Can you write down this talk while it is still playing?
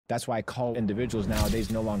That's why I call individuals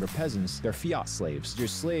nowadays no longer peasants, they're fiat slaves. You're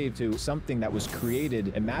slave to something that was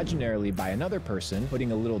created imaginarily by another person,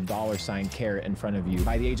 putting a little $ carrot in front of you.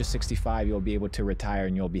 By the age of 65, you'll be able to retire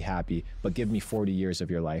and you'll be happy, but give me 40 years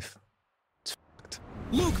of your life.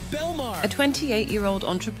 Luke Belmar, a 28-year-old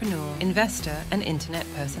entrepreneur, investor, and internet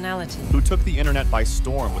personality who took the internet by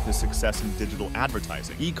storm with his success in digital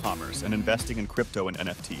advertising, e-commerce, and investing in crypto and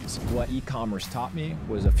NFTs. What e-commerce taught me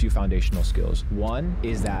was a few foundational skills. One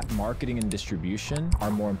is that marketing and distribution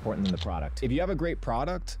are more important than the product. If you have a great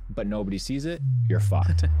product, but nobody sees it, you're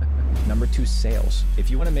fucked. Number two, sales.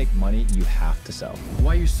 If you want to make money, you have to sell.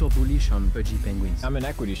 Why are you so bullish on Pudgy Penguins? I'm an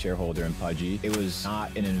equity shareholder in Pudgy. It was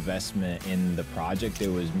not an investment in the project. It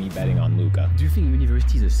was me betting on Luca. Do you think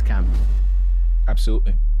university is a scam?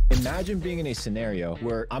 Absolutely. Imagine being in a scenario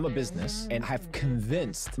where I'm a business and I've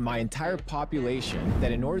convinced my entire population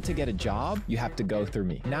that in order to get a job, you have to go through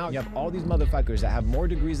me. Now you have all these motherfuckers that have more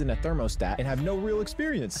degrees than a thermostat and have no real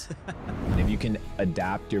experience. And if you can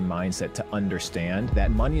adapt your mindset to understand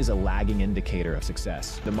that money is a lagging indicator of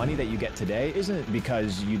success. The money that you get today isn't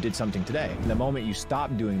because you did something today. The moment you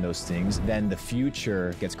stop doing those things, then the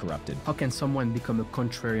future gets corrupted. How can someone become a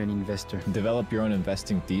contrarian investor? Develop your own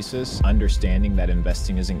investing thesis, understanding that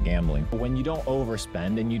investing isn't gambling. When you don't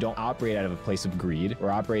overspend and you don't operate out of a place of greed or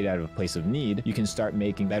operate out of a place of need, you can start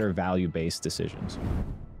making better value-based decisions.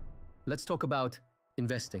 Let's talk about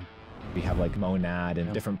investing. We have like Monad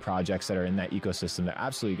and different projects that are in that ecosystem. They're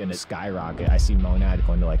absolutely going to skyrocket. I see Monad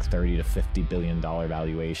going to like $30 to $50 billion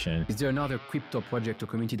valuation. Is there another crypto project or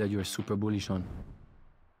community that you're super bullish on?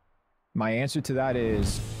 My answer to that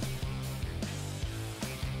is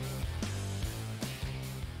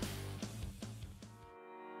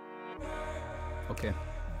okay.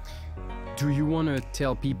 Do you want to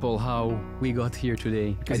tell people how we got here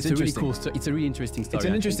today? Because it's a really cool story. It's a really interesting story. It's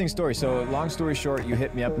an interesting story. So long story short, you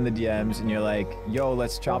hit me up in the DMs and you're like, yo,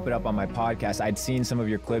 let's chop it up on my podcast. I'd seen some of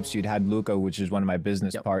your clips. You'd had Luca, which is one of my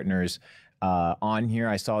business partners, on here.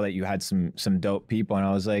 I saw that you had some dope people and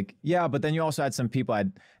I was like, yeah, but then you also had some people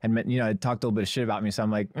I'd met, you know, I'd talked a little bit of shit about me. So I'm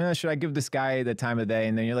like, should I give this guy the time of day?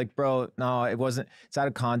 And then you're like, bro, no, it wasn't, it's out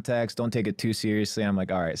of context. Don't take it too seriously. I'm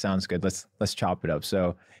like, all right, sounds good. Let's chop it up.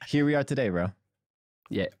 So here we are today, bro.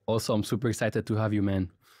 Yeah. Also, I'm super excited to have you, man.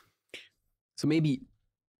 So maybe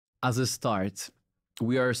as a start,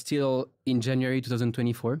 we are still in January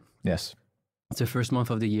 2024. Yes. It's the first month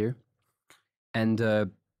of the year. And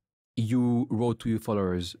you wrote to your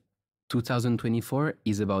followers, 2024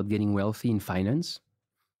 is about getting wealthy in finance,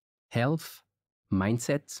 health,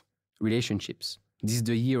 mindset, relationships. This is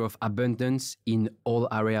the year of abundance in all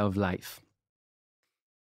areas of life.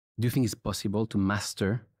 Do you think it's possible to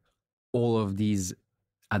master all of these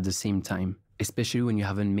at the same time, especially when you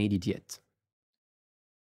haven't made it yet?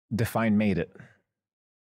 Define made it.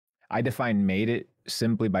 I define made it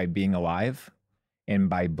simply by being alive and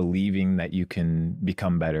by believing that you can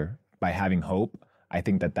become better, by having hope. I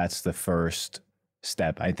think that that's the first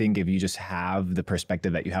step. I think if you just have the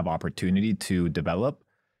perspective that you have opportunity to develop,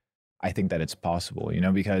 I think that it's possible, you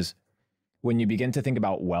know, because when you begin to think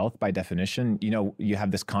about wealth by definition, you know, you have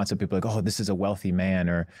this concept, people are like, oh, this is a wealthy man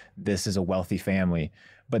or this is a wealthy family,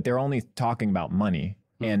 but they're only talking about money.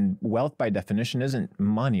 And wealth by definition isn't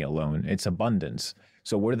money alone, it's abundance.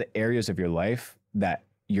 So what are the areas of your life that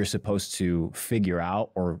you're supposed to figure out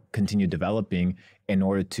or continue developing in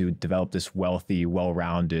order to develop this wealthy,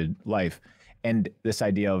 well-rounded life? And this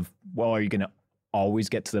idea of, well, are you going to always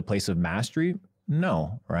get to the place of mastery?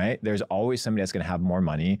 No, right? There's always somebody that's going to have more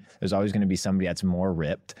money. There's always going to be somebody that's more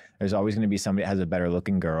ripped. There's always going to be somebody that has a better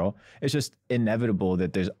looking girl. It's just inevitable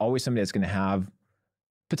that there's always somebody that's going to have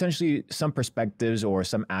potentially some perspectives or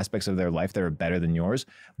some aspects of their life that are better than yours.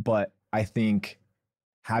 But I think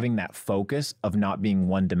having that focus of not being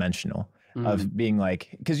one dimensional, of being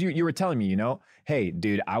like, because you were telling me, you know, hey,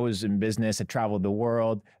 dude, I was in business, I traveled the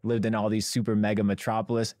world, lived in all these super mega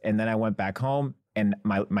metropolis, and then I went back home and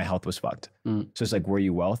my health was fucked. So it's like, were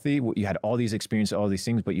you wealthy? You had all these experiences, all these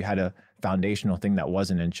things, but you had a foundational thing that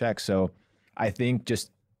wasn't in check. So I think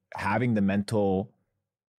just having the mental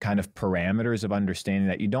kind of parameters of understanding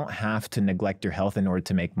that you don't have to neglect your health in order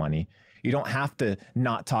to make money. You don't have to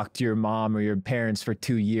not talk to your mom or your parents for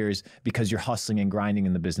 2 years because you're hustling and grinding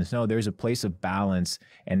in the business. No, there's a place of balance,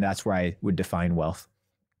 and that's where I would define wealth.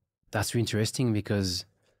 That's really interesting because,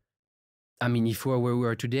 I mean, if we were where we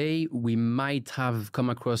are today, we might have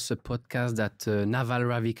come across a podcast that Naval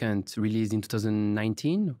Ravikant released in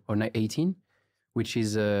 2019 or 18, which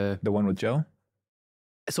is... the one with Joe?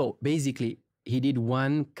 So basically, he did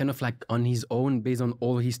one kind of like on his own based on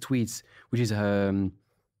all his tweets, which is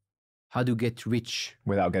how to get rich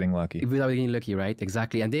without getting lucky. without getting lucky, right?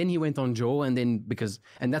 Exactly. And then he went on Joe, and then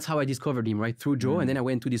and that's how I discovered him, right? Through Joe. And then I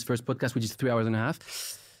went to this first podcast, which is 3 hours and a half.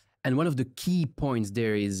 And one of the key points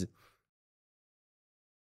there is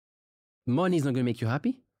money is not going to make you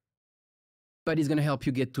happy, but it's going to help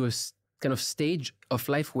you get to a kind of stage of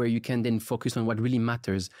life where you can then focus on what really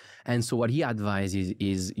matters. And so what he advises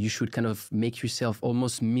is you should kind of make yourself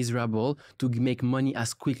almost miserable to make money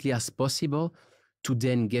as quickly as possible to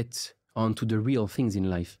then get onto the real things in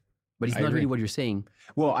life. But it's not really what you're saying.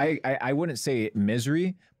 Well, I wouldn't say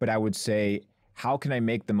misery, but I would say, how can I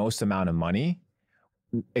make the most amount of money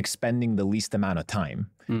expending the least amount of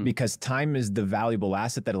time? Because time is the valuable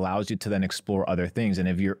asset that allows you to then explore other things. And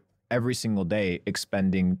if you're every single day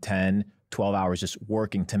expending 10, 12 hours just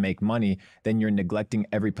working to make money, then you're neglecting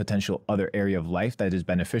every potential other area of life that is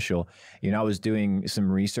beneficial. You know, I was doing some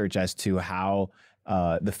research as to how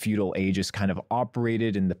the feudal ages kind of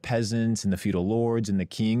operated, and the peasants and the feudal lords and the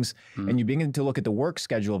kings. And you begin to look at the work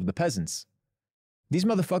schedule of the peasants. These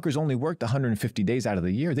motherfuckers only worked 150 days out of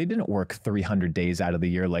the year. They didn't work 300 days out of the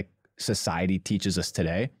year like society teaches us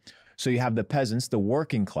today. So you have the peasants, the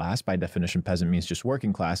working class, by definition, peasant means just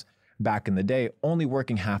working class, back in the day, only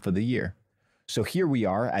working half of the year. So here we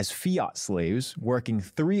are as fiat slaves working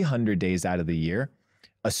 300 days out of the year,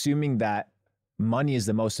 assuming that money is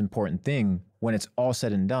the most important thing. When it's all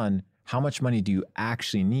said and done, how much money do you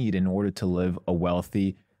actually need in order to live a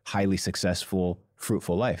wealthy, highly successful,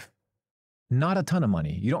 fruitful life? Not a ton of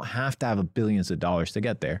money. You don't have to have billions of dollars to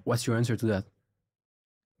get there. What's your answer to that?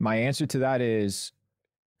 My answer to that is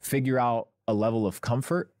figure out a level of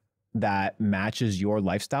comfort that matches your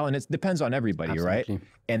lifestyle. And it depends on everybody, Absolutely. right?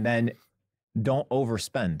 And then don't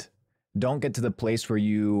overspend. Don't get to the place where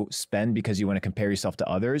you spend because you want to compare yourself to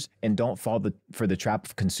others, and don't fall for the trap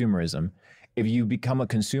of consumerism. If you become a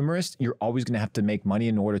consumerist, you're always going to have to make money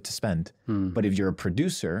in order to spend. But if you're a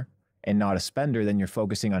producer and not a spender, then you're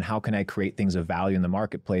focusing on how can I create things of value in the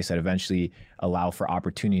marketplace that eventually allow for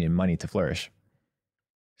opportunity and money to flourish.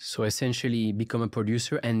 So essentially become a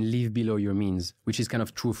producer and live below your means, which is kind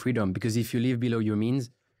of true freedom. Because if you live below your means,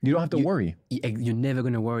 you don't have to worry. You're never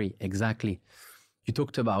going to worry. Exactly. You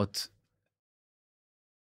talked about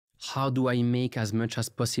how do I make as much as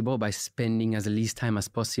possible by spending as least time as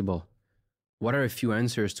possible? What are a few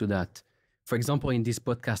answers to that? For example, in this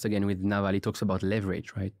podcast again with Naval, he talks about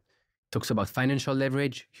leverage, right? Talks about financial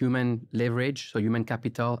leverage, human leverage, so human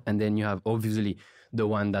capital. And then you have obviously the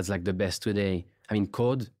one that's like the best today. I mean,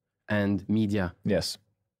 code and media. Yes,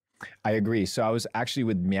 I agree. So I was actually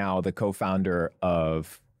with Meow, the co-founder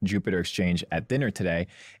of Jupiter Exchange, at dinner today.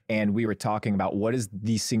 And we were talking about what is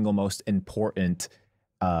the single most important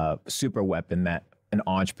super weapon that an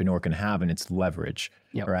entrepreneur can have, and it's leverage,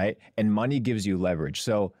 right? And money gives you leverage.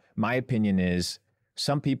 So my opinion is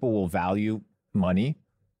some people will value money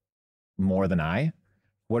more than I.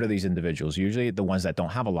 What are these individuals? Usually the ones that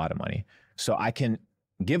don't have a lot of money. So I can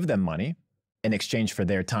give them money in exchange for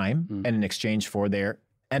their time and in exchange for their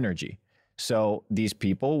energy. So these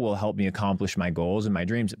people will help me accomplish my goals and my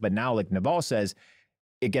dreams. But now, like Naval says,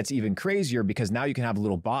 it gets even crazier because now you can have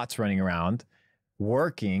little bots running around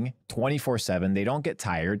working 24/7. They don't get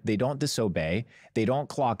tired. They don't disobey. They don't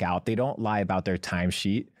clock out. They don't lie about their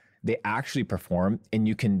timesheet. They actually perform, and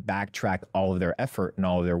you can backtrack all of their effort and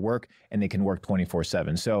all of their work, and they can work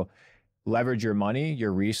 24/7. So leverage your money,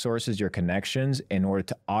 your resources, your connections in order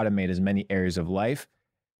to automate as many areas of life,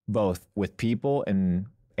 both with people and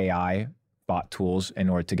AI bot tools, in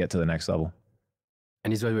order to get to the next level.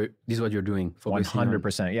 And this is what you're doing.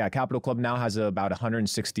 100%. Yeah. Capital Club now has about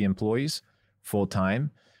 160 employees full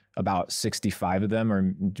time. About 65 of them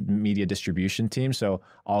are media distribution teams. So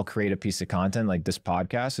I'll create a piece of content like this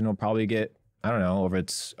podcast, and it'll probably get, I don't know,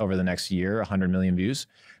 over the next year, 100 million views.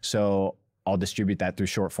 So I'll distribute that through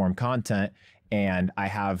short form content, and I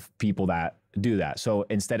have people that do that. So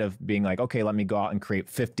instead of being like, okay, let me go out and create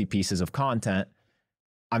 50 pieces of content,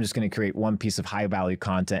 I'm just going to create one piece of high value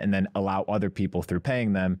content and then allow other people, through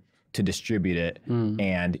paying them, to distribute it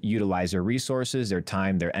and utilize their resources, their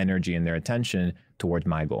time, their energy, and their attention towards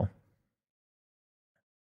my goal.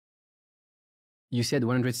 You said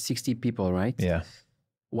 160 people, right? Yeah.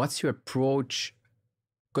 What's your approach?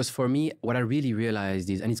 Because for me, what I really realized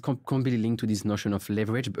is, and it's completely linked to this notion of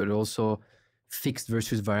leverage, but also fixed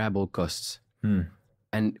versus variable costs.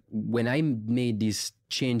 And when I made this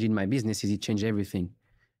change in my business, it changed everything.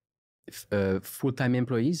 Full-time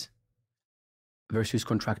employees versus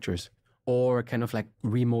contractors, or kind of like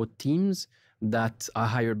remote teams that are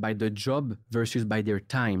hired by the job versus by their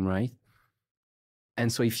time, right?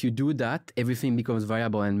 And so if you do that, everything becomes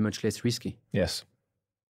variable and much less risky. Yes.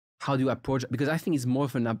 How do you approach? Because I think it's more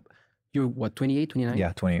of You're what, 28, 29?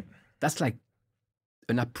 Yeah, 20. That's like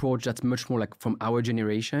an approach that's much more like from our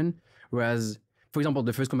generation. Whereas, for example,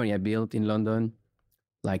 the first company I built in London,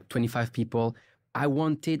 like 25 people, I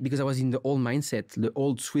wanted, because I was in the old mindset, the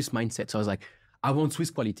old Swiss mindset. So I was like, I want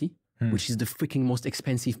Swiss quality, which is the freaking most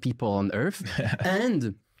expensive people on earth.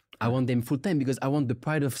 And I want them full time because I want the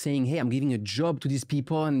pride of saying, hey, I'm giving a job to these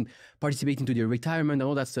people and participating to their retirement and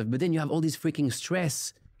all that stuff. But then you have all this freaking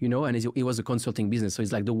stress, you know, and it was a consulting business. So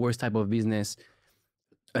it's like the worst type of business,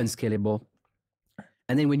 unscalable.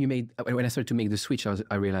 And then when I started to make the switch,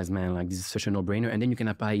 I realized, man, like this is such a no-brainer. And then you can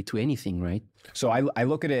apply it to anything, right? So I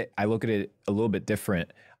look at it a little bit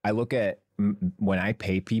different. I look at when I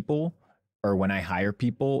pay people or when I hire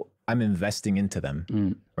people, I'm investing into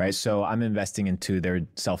them, right? So I'm investing into their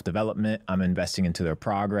self-development. I'm investing into their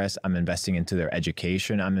progress. I'm investing into their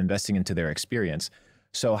education. I'm investing into their experience.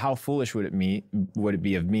 So how foolish would it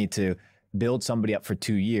be of me to build somebody up for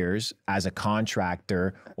 2 years as a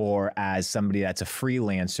contractor or as somebody that's a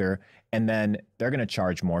freelancer, and then they're going to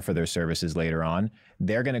charge more for their services later on.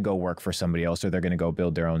 They're going to go work for somebody else, or they're going to go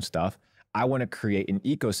build their own stuff. I want to create an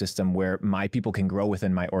ecosystem where my people can grow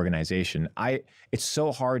within my organization. It's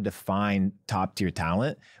so hard to find top tier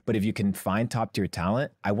talent, but if you can find top tier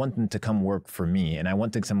talent, I want them to come work for me, and I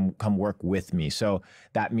want them to come work with me. So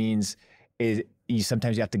that means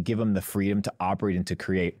sometimes you have to give them the freedom to operate and to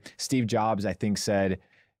create. Steve Jobs, I think, said,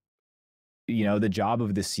 you know, the job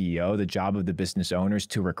of the CEO, the job of the business owners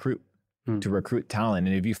to recruit talent.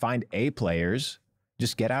 And if you find A players,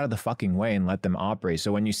 just get out of the fucking way and let them operate.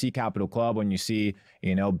 So when you see Capital Club, when you see,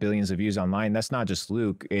 you know, billions of views online, that's not just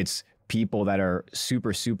Luke. It's people that are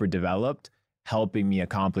super, super developed, helping me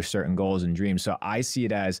accomplish certain goals and dreams. So I see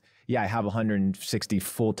it as, yeah, I have 160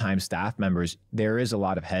 full-time staff members. There is a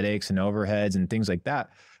lot of headaches and overheads and things like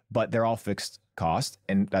that, but they're all fixed cost.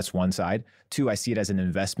 And that's one side. 2, I see it as an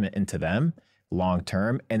investment into them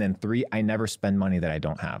long-term. And then 3, I never spend money that I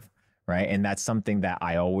don't have, right? And that's something that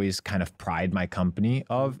I always kind of pride my company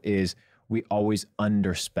of, is we always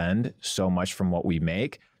underspend so much from what we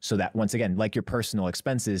make, so that once again, like your personal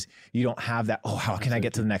expenses, you don't have that, oh, how can I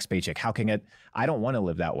get to the next paycheck? I don't want to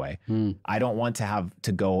live that way. I don't want to have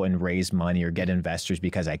to go and raise money or get investors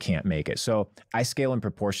because I can't make it. So I scale in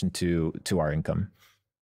proportion to our income.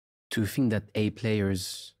 Do you think that A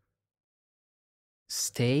players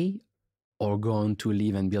stay or go on to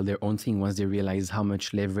leave and build their own thing once they realize how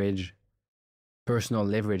much personal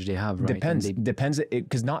leverage they have, right? Depends,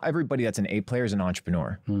 because not everybody that's an A player is an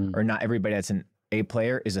entrepreneur, or not everybody that's an A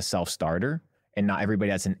player is a self-starter, and not everybody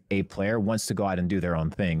that's an A player wants to go out and do their own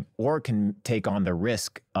thing, or can take on the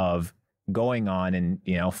risk of going on and,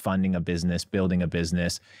 you know, funding a business, building a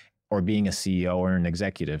business, or being a CEO or an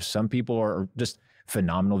executive. Some people are just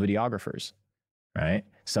phenomenal videographers, right?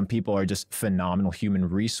 Some people are just phenomenal human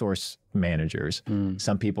resource managers.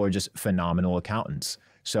 Some people are just phenomenal accountants.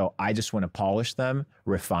 So I just want to polish them,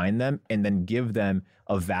 refine them, and then give them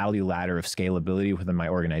a value ladder of scalability within my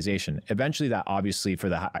organization. Eventually, that obviously for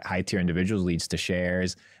the high tier individuals leads to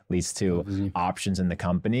shares, leads to options in the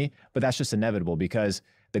company, but that's just inevitable, because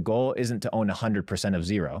the goal isn't to own 100% of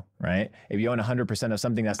zero, right? If you own 100% of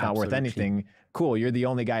something that's not worth anything, cool, you're the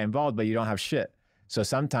only guy involved, but you don't have shit. So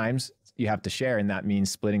sometimes you have to share, and that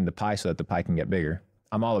means splitting the pie so that the pie can get bigger.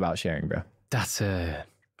 I'm all about sharing, bro. That's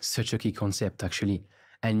such a key concept, actually.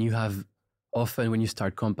 And you have often, when you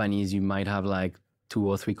start companies, you might have like 2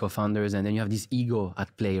 or 3 co-founders, and then you have this ego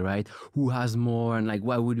at play, right? Who has more, and like,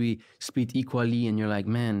 why would we split equally? And you're like,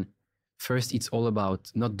 man, first, it's all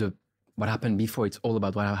about not what happened before, it's all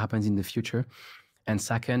about what happens in the future. And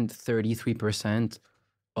second, 33%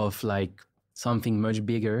 of like something much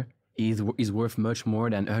bigger is worth much more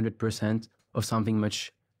than 100% of something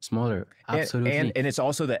much smaller. Absolutely. And it's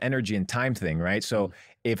also the energy and time thing, right? So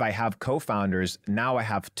if I have co-founders, now I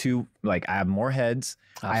have 2, like I have more heads,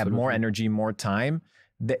 I have more energy, more time.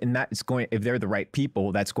 And that's going, if they're the right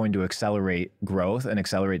people, that's going to accelerate growth and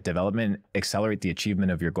accelerate development, and accelerate the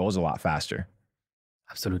achievement of your goals a lot faster.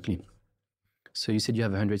 Absolutely. So you said you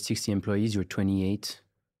have 160 employees, you're 28,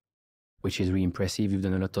 which is really impressive. You've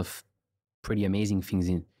done a lot of pretty amazing things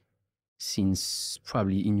since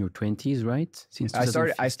probably in your 20s, right? Since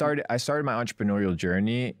I started my entrepreneurial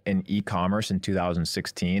journey in e-commerce in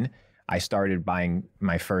 2016. I started buying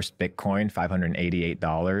my first Bitcoin,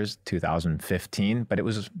 $588, 2015, but it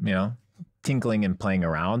was, you know, tinkling and playing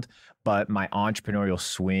around. But my entrepreneurial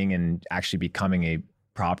swing and actually becoming a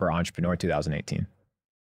proper entrepreneur, 2018.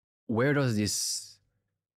 Where does this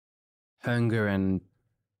hunger and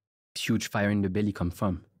huge fire in the belly come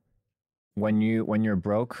from? When you're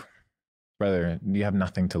broke, brother, you have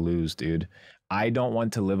nothing to lose, dude. I don't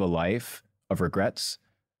want to live a life of regrets.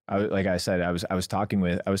 like I said, I was talking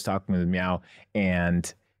with Meow,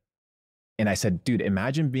 and I said, dude,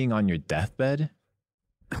 imagine being on your deathbed.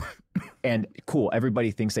 And cool,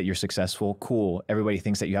 everybody thinks that you're successful. Cool, everybody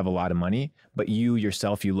thinks that you have a lot of money, but you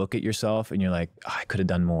yourself, you look at yourself and you're like, oh, I could have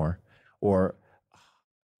done more, or,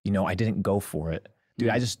 you know, I didn't go for it. Dude,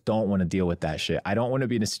 I just don't want to deal with that shit. I don't want to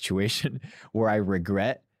be in a situation where I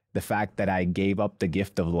regret the fact that I gave up the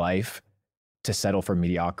gift of life to settle for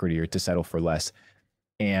mediocrity or to settle for less.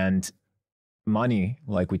 And money,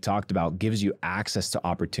 like we talked about, gives you access to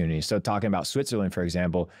opportunities. So talking about Switzerland, for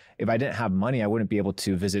example, if I didn't have money, I wouldn't be able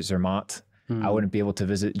to visit Zermatt. I wouldn't be able to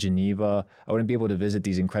visit Geneva. I wouldn't be able to visit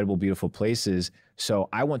these incredible, beautiful places. So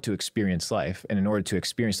I want to experience life. And in order to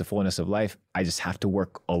experience the fullness of life, I just have to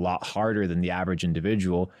work a lot harder than the average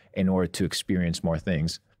individual in order to experience more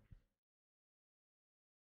things.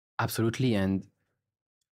 Absolutely. And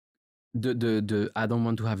the I don't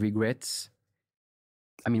want to have regrets.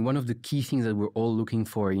 I mean, one of the key things that we're all looking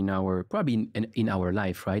for in our, probably in our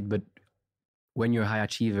life, right? But when you're a high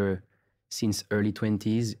achiever since early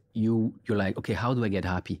 20s, you're like, okay, how do I get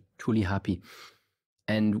happy, truly happy?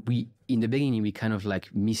 And in the beginning, we kind of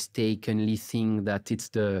like mistakenly think that it's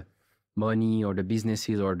the money or the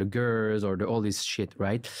businesses or the girls or all this shit,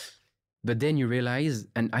 right? But then you realize,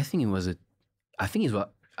 and I think it was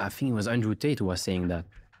Andrew Tate who was saying that,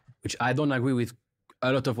 which I don't agree with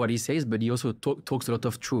a lot of what he says, but he also talks a lot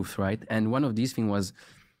of truth, right? And one of these things was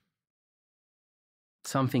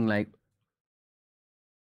something like,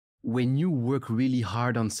 when you work really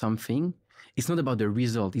hard on something, it's not about the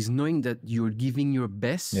result. It's knowing that you're giving your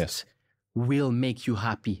best will make you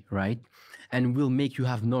happy, right? And will make you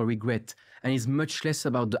have no regret. And it's much less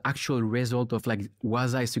about the actual result of like,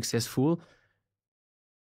 was I successful?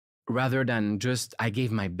 Rather than just, I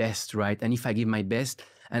gave my best, right? And if I give my best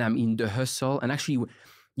and I'm in the hustle, and actually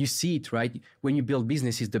you see it, right? When you build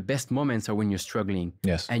businesses, the best moments are when you're struggling.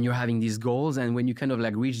 Yes. And you're having these goals. And when you kind of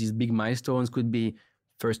like reach these big milestones, could be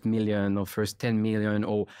first million or first 10 million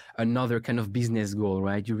or another kind of business goal,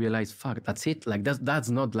 right? You realize, fuck, that's it. Like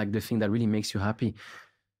that's not like the thing that really makes you happy.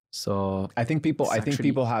 So I think people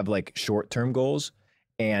have like short-term goals,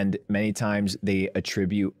 and many times they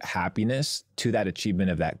attribute happiness to that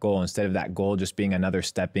achievement of that goal instead of that goal just being another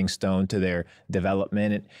stepping stone to their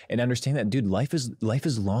development, and understand that, dude, life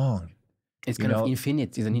is long. It's kind of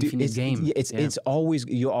infinite. It's an infinite game. It's always,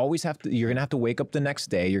 you're going to have to wake up the next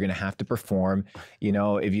day. You're going to have to perform. You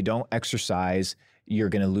know, if you don't exercise, you're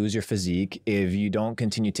going to lose your physique. If you don't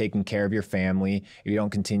continue taking care of your family, if you don't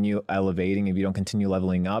continue elevating, if you don't continue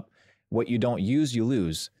leveling up, what you don't use, you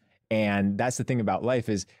lose. And that's the thing about life,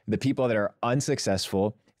 is the people that are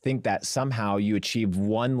unsuccessful think that somehow you achieve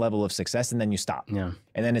one level of success and then you stop. Yeah.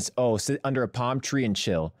 And then it's, sit under a palm tree and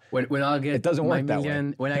chill. When I get it doesn't work that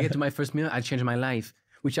way. When I get to my first million, I change my life,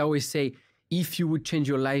 which I always say, if you would change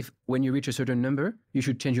your life when you reach a certain number, you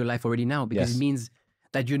should change your life already now, because it means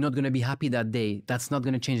that you're not going to be happy that day. That's not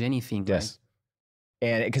going to change anything. Yes. Right?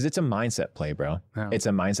 And because it's a mindset play, bro. Yeah. It's a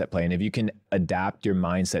mindset play. And if you can adapt your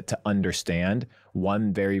mindset to understand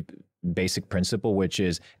one very basic principle, which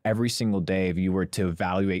is every single day, if you were to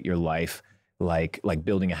evaluate your life like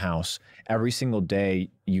building a house, every single day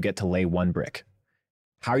you get to lay one brick.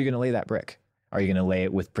 How are you going to lay that brick? Are you going to lay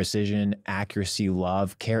it with precision, accuracy,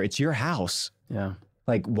 love, care? It's your house. Yeah.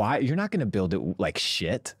 Like, why? You're not going to build it like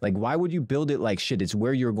shit. Like, why would you build it like shit? It's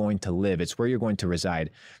where you're going to live. It's where you're going to reside.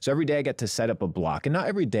 So every day I get to set up a block, and not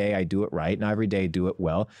every day I do it right. Not every day I do it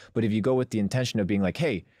well. But if you go with the intention of being like,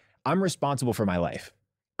 hey, I'm responsible for my life.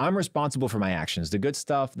 I'm responsible for my actions, the good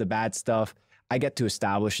stuff, the bad stuff. I get to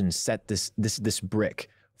establish and set this brick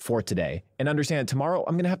for today, and understand that tomorrow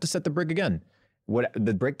I'm going to have to set the brick again.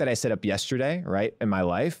 The brick that I set up yesterday, right, in my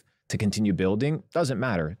life to continue building, doesn't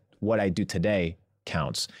matter. What I do today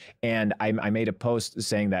counts. And I made a post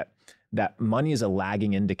saying that money is a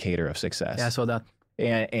lagging indicator of success. Yeah, I saw that.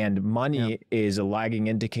 And money is a lagging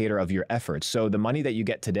indicator of your efforts. So the money that you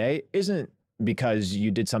get today isn't because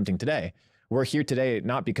you did something today. We're here today,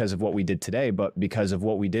 not because of what we did today, but because of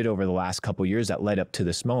what we did over the last couple of years that led up to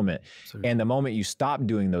this moment. Absolutely. And the moment you stop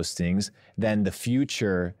doing those things, then the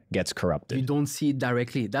future gets corrupted. You don't see it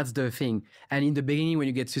directly. That's the thing. And in the beginning, when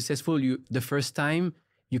you get successful, the first time,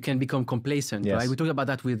 you can become complacent, right? We talked about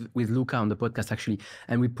that with Luca on the podcast, actually.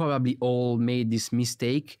 And we probably all made this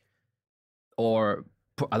mistake, or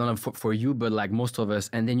I don't know for you, but like most of us.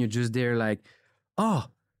 And then you're just there like, oh,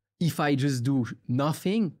 if I just do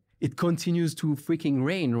nothing, it continues to freaking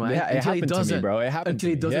rain, right? Yeah, it happened to me, bro. It happened until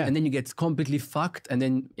to it doesn't, yeah. And then you get completely fucked. And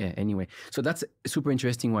then, anyway. So that's a super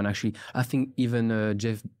interesting one, actually. I think even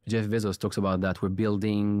Jeff Bezos talks about that. We're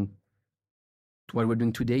building, what we're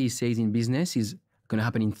doing today, he says in business, is going to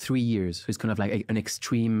happen in 3 years. So it's kind of like an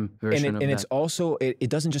extreme version of that. And it's also, it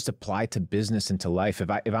doesn't just apply to business and to life.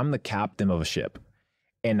 If I'm the captain of a ship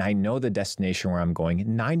and I know the destination where I'm going,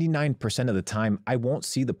 99% of the time, I won't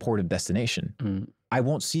see the port of destination. I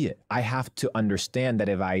won't see it. I have to understand that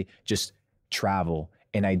if I just travel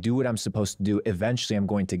and I do what I'm supposed to do, eventually I'm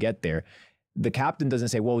going to get there. The captain doesn't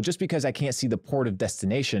say, well, just because I can't see the port of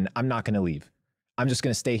destination, I'm not going to leave. I'm just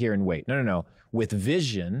going to stay here and wait. No. With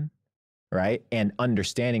vision, right, and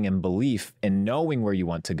understanding and belief and knowing where you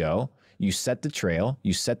want to go, you set the trail,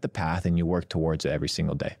 you set the path, and you work towards it every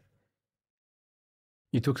single day.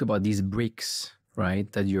 You talked about these bricks, right,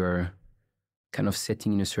 that you're kind of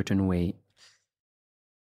setting in a certain way.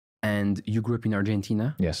 And you grew up in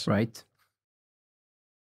Argentina, Yes. right?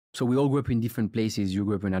 So we all grew up in different places. You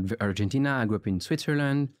grew up in Argentina, I grew up in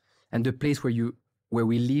Switzerland. And the place where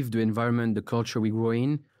we live, the environment, the culture we grow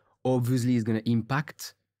in, obviously is going to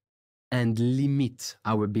impact and limit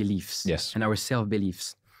our beliefs Yes. and our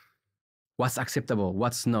self-beliefs. What's acceptable,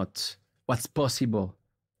 what's not, what's possible,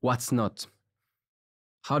 what's not.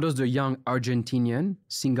 How does the young Argentinian,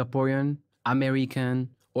 Singaporean, American,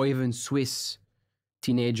 or even Swiss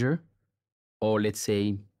teenager, or let's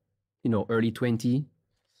say, early 20,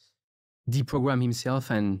 deprogram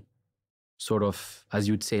himself and sort of, as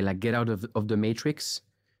you'd say, like get out of the matrix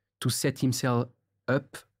to set himself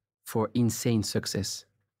up for insane success?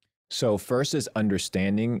 So first is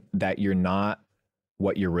understanding that you're not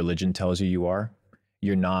what your religion tells you are.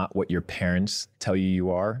 You're not what your parents tell you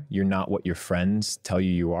are. You're not what your friends tell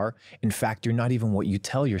you are. In fact, you're not even what you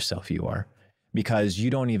tell yourself you are, because you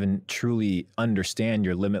don't even truly understand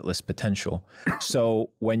your limitless potential. So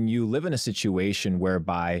when you live in a situation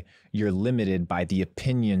whereby you're limited by the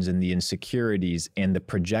opinions and the insecurities and the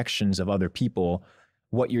projections of other people,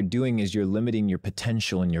 what you're doing is you're limiting your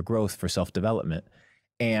potential and your growth for self-development.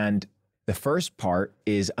 And the first part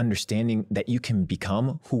is understanding that you can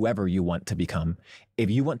become whoever you want to become.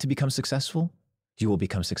 If you want to become successful, you will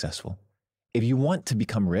become successful. If you want to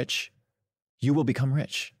become rich, you will become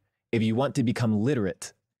rich. If you want to become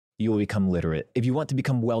literate, you will become literate. If you want to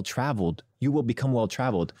become well-traveled, you will become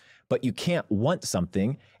well-traveled. But you can't want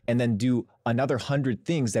something and then do another 100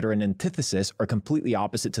 things that are an antithesis or completely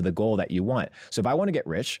opposite to the goal that you want. So if I want to get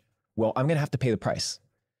rich, well, I'm going to have to pay the price.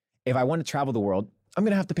 If I want to travel the world, I'm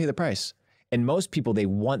going to have to pay the price. And most people, they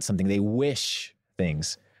want something, they wish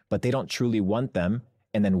things, but they don't truly want them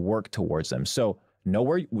and then work towards them. So know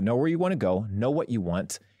where you want to go, know what you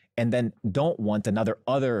want, and then don't want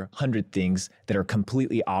other 100 things that are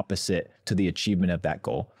completely opposite to the achievement of that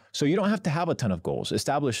goal. So you don't have to have a ton of goals.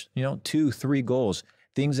 Establish, 2, 3 goals,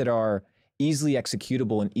 things that are easily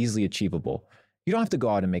executable and easily achievable. You don't have to go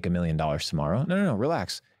out and make $1 million tomorrow. No,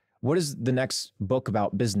 relax. What is the next book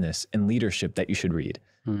about business and leadership that you should read?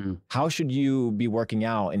 Mm-hmm. How should you be working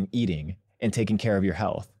out and eating and taking care of your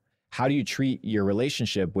health? How do you treat your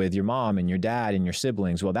relationship with your mom and your dad and your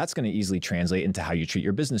siblings? Well, that's going to easily translate into how you treat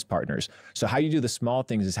your business partners. So how you do the small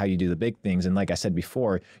things is how you do the big things. And like I said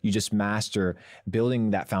before, you just master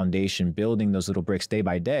building that foundation, building those little bricks day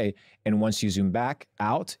by day. And once you zoom back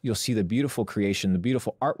out, you'll see the beautiful creation, the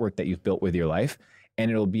beautiful artwork that you've built with your life. And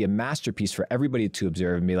it'll be a masterpiece for everybody to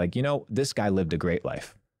observe and be like, this guy lived a great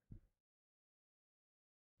life.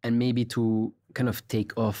 And maybe to kind of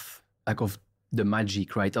take off the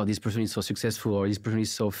magic, right? Oh, this person is so successful, or this person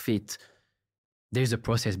is so fit. There's a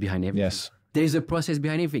process behind everything. Yes. There's a process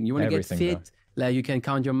behind everything. You want to get fit, like you can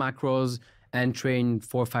count your macros and train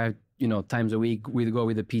 4 or 5, times a week, go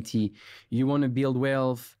with a PT. You want to build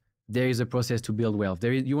wealth. There is a process to build wealth.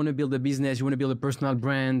 You want to build a business, you want to build a personal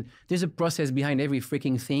brand. There's a process behind every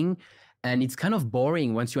freaking thing. And it's kind of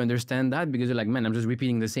boring once you understand that, because you're like, man, I'm just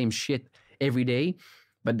repeating the same shit every day.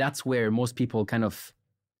 But that's where most people kind of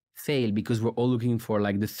fail, because we're all looking for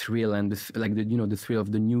like the thrill and the thrill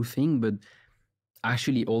of the new thing. But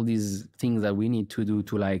actually all these things that we need to do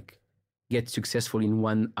to like get successful in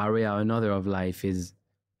one area or another of life is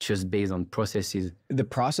just based on processes. The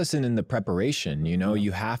process and in the preparation,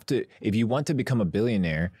 you have to, if you want to become a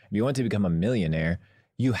billionaire, if you want to become a millionaire,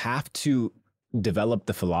 you have to develop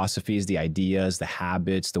the philosophies, the ideas, the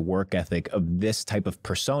habits, the work ethic of this type of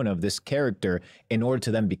persona, of this character, in order to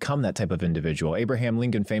then become that type of individual. Abraham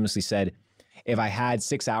Lincoln famously said, if I had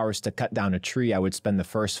 6 hours to cut down a tree, I would spend the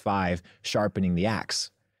first 5 sharpening the axe.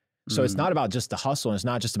 So it's not about just the hustle, and it's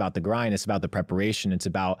not just about the grind, it's about the preparation, it's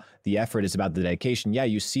about the effort, it's about the dedication. Yeah,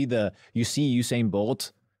 you see Usain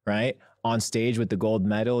Bolt, right, on stage with the gold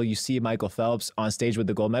medal. You see Michael Phelps on stage with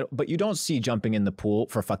the gold medal, but you don't see jumping in the pool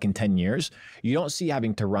for fucking 10 years. You don't see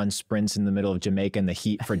having to run sprints in the middle of Jamaica in the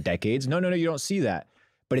heat for decades. No, you don't see that.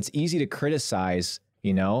 But it's easy to criticize,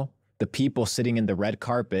 the people sitting in the red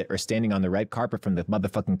carpet or standing on the red carpet from the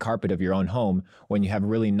motherfucking carpet of your own home when you have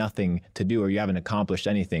really nothing to do or you haven't accomplished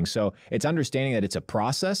anything. So it's understanding that it's a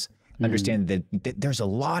process, understand that there's a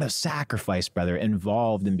lot of sacrifice, brother,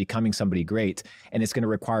 involved in becoming somebody great. And it's going to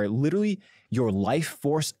require literally your life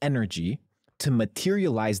force energy to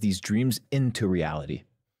materialize these dreams into reality.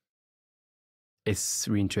 It's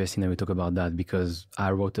really interesting that we talk about that because I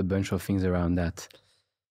wrote a bunch of things around that.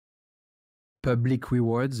 Public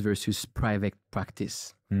rewards versus private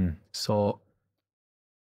practice. So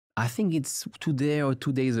I think it's today or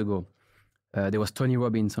 2 days ago, there was Tony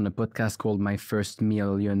Robbins on a podcast called My First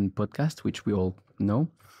Million Podcast, which we all know.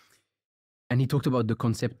 And he talked about the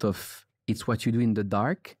concept of it's what you do in the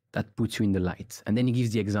dark that puts you in the light. And then he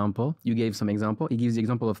gives the example. You gave some example. He gives the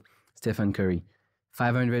example of Stephen Curry,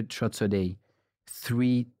 500 shots a day,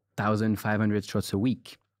 3,500 shots a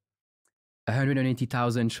week,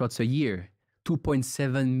 180,000 shots a year,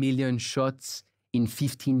 2.7 million shots in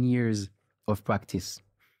 15 years of practice.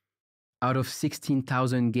 Out of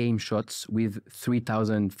 16,000 game shots with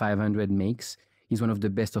 3,500 makes, he's one of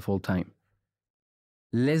the best of all time.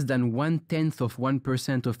 Less than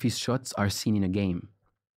 0.1% of his shots are seen in a game.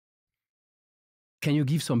 Can you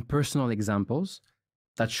give some personal examples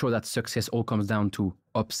that show that success all comes down to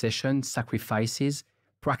obsession, sacrifices,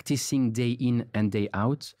 practicing day in and day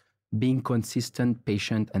out, being consistent,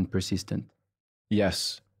 patient, and persistent?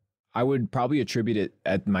 Yes. I would probably attribute it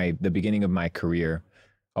at the beginning of my career.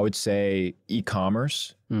 I would say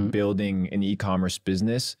e-commerce, building an e-commerce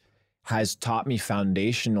business has taught me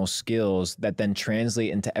foundational skills that then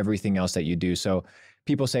translate into everything else that you do. So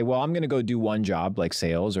people say, well, I'm going to go do one job like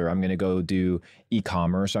sales, or I'm going to go do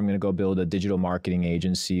e-commerce, or I'm going to go build a digital marketing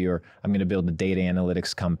agency, or I'm going to build a data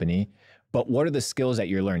analytics company. But what are the skills that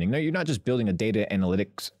you're learning? No, you're not just building a data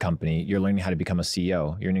analytics company. You're learning how to become a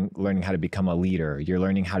CEO. You're learning how to become a leader. You're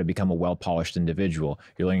learning how to become a well-polished individual.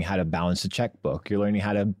 You're learning how to balance a checkbook. You're learning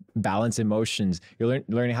how to balance emotions. You're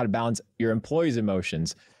learning how to balance your employees'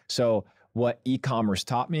 emotions. So what e-commerce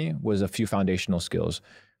taught me was a few foundational skills.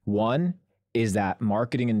 One is that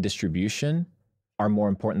marketing and distribution are more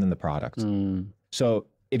important than the product. So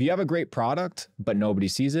if you have a great product, but nobody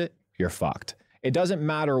sees it, you're fucked. It doesn't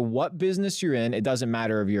matter what business you're in. It doesn't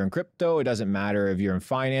matter if you're in crypto. It doesn't matter if you're in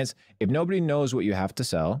finance. If nobody knows what you have to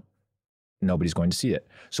sell, nobody's going to see it.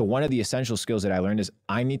 So one of the essential skills that I learned is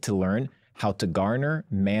I need to learn how to garner,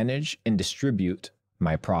 manage, and distribute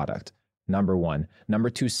my product. Number one. Number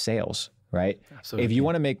two, sales, right? Absolutely. If you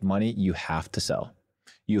want to make money, you have to sell.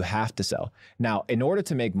 You have to sell. Now, in order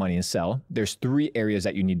to make money and sell, there's 3 areas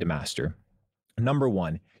that you need to master. Number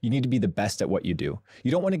one, you need to be the best at what you do. You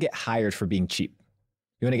don't want to get hired for being cheap.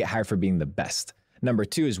 You want to get hired for being the best. Number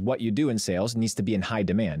two is what you do in sales needs to be in high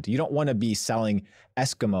demand. You don't want to be selling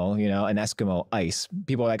Eskimo, an Eskimo ice.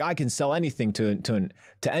 People are like, I can sell anything to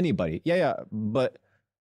anybody. Yeah, but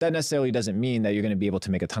that necessarily doesn't mean that you're going to be able to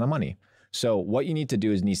make a ton of money. So what you need to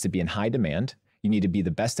do is needs to be in high demand. You need to be the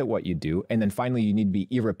best at what you do. And then finally, you need to be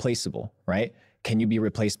irreplaceable, right? Can you be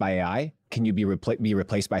replaced by AI? Can you be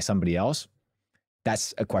replaced by somebody else?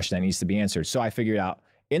 That's a question that needs to be answered. So I figured out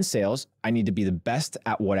in sales, I need to be the best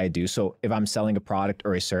at what I do. So if I'm selling a product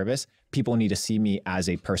or a service, people need to see me as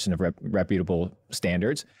a person of reputable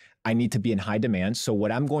standards. I need to be in high demand. So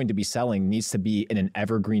what I'm going to be selling needs to be in an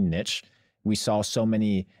evergreen niche. We saw so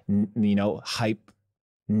many, hype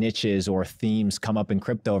niches or themes come up in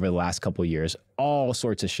crypto over the last couple of years, all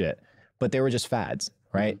sorts of shit, but they were just fads,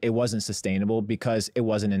 right? It wasn't sustainable because it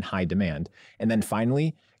wasn't in high demand. And then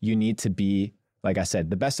finally, you need to be, like I said,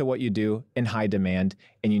 the best at what you do in high demand,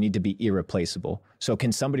 and you need to be irreplaceable. So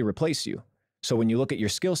can somebody replace you? So when you look at your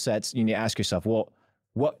skill sets, you need to ask yourself, well,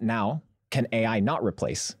 what now can AI not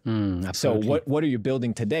replace? So what are you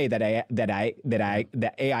building today that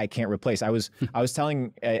AI can't replace? I was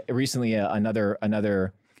telling recently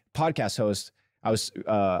another podcast host,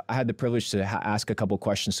 I had the privilege to ask a couple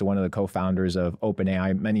questions to one of the co-founders of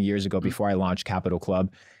OpenAI many years ago before I launched Capital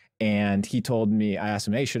Club. And he told me, I asked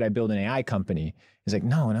him, hey, should I build an AI company? He's like,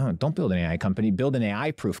 no, don't build an AI company. Build an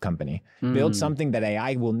AI-proof company. Build something that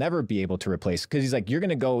AI will never be able to replace. Because he's like, you're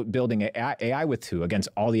going to go building AI with who? Against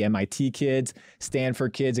all the MIT kids,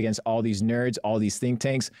 Stanford kids, against all these nerds, all these think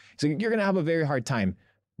tanks. So you're going to have a very hard time.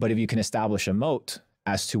 But if you can establish a moat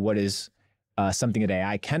as to what is something that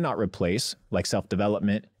AI cannot replace, like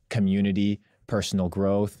self-development, community, personal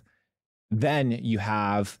growth, then you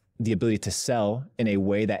have the ability to sell in a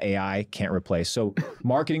way that AI can't replace. So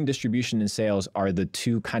marketing, distribution, and sales are the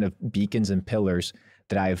 2 kind of beacons and pillars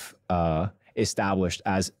that I've established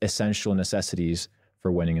as essential necessities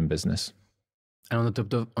for winning in business. And on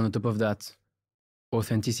the top of that,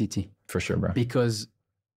 authenticity. For sure, bro. Because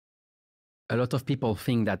a lot of people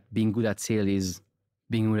think that being good at sales is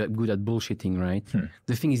being good at bullshitting, right?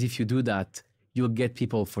 The thing is, if you do that, you'll get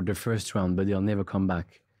people for the first round, but they'll never come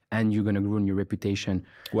back, and you're gonna ruin your reputation.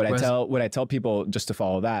 What I tell people, just to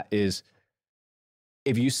follow that, is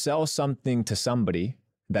if you sell something to somebody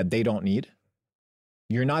that they don't need,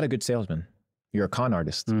 you're not a good salesman. You're a con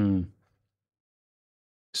artist.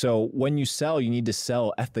 So when you sell, you need to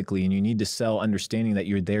sell ethically, and you need to sell understanding that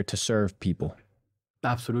you're there to serve people.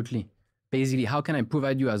 Absolutely. Basically, how can I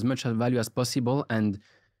provide you as much value as possible? And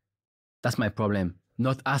that's my problem.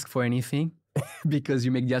 Not ask for anything because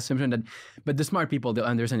you make the assumption that, but the smart people, they'll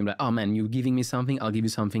understand, like, oh man, you're giving me something, I'll give you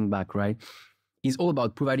something back, right? It's all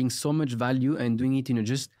about providing so much value and doing it in a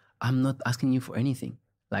just, I'm not asking you for anything.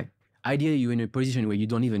 Like, ideally, you're in a position where you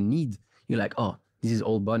don't even need, you're like, oh, this is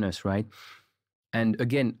all bonus, right? And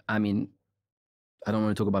again, I mean, I don't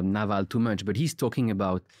want to talk about Naval too much, but he's talking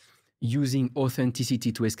about using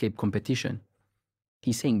authenticity to escape competition.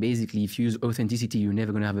 He's saying basically, if you use authenticity, you're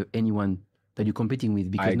never going to have anyone that you're competing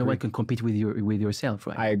with, because no one can compete with yourself,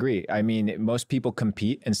 right? I agree. I mean, most people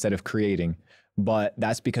compete instead of creating, but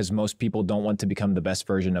that's because most people don't want to become the best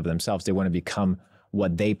version of themselves. They want to become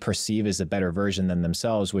what they perceive as a better version than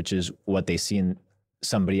themselves, which is what they see in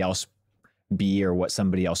somebody else be or what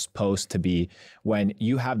somebody else posts to be. When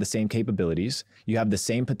you have the same capabilities, you have the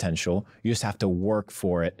same potential, you just have to work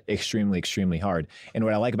for it extremely, extremely hard. And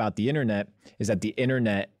what I like about the internet is that the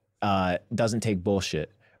internet doesn't take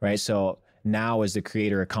bullshit, right? So now as the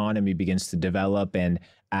creator economy begins to develop, and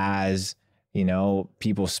as, you know,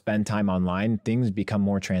 people spend time online, things become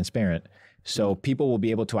more transparent. So people will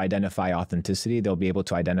be able to identify authenticity, they'll be able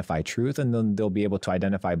to identify truth, and then they'll be able to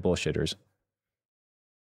identify bullshitters.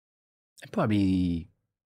 Probably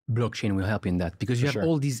blockchain will help in that, because you have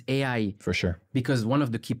all these AI. For sure. Because one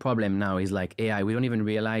of the key problem now is like AI. We don't even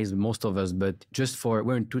realize, most of us, but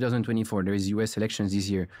we're in 2024, there is US elections this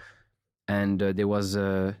year. And there was,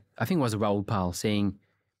 I think it was Raoul Pal saying,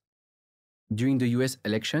 during the US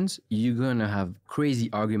elections, you're going to have crazy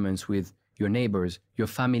arguments with your neighbors, your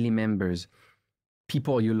family members,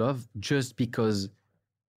 people you love, just because of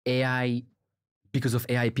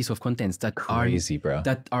AI piece of contents that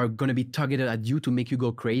are going to be targeted at you to make you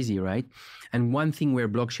go crazy, right? And one thing where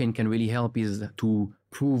blockchain can really help is to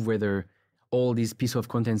prove whether all these piece of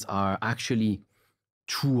contents are actually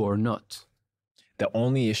true or not. The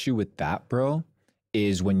only issue with that, bro,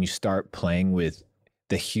 is when you start playing with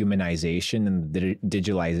the humanization and the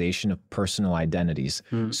digitalization of personal identities.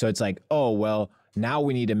 So it's like, oh, well, now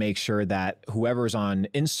we need to make sure that whoever's on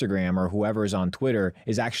Instagram or whoever's on Twitter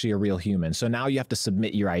is actually a real human. So now you have to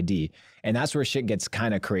submit your ID. And that's where shit gets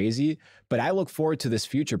kind of crazy. But I look forward to this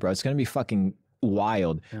future, bro. It's going to be fucking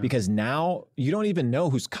wild, because now you don't even know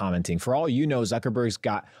who's commenting. For all you know, Zuckerberg's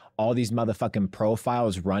got all these motherfucking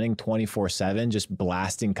profiles running 24/7, just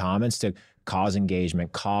blasting comments to cause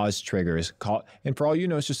engagement, cause triggers, and for all you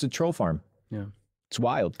know, it's just a troll farm. Yeah. It's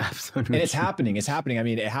wild. Absolutely. And it's happening. It's happening. I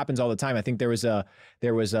mean, it happens all the time. I think there was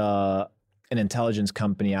an intelligence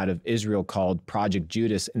company out of Israel called Project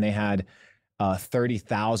Judas, and they had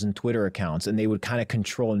 30,000 Twitter accounts, and they would kind of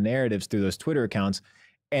control narratives through those Twitter accounts.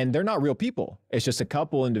 And they're not real people. It's just a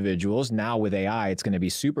couple individuals. Now with AI, it's going to be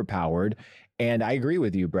super powered. And I agree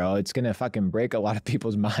with you, bro. It's going to fucking break a lot of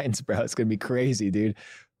people's minds, bro. It's going to be crazy, dude.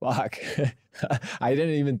 Fuck. I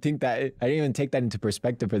didn't even take that into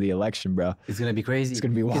perspective for the election, bro. It's going to be crazy. It's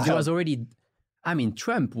going to be wild. There was already, I mean,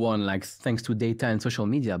 Trump won like thanks to data and social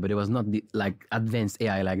media, but it was not like advanced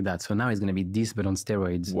AI like that. So now it's going to be this, but on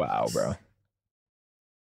steroids. Wow, bro.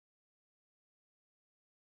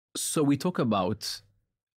 So we talk about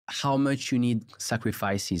how much you need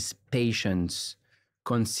sacrifices, patience,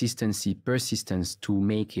 consistency, persistence to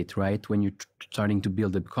make it, right? When you're starting to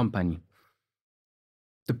build a company.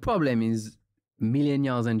 The problem is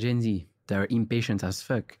millennials and Gen Z, they're impatient as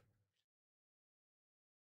fuck.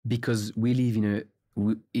 Because we live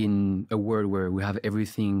in a world where we have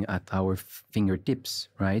everything at our fingertips,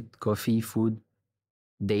 right? Coffee, food,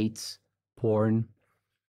 dates, porn.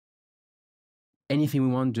 Anything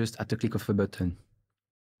we want just at the click of a button.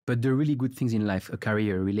 But the really good things in life, a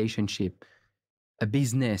career, a relationship, a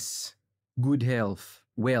business, good health,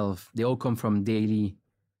 wealth, they all come from daily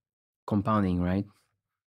compounding, right?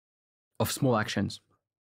 Of small actions.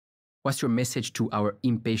 What's your message to our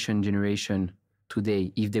impatient generation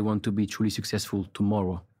today if they want to be truly successful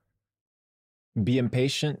tomorrow? Be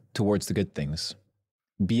impatient towards the good things.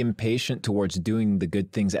 Be impatient towards doing the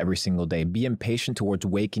good things every single day. Be impatient towards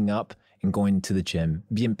waking up and going to the gym.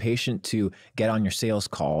 Be impatient to get on your sales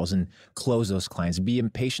calls and close those clients. Be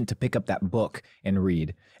impatient to pick up that book and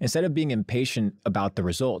read. Instead of being impatient about the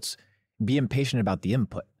results, be impatient about the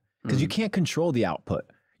input. because you can't control the output.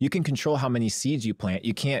 You can control how many seeds you plant.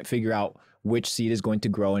 You can't figure out which seed is going to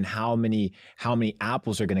grow and how many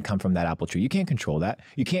apples are going to come from that apple tree. You can't control that.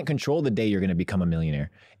 You can't control the day you're going to become a millionaire.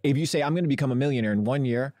 If you say, I'm going to become a millionaire in 1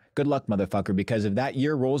 year, good luck, motherfucker, because if that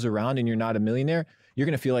year rolls around and you're not a millionaire, you're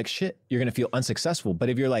going to feel like shit. You're going to feel unsuccessful. But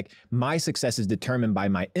if you're like, my success is determined by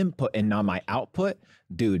my input and not my output,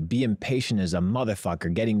 dude, being patient as a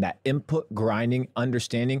motherfucker, getting that input, grinding,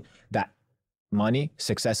 understanding that money,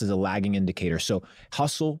 success is a lagging indicator. So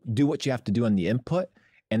hustle, do what you have to do on the input,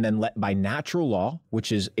 and then let by natural law,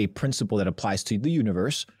 which is a principle that applies to the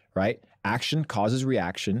universe, right? Action causes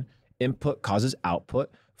reaction, input causes output.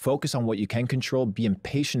 Focus on what you can control, be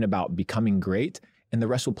impatient about becoming great, and the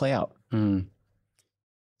rest will play out.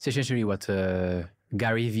 It's essentially what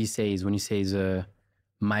Gary Vee says when he says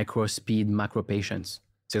micro speed, macro patience.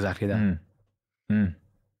 It's exactly that.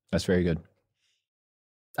 That's very good.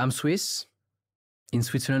 I'm Swiss. In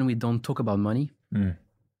Switzerland, we don't talk about money.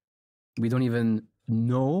 We don't even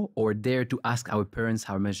know or dare to ask our parents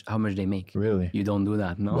how much they make. Really? You don't do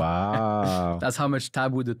that, no? Wow. That's how much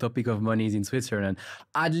taboo the topic of money is in Switzerland.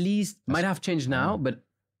 At least, might have changed now, but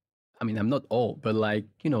I mean, I'm not old, but like,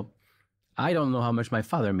 you know, I don't know how much my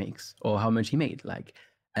father makes or how much he made. Like,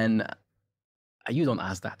 and you don't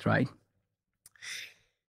ask that, right?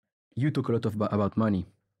 You talk a lot about money,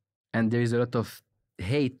 and there is a lot of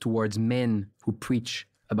hate towards men who preach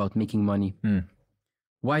about making money.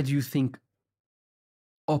 Why do you think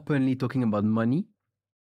openly talking about money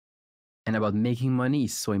and about making money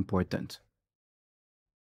is so important?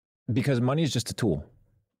 Because money is just a tool.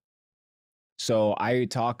 So I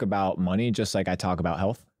talk about money just like I talk about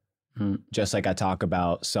health, just like I talk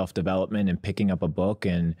about self-development and picking up a book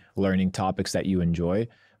and learning topics that you enjoy.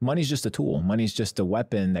 Money's just a tool. Money's just a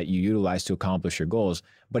weapon that you utilize to accomplish your goals,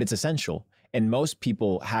 but it's essential. And most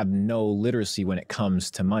people have no literacy when it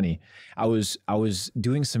comes to money. I was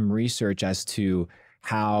doing some research as to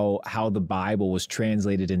how the Bible was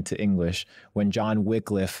translated into English. When John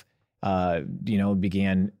Wycliffe,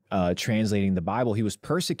 began translating the Bible, he was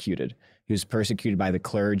persecuted. He was persecuted by the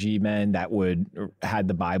clergymen that had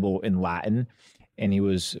the Bible in Latin, and he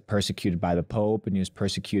was persecuted by the Pope, and he was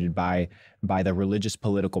persecuted by the religious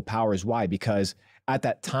political powers. Why? Because at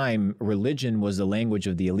that time, religion was the language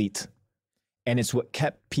of the elite. And it's what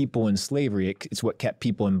kept people in slavery. It's what kept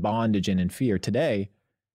people in bondage and in fear. Today,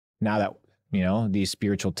 now that, these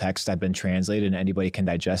spiritual texts have been translated and anybody can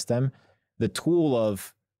digest them, the tool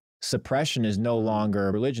of suppression is no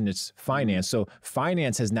longer religion, it's finance. So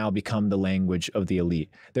finance has now become the language of the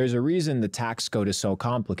elite. There's a reason the tax code is so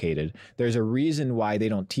complicated. There's a reason why they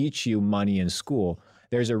don't teach you money in school.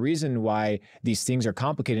 There's a reason why these things are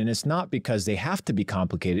complicated. And it's not because they have to be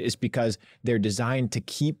complicated. It's because they're designed to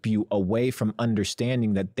keep you away from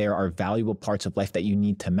understanding that there are valuable parts of life that you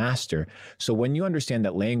need to master. So when you understand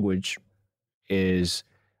that language is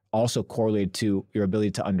also correlated to your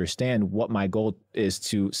ability to understand, what my goal is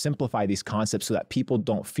to simplify these concepts so that people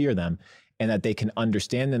don't fear them and that they can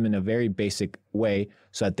understand them in a very basic way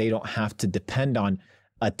so that they don't have to depend on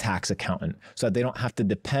a tax accountant, so that they don't have to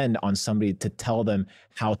depend on somebody to tell them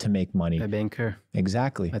how to make money. A banker.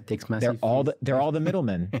 Exactly. That takes massive they're all the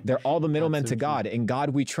middlemen. They're all the middlemen to God. In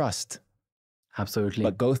God we trust. Absolutely.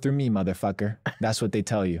 But go through me, motherfucker. That's what they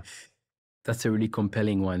tell you. That's a really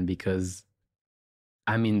compelling one, because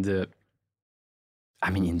I'm in the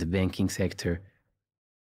banking sector.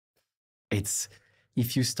 It's,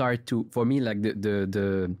 if you start to, for me, like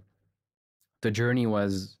the journey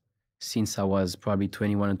was since I was probably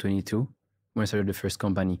 21 and 22 when I started the first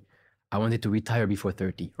company. I wanted to retire before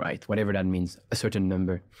 30, right? Whatever that means, a certain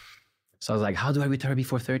number. So I was like, how do I retire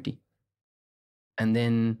before 30? And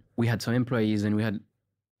then we had some employees and we had,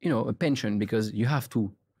 a pension, because you have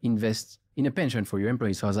to invest in a pension for your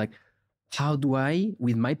employees. So I was like, how do I,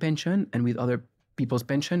 with my pension and with other people's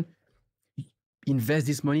pension, invest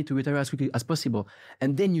this money to retire as quickly as possible?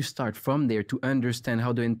 And then you start from there to understand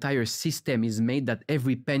how the entire system is made, that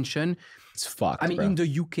every pension, it's fucked. bro. In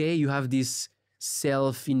the UK, you have this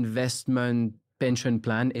self-investment pension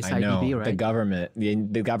plan, SIPP, I know, right?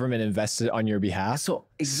 The government invested on your behalf. So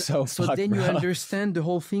fucked, then you bro. understand the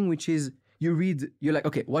whole thing, which is you're like,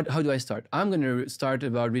 okay, how do I start? I'm going to start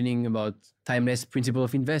about reading about timeless principle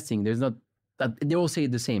of investing. There's not that, they all say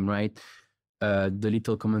the same, right? The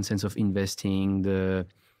little common sense of investing, a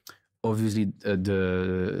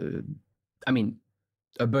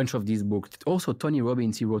bunch of these books. Also, Tony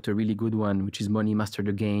Robbins, he wrote a really good one, which is Money Master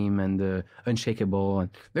the Game and Unshakable, and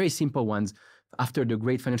very simple ones after the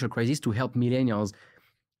great financial crisis to help millennials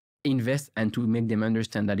invest and to make them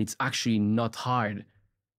understand that it's actually not hard.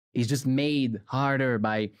 It's just made harder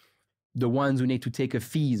by the ones who need to take a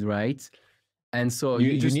fees, right? And so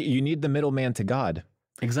you need the middleman to God.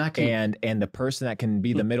 Exactly. And the person that can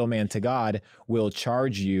be the middleman to God will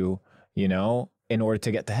charge you, you know, in order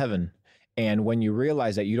to get to heaven. And when you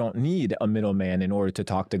realize that you don't need a middleman in order to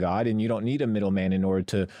talk to God, and you don't need a middleman in order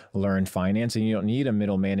to learn finance, and you don't need a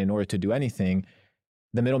middleman in order to do anything,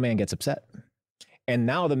 the middleman gets upset. And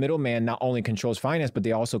now the middleman not only controls finance, but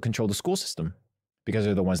they also control the school system, because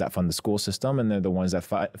they're the ones that fund the school system, and they're the ones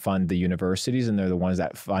that fund the universities, and they're the ones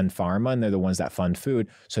that fund pharma, and they're the ones that fund food.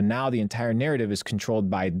 So now the entire narrative is controlled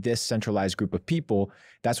by this centralized group of people.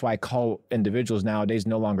 That's why I call individuals nowadays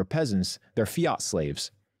no longer peasants. They're fiat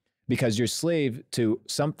slaves, because you're slave to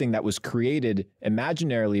something that was created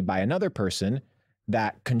imaginarily by another person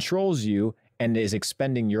that controls you and is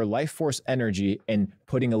expending your life force energy and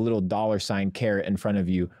putting a little $ carrot in front of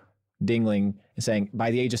you, dingling and saying,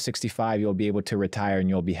 by the age of 65, you'll be able to retire and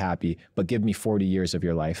you'll be happy, but give me 40 years of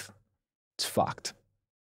your life. It's fucked.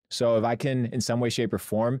 So if I can, in some way, shape, or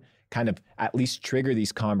form, kind of at least trigger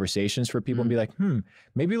these conversations for people and be like,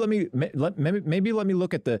 maybe let me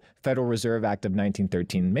look at the Federal Reserve Act of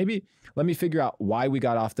 1913. Maybe let me figure out why we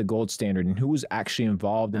got off the gold standard and who was actually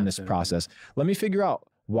involved in this process. Let me figure out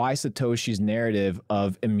why Satoshi's narrative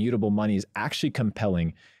of immutable money is actually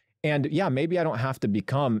compelling. And yeah, maybe I don't have to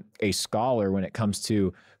become a scholar when it comes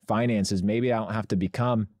to finances. Maybe I don't have to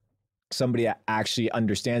become somebody that actually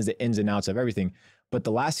understands the ins and outs of everything. But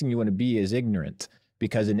the last thing you want to be is ignorant,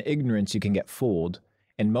 because in ignorance, you can get fooled.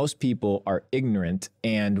 And most people are ignorant.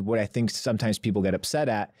 And what I think sometimes people get upset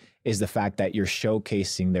at is the fact that you're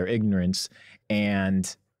showcasing their ignorance. And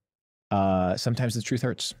sometimes the truth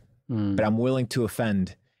hurts. But I'm willing to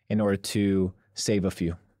offend in order to save a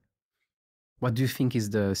few. What do you think is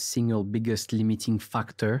the single biggest limiting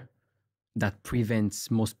factor that prevents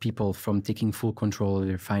most people from taking full control of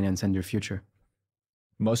their finance and their future?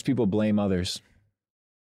 Most people blame others.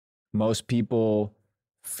 Most people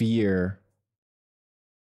fear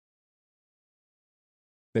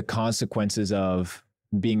the consequences of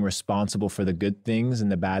being responsible for the good things and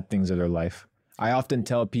the bad things of their life. I often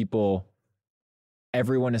tell people,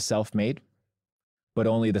 everyone is self-made, but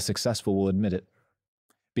only the successful will admit it.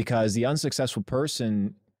 Because the unsuccessful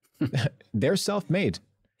person, they're self-made,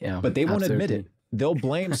 but they won't admit it. They'll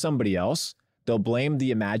blame somebody else. They'll blame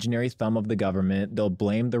the imaginary thumb of the government. They'll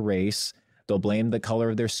blame the race. They'll blame the color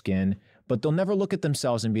of their skin, but they'll never look at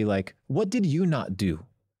themselves and be like, what did you not do?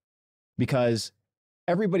 Because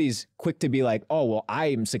everybody's quick to be like, oh, well, I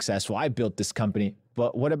am successful. I built this company.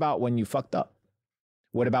 But what about when you fucked up?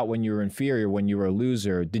 What about when you were inferior, when you were a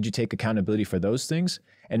loser? Did you take accountability for those things?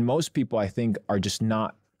 And most people, I think, are just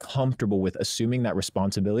not comfortable with assuming that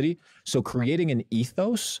responsibility. So creating an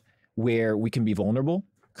ethos where we can be vulnerable,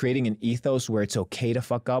 creating an ethos where it's okay to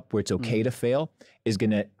fuck up, where it's okay to fail, is going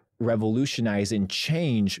to revolutionize and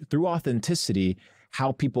change through authenticity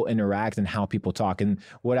how people interact and how people talk. And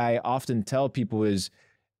what I often tell people is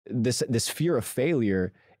this fear of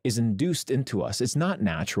failure is induced into us. It's not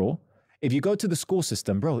natural. If you go to the school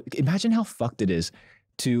system, bro, imagine how fucked it is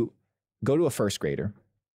to go to a first grader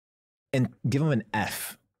and give them an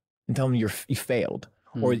F and tell them you failed.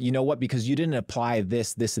 Or you know what, because you didn't apply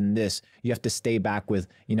this, and this, you have to stay back with,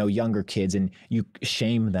 you know, younger kids and you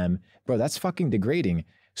shame them. Bro, that's fucking degrading.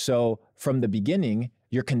 So from the beginning,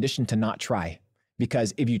 you're conditioned to not try.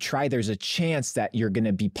 Because if you try, there's a chance that you're going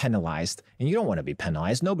to be penalized, and you don't want to be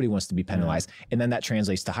penalized. Nobody wants to be penalized. And then that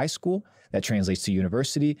translates to high school, that translates to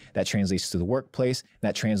university, that translates to the workplace,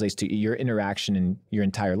 that translates to your interaction in your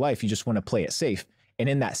entire life. You just want to play it safe. And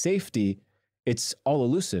in that safety, it's all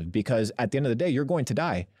elusive, because at the end of the day, you're going to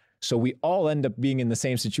die. So we all end up being in the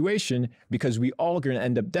same situation because we all are going to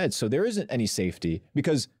end up dead. So there isn't any safety,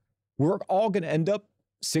 because we're all going to end up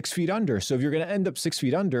 6 feet under. So if you're going to end up 6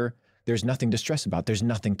 feet under, there's nothing to stress about. There's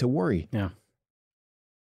nothing to worry. Yeah.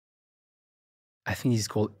 I think this is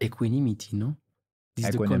called equanimity, no?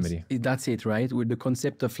 Equanimity. That's it, right? With the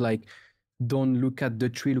concept of like, don't look at the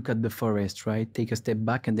tree, look at the forest, right? Take a step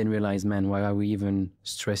back and then realize, man, why are we even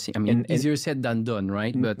stressing? I mean, easier said than done,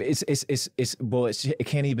 right? But it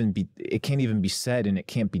can't even be said, and it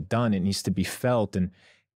can't be done. It needs to be felt. And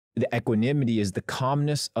the equanimity is the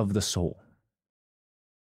calmness of the soul.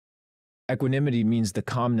 Equanimity means the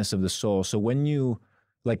calmness of the soul. So when you,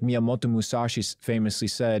 like Miyamoto Musashi famously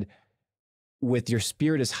said, with your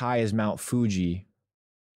spirit as high as Mount Fuji,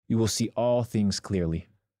 you will see all things clearly.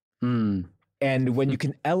 And when you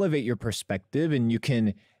can elevate your perspective and you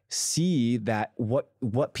can see that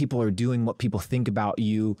what people are doing, what people think about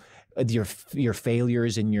you, your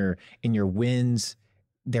failures and your wins,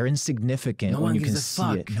 they're insignificant No when one you can gives a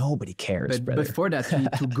see it. fuck. Nobody cares, But brother. before that, you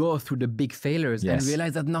need to go through the big failures and Yes.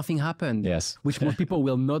 realize that nothing happened. Yes. Which most people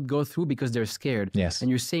will not go through because they're scared. Yes. And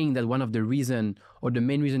you're saying that one of the reason or the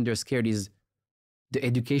main reason they're scared is the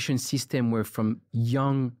education system where from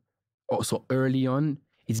young, also early on,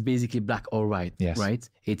 it's basically black or white, Yes. right?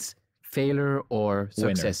 It's failure or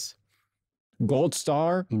success. Gold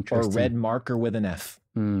star or Interesting. red marker with an F.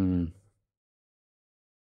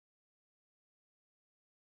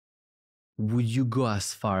 Would you go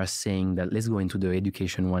as far as saying that, let's go into the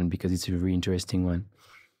education one because it's a very interesting one.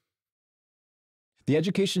 The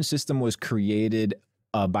education system was created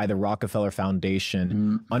by the Rockefeller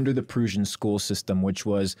Foundation under the Prussian school system, which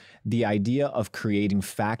was the idea of creating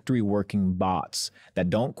factory working bots that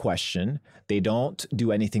don't question, they don't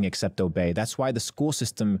do anything except obey. That's why the school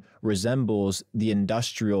system resembles the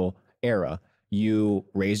industrial era. You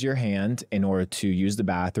raise your hand in order to use the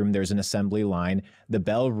bathroom. There's an assembly line. The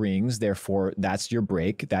bell rings. Therefore, that's your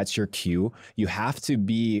break. That's your cue. You have to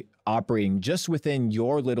be operating just within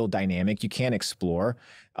your little dynamic. You can't explore.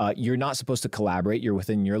 You're not supposed to collaborate. You're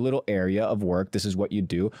within your little area of work. This is what you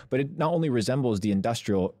do. But it not only resembles the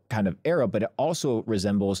industrial kind of era, but it also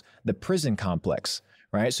resembles the prison complex.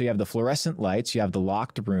 Right? So you have the fluorescent lights, you have the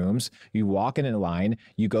locked rooms, you walk in a line,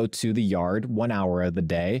 you go to the yard 1 hour of the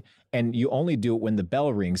day, and you only do it when the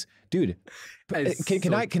bell rings. Dude,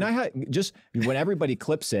 can I just, when everybody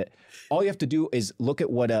clips it, all you have to do is look at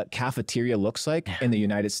what a cafeteria looks like in the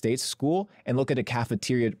United States school and look at a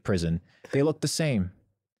cafeteria prison. They look the same.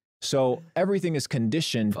 So everything is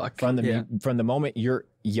conditioned from the moment you're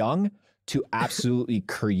young to absolutely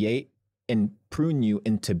create and prune you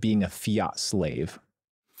into being a fiat slave.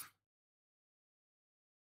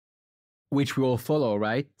 Which we all follow,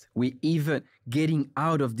 right? We even getting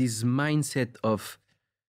out of this mindset of,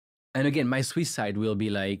 and again, my Swiss side will be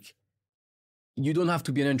like, you don't have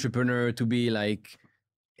to be an entrepreneur to be like,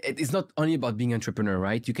 it's not only about being an entrepreneur,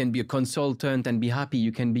 right? You can be a consultant and be happy.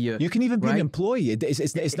 You can be you can even be right? an employee.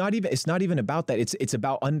 It's not even about that. It's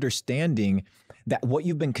about understanding that what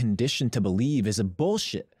you've been conditioned to believe is a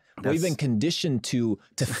bullshit. What you've been conditioned to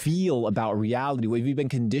feel about reality, what you've been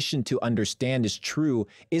conditioned to understand is true,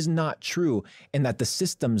 is not true, and that the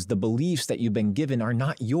systems, the beliefs that you've been given are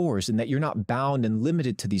not yours, and that you're not bound and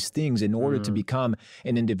limited to these things in order to become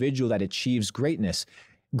an individual that achieves greatness.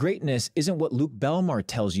 Greatness isn't what Luke Belmar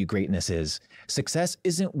tells you greatness is. Success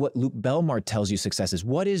isn't what Luke Belmar tells you success is.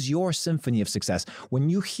 What is your symphony of success?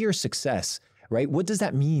 When you hear success, right, what does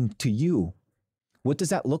that mean to you? What does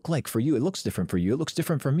that look like for you? It looks different for you. It looks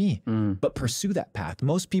different for me. But pursue that path.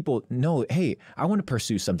 Most people know, hey, I want to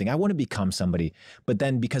pursue something. I want to become somebody. But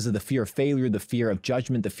then because of the fear of failure, the fear of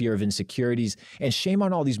judgment, the fear of insecurities, and shame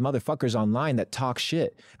on all these motherfuckers online that talk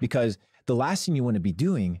shit, because the last thing you want to be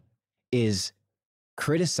doing is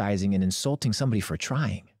criticizing and insulting somebody for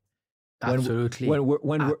trying. Absolutely. When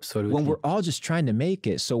we're all just trying to make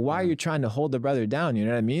it. So why are you trying to hold the brother down? You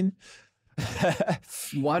know what I mean?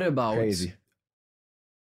 What about crazy?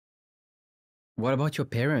 What about your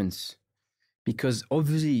parents? Because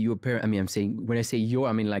obviously your parents, I mean, I'm saying, when I say your,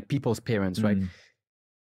 I mean like people's parents, right?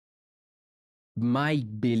 My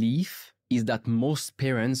belief is that most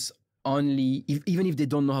parents only, even if they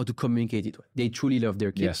don't know how to communicate it, they truly love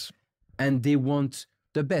their kids. Yes. And they want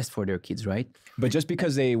the best for their kids, right? But just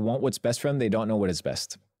because they want what's best for them, they don't know what is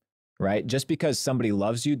best, right? Just because somebody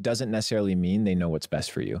loves you doesn't necessarily mean they know what's best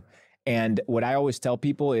for you. And what I always tell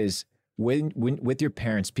people is, with your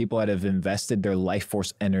parents, people that have invested their life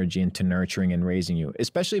force energy into nurturing and raising you,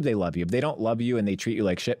 especially if they love you. If they don't love you and they treat you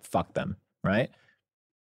like shit, fuck them, right?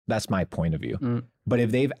 That's my point of view. But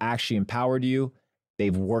if they've actually empowered you,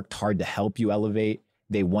 they've worked hard to help you elevate,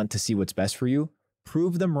 they want to see what's best for you,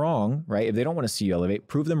 prove them wrong, right? If they don't want to see you elevate,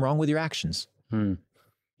 prove them wrong with your actions.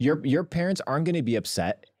 Your parents aren't going to be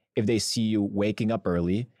upset if they see you waking up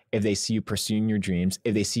early, if they see you pursuing your dreams,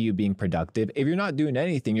 if they see you being productive. If you're not doing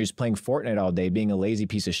anything, you're just playing Fortnite all day, being a lazy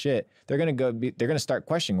piece of shit, they're going to start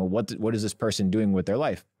questioning, well, what is this person doing with their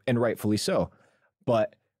life? And rightfully so.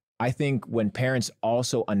 But I think when parents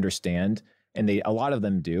also understand, and a lot of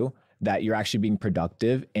them do, that you're actually being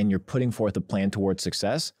productive and you're putting forth a plan towards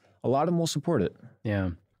success, a lot of them will support it. Yeah.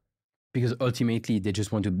 Because ultimately they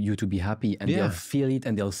just want you to be happy, and they'll feel it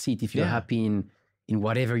and they'll see it if you're happy in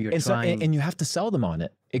whatever you're trying. And you have to sell them on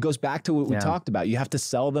it. It goes back to what we talked about. You have to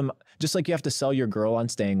sell them, just like you have to sell your girl on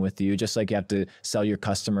staying with you, just like you have to sell your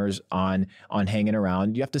customers on hanging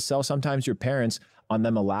around. You have to sell sometimes your parents on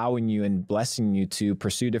them allowing you and blessing you to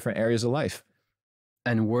pursue different areas of life.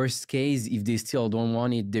 And worst case, if they still don't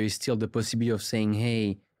want it, there is still the possibility of saying,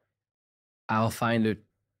 hey, I'll find a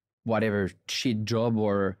whatever shit job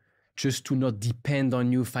or just to not depend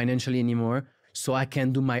on you financially anymore, so I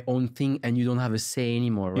can do my own thing and you don't have a say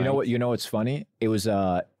anymore, right? You know what? You know what's funny? It was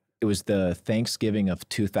the Thanksgiving of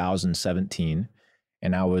 2017,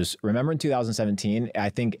 and I was remember in 2017. I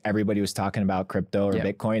think everybody was talking about crypto or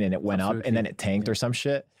Bitcoin, and it went up, and then it tanked or some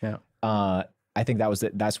shit. Yeah. I think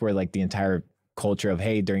that's where like the entire culture of,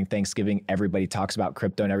 hey, during Thanksgiving, everybody talks about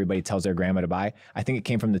crypto and everybody tells their grandma to buy. I think it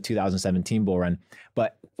came from the 2017 bull run.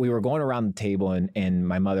 But we were going around the table, and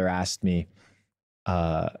my mother asked me,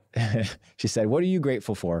 she said, what are you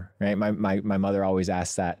grateful for? Right. My mother always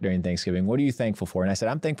asks that during Thanksgiving. What are you thankful for? And I said,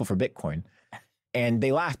 I'm thankful for Bitcoin. And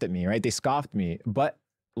they laughed at me, right? They scoffed me. But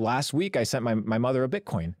last week I sent my mother a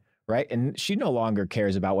Bitcoin, right? And she no longer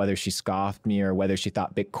cares about whether she scoffed me or whether she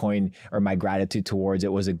thought Bitcoin or my gratitude towards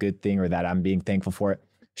it was a good thing or that I'm being thankful for it.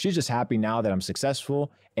 She's just happy now that I'm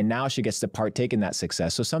successful, and now she gets to partake in that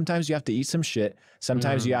success. So sometimes you have to eat some shit.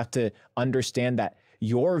 Sometimes you have to understand that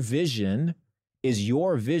your vision is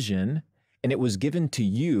your vision, and it was given to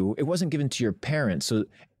you. It wasn't given to your parents. So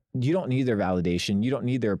you don't need their validation. You don't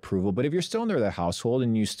need their approval. But if you're still in their household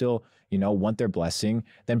and you still, want their blessing,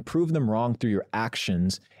 then prove them wrong through your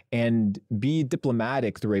actions and be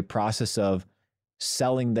diplomatic through a process of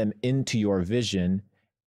selling them into your vision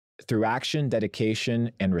through action,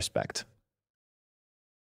 dedication, and respect.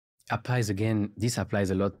 This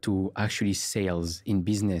applies a lot to actually sales in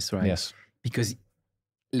business, right? Yes. Because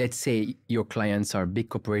let's say your clients are big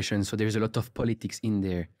corporations, so there's a lot of politics in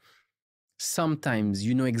there. Sometimes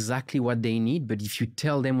you know exactly what they need, but if you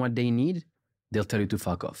tell them what they need, they'll tell you to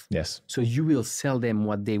fuck off. Yes. So you will sell them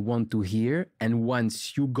what they want to hear. And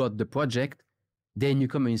once you got the project, then you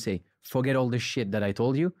come and you say, forget all the shit that I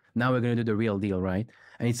told you. Now we're going to do the real deal, right?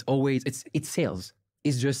 And it's always, it's sales.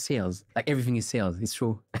 It's just sales. Like everything is sales. It's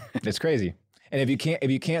true. It's crazy. And if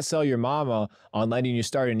you can't sell your mama on letting you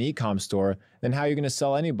start an e-com store, then how are you going to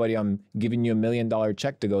sell anybody on giving you $1 million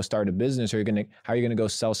check to go start a business? Or how are you going to go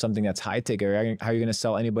sell something that's high tech? Or how are you going to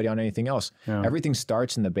sell anybody on anything else? Yeah. Everything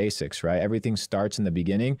starts in the basics, right? Everything starts in the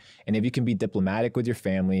beginning. And if you can be diplomatic with your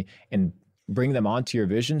family and bring them onto your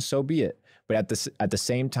vision, so be it. But at the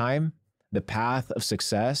same time, the path of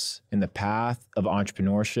success and the path of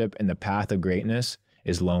entrepreneurship and the path of greatness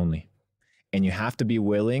is lonely. And you have to be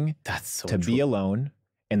willing to be alone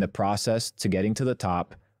in the process to getting to the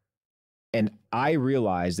top. And I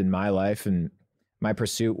realized in my life and my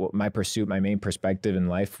main perspective in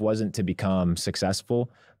life wasn't to become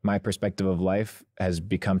successful. My perspective of life has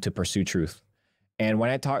become to pursue truth. And when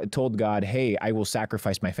I told God, hey, I will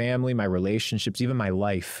sacrifice my family, my relationships, even my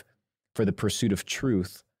life for the pursuit of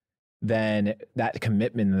truth, then that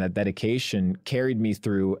commitment and that dedication carried me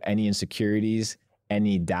through any insecurities,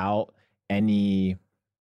 any doubt, any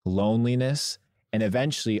loneliness, and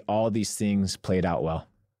eventually all these things played out well.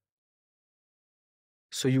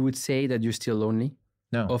 So you would say that you're still lonely?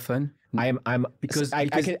 No. Often? Because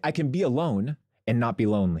I can be alone and not be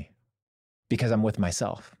lonely because I'm with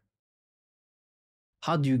myself.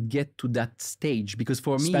 How do you get to that stage? Because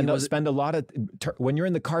for me, spend a lot of, when you're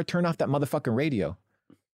in the car, turn off that motherfucking radio.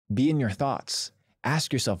 Be in your thoughts.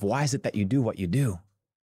 Ask yourself, why is it that you do what you do?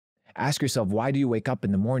 Ask yourself, why do you wake up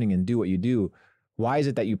in the morning and do what you do? Why is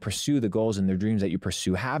it that you pursue the goals and the dreams that you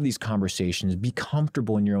pursue? Have these conversations. Be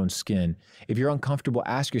comfortable in your own skin. If you're uncomfortable,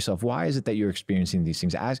 ask yourself, why is it that you're experiencing these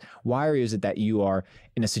things? Why is it that you are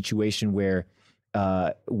in a situation where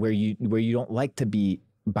you don't like to be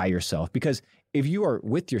by yourself? Because if you are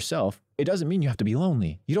with yourself, it doesn't mean you have to be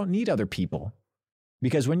lonely. You don't need other people.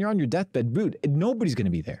 Because when you're on your deathbed, dude, nobody's going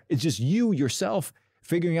to be there. It's just you, yourself,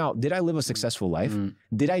 figuring out, did I live a successful life?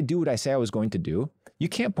 Did I do what I say I was going to do? You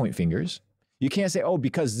can't point fingers. You can't say, oh,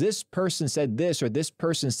 because this person said this or this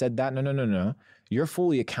person said that. No. You're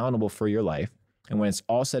fully accountable for your life. And when it's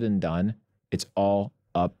all said and done, it's all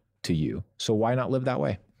up to you. So why not live that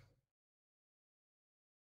way?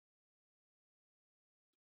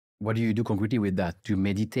 What do you do concretely with that? Do you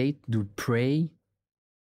meditate? Do you pray?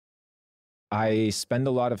 I spend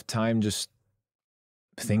a lot of time just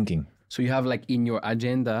thinking. So you have like in your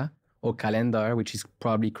agenda or calendar, which is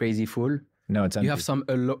probably crazy full. No, it's empty. You have some,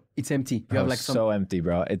 it's empty. You have like some. So empty,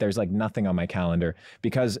 bro. There's like nothing on my calendar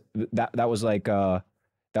because that was like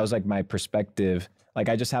my perspective. Like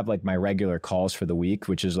I just have like my regular calls for the week,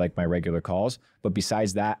 which is like my regular calls. But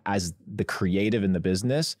besides that, as the creative in the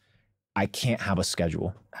business, I can't have a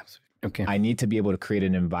schedule. Absolutely. Okay. I need to be able to create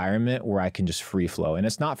an environment where I can just free flow. And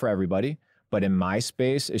it's not for everybody, but in my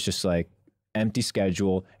space, it's just like empty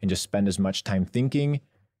schedule and just spend as much time thinking,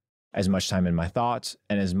 as much time in my thoughts,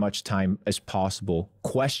 and as much time as possible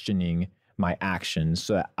questioning my actions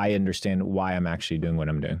so that I understand why I'm actually doing what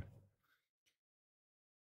I'm doing.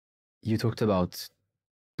 You talked about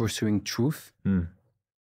pursuing truth Mm.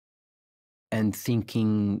 and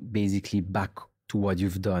thinking basically back to what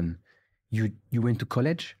you've done. You went to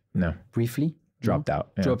college No, briefly? dropped No? out.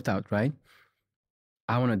 Yeah. Dropped out, right?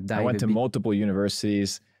 I want to dive I went a to bit- multiple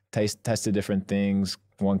universities, tested different things,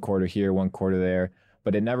 1 quarter here, 1 quarter there,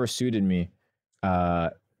 but it never suited me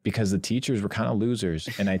because the teachers were kind of losers,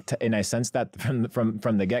 and I sensed that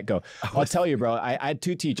from the get go. I'll tell you, bro. I had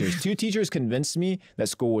 2 teachers. 2 teachers convinced me that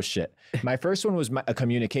school was shit. My first one was a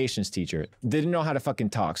communications teacher. Didn't know how to fucking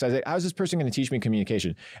talk. So I was like, how's this person going to teach me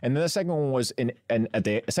communication? And then the second one was at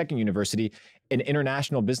the second university, an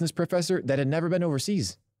international business professor that had never been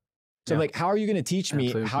overseas. So I'm like, how are you going to teach me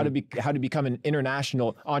how to become an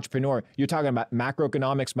international entrepreneur? You're talking about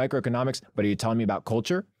macroeconomics, microeconomics, but are you telling me about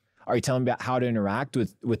culture? Are you telling me about how to interact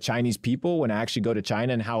with Chinese people when I actually go to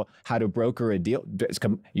China and how to broker a deal?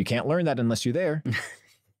 You can't learn that unless you're there.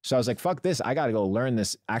 So I was like, fuck this. I got to go learn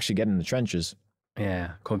this, actually get in the trenches.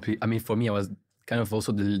 Yeah, I mean, for me, I was kind of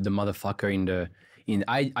also the motherfucker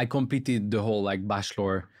I completed the whole like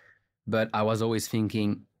bachelor, but I was always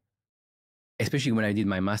thinking, especially when I did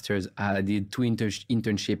my master's, I did 2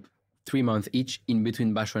 internship, 3 months each in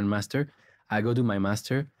between bachelor and master. I go do my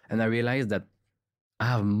master and I realized that I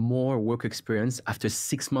have more work experience after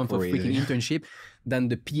 6 months of freaking internship than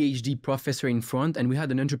the PhD professor in front. And we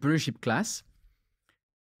had an entrepreneurship class,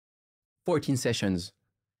 14 sessions.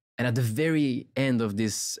 And at the very end of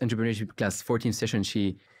this entrepreneurship class, 14 sessions,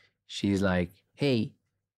 she's like, hey,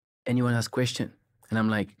 anyone has question? And I'm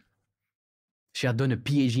like, she had done a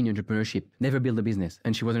PhD in entrepreneurship, never built a business.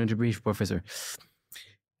 And she was an entrepreneurship professor.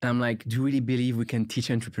 And I'm like, do you really believe we can teach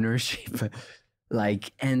entrepreneurship?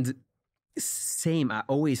 Like, and same, I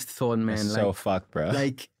always thought, man, That's like, so fucked, bro.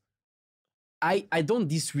 like, I don't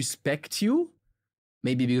disrespect you,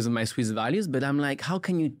 maybe because of my Swiss values, but I'm like, how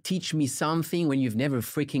can you teach me something when you've never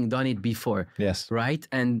freaking done it before? Yes. Right?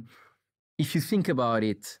 And if you think about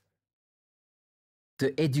it,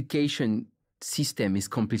 the education system is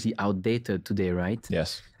completely outdated today, right?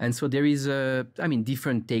 Yes. And so there is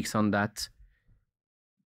different takes on that.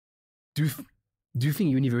 Do you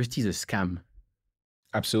think university is a scam?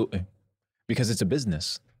 Absolutely. Because it's a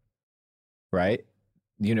business, right?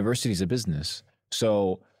 The university is a business.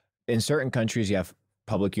 So in certain countries, you have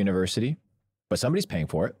public university, but somebody's paying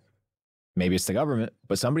for it. Maybe it's the government,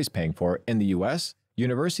 but somebody's paying for it. In the US,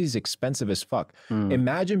 university is expensive as fuck.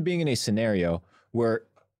 Imagine being in a scenario where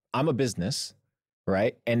I'm a business,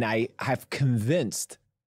 right? And I have convinced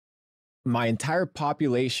my entire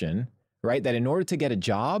population, right, that in order to get a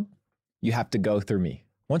job, you have to go through me.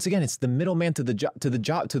 Once again, it's the middleman to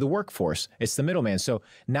the workforce. It's the middleman. So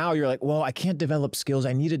now you're like, well, I can't develop skills.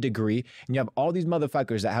 I need a degree. And you have all these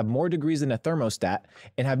motherfuckers that have more degrees than a thermostat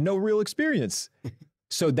and have no real experience.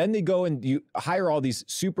 So then they go and you hire all these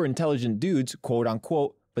super intelligent dudes, quote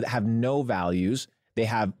unquote, but have no values. They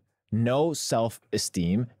have no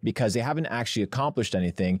self-esteem because they haven't actually accomplished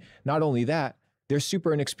anything. Not only that, they're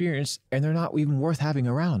super inexperienced and they're not even worth having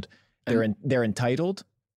around. They're entitled.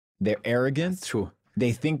 They're arrogant. That's true.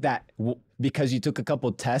 They think that because you took a couple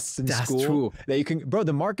tests in school, That's true. that you can, bro,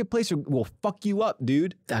 the marketplace will fuck you up,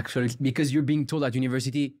 dude. Actually, because you're being told at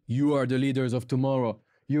university, you are the leaders of tomorrow.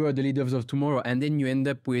 You are the leaders of tomorrow. And then you end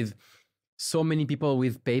up with so many people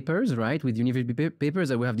with papers, right? With university papers,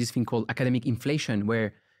 that we have this thing called academic inflation,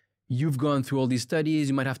 where you've gone through all these studies,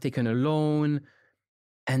 you might have taken a loan,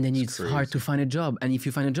 and then it's hard to find a job. And if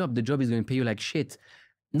you find a job, the job is going to pay you like shit.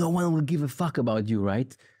 No one will give a fuck about you,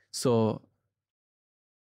 right? So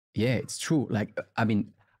yeah, it's true. Like, I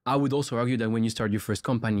mean, I would also argue that when you start your first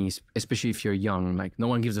company, especially if you're young, like no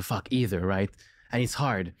one gives a fuck either, right? And it's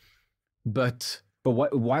hard. But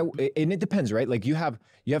why? And it depends, right? Like you have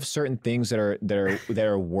certain things that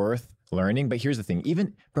are worth learning. But here's the thing,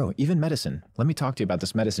 even medicine. Let me talk to you about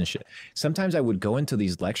this medicine shit. Sometimes I would go into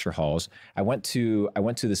these lecture halls. I went to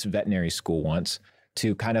this veterinary school once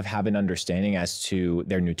to kind of have an understanding as to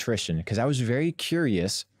their nutrition, because I was very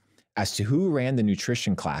curious as to who ran the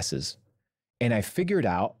nutrition classes. And I figured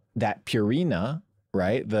out that Purina,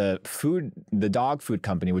 right, the dog food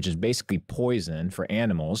company, which is basically poison for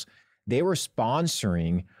animals, they were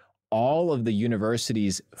sponsoring all of the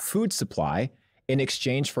university's food supply in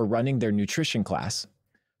exchange for running their nutrition class.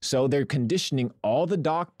 So they're conditioning all the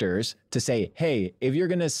doctors to say, hey, if you're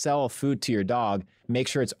gonna sell food to your dog, make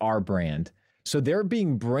sure it's our brand. So they're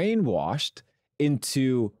being brainwashed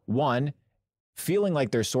into, one, feeling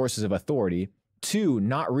like they're sources of authority, two,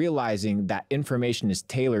 not realizing that information is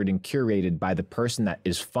tailored and curated by the person that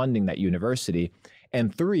is funding that university,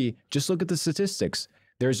 and three, just look at the statistics.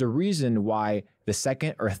 There's a reason why the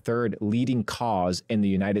second or third leading cause in the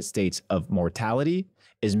United States of mortality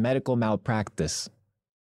is medical malpractice.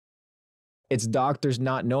 It's doctors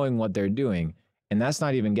not knowing what they're doing. And that's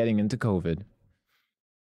not even getting into COVID.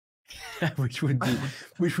 which would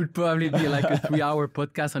probably be like a 3-hour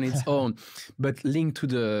podcast on its own, but linked to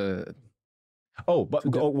the. Oh, but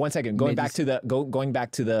one second. Going back to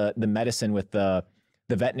the medicine with the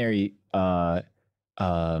veterinary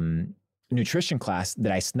nutrition class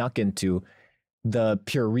that I snuck into, the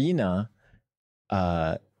Purina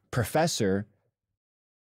professor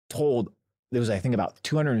told, there was, I think, about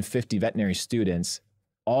 250 veterinary students,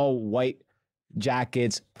 all white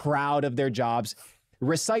jackets, proud of their jobs,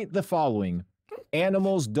 recite the following: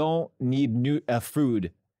 animals don't need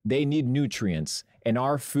food, they need nutrients, and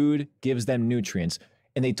our food gives them nutrients.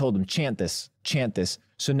 And they told them, chant this, chant this.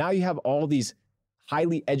 So now you have all these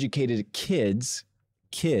highly educated kids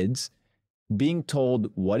being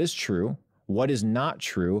told what is true, what is not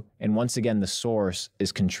true, and once again, the source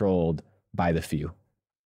is controlled by the few.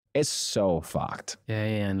 It's so fucked. Yeah,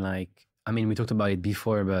 and like, I mean, we talked about it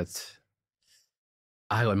before, but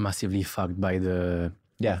I got massively fucked by the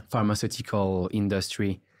pharmaceutical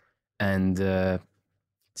industry. And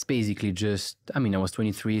it's basically just, I mean, I was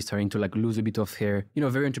 23, starting to like lose a bit of hair, you know,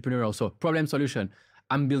 very entrepreneurial. So problem, solution.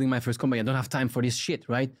 I'm building my first company. I don't have time for this shit,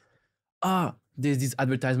 right? There's this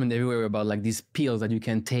advertisement everywhere about like these pills that you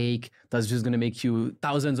can take that's just going to make you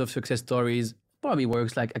thousands of success stories. Probably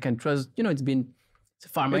works. Like I can trust, you know, it's a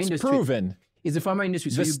pharma industry. It's proven. It's the pharma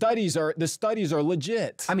industry. So the studies are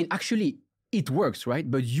legit. I mean, actually, it works, right?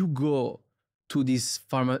 But you go to these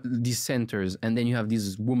centers, and then you have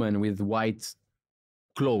this woman with white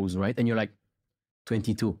clothes, right? And you're like,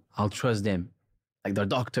 22, I'll trust them. Like they're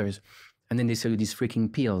doctors. And then they sell you these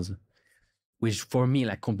freaking pills, which for me,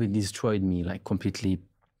 like completely destroyed me, like completely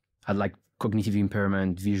had like cognitive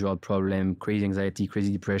impairment, visual problem, crazy anxiety,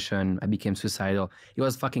 crazy depression. I became suicidal. It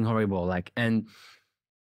was fucking horrible. Like, and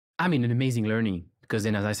I mean, an amazing learning, because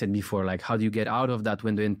then, as I said before, like, how do you get out of that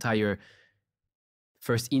when the entire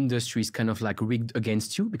first industry is kind of like rigged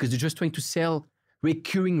against you? Because you're just trying to sell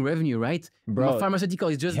recurring revenue, right? Bro, pharmaceutical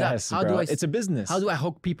is just that. It's a business. How do I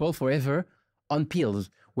hook people forever on pills,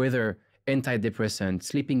 whether antidepressant,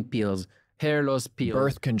 sleeping pills, hair loss pills,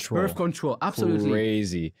 birth control,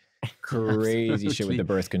 absolutely crazy shit with the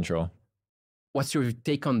birth control. What's your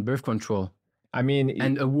take on birth control? I mean,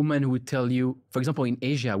 and a woman would tell you, for example, in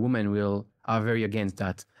Asia, women are very against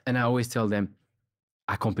that, and I always tell them,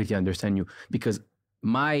 I completely understand you, because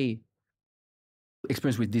my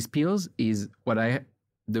experience with these pills is the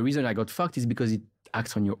reason I got fucked is because it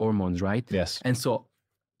acts on your hormones, right? Yes. And so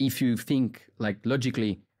if you think like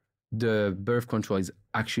logically, the birth control is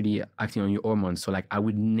actually acting on your hormones. So like, I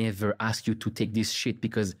would never ask you to take this shit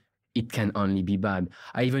because it can only be bad.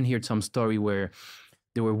 I even heard some story where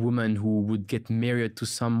there were women who would get married to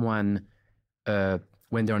someone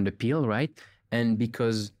when they're on the pill, right? And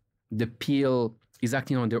because the pill is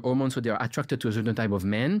acting on their hormones, so they are attracted to a certain type of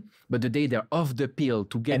man. But the day they're off the pill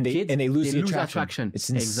to get kids, and they lose the attraction. It's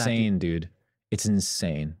insane, dude. It's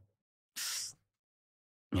insane.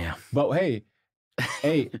 Yeah. But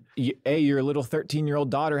hey, your little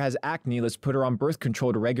 13-year-old daughter has acne. Let's put her on birth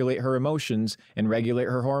control to regulate her emotions and regulate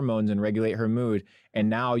her hormones and regulate her mood. And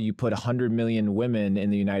now you put 100 million women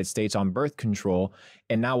in the United States on birth control.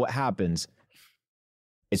 And now what happens?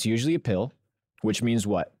 It's usually a pill, which means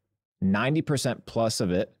what? 90% plus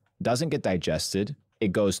of it doesn't get digested.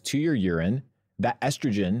 It goes to your urine. That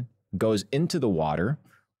estrogen goes into the water.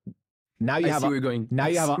 Now you have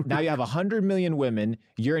 100 million women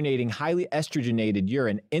urinating highly estrogenated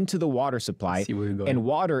urine into the water supply. And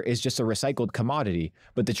water is just a recycled commodity.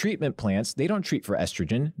 But the treatment plants, they don't treat for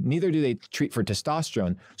estrogen. Neither do they treat for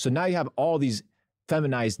testosterone. So now you have all these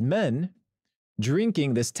feminized men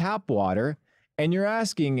drinking this tap water, and you're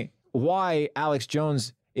asking why Alex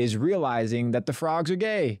Jones is realizing that the frogs are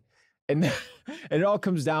gay. And it all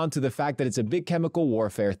comes down to the fact that it's a big chemical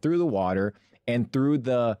warfare through the water and through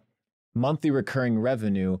the monthly recurring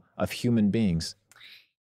revenue of human beings.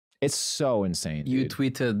 It's so insane. You dude.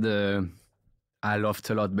 Tweeted, I laughed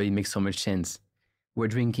a lot, but it makes so much sense. We're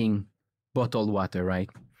drinking bottled water, right?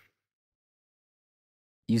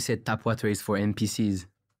 You said tap water is for NPCs.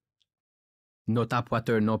 No tap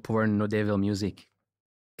water, no porn, no devil music.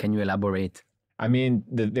 Can you elaborate? I mean,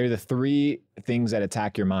 they're the three things that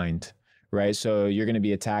attack your mind, right? So you're going to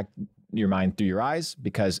be attacked your mind through your eyes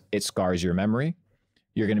because it scars your memory.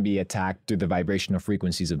 You're going to be attacked through the vibrational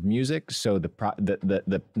frequencies of music, so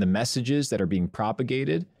the messages that are being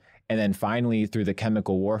propagated, and then finally through the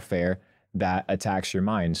chemical warfare that attacks your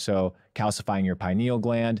mind. So calcifying your pineal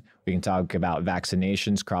gland. We can talk about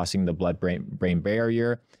vaccinations crossing the blood-brain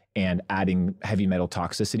barrier and adding heavy metal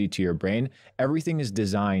toxicity to your brain. Everything is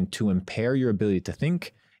designed to impair your ability to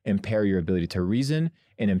think impair your ability to reason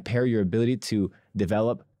and impair your ability to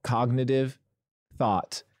develop cognitive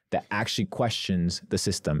thought that actually questions the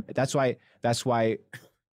system. That's why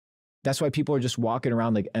people are just walking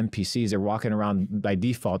around like NPCs. They're walking around by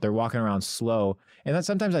default. They're walking around slow. And then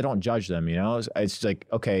sometimes I don't judge them, you know? It's like,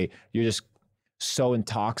 okay, you're just so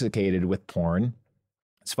intoxicated with porn.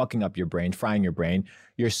 It's fucking up your brain, frying your brain.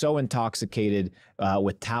 You're so intoxicated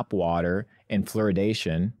with tap water and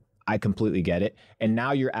fluoridation. I completely get it. And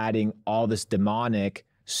now you're adding all this demonic,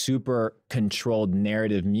 super controlled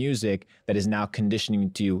narrative music that is now conditioning you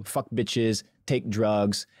to fuck bitches, take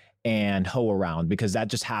drugs, and hoe around, because that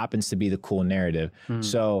just happens to be the cool narrative.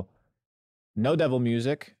 So no devil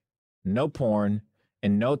music, no porn,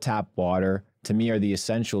 and no tap water, to me, are the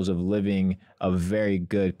essentials of living a very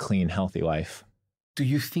good, clean, healthy life. Do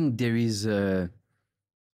you think there is an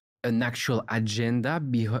actual agenda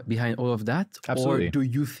behind all of that? Absolutely. Or do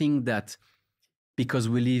you think that because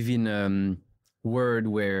we live in a world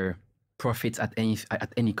where profits at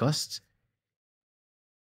any cost,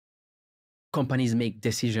 companies make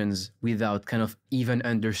decisions without kind of even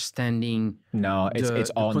understanding it's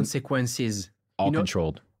all consequences? All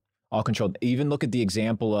controlled. All controlled. Even look at the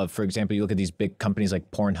example of, for example, you look at these big companies like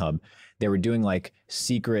Pornhub. They were doing like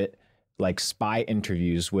secret, like spy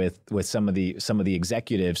interviews with some of the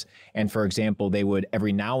executives. And for example, they would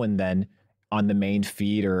every now and then on the main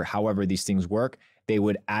feed or however these things work, they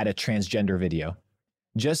would add a transgender video,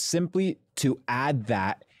 just simply to add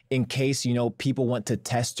that in case, you know, people want to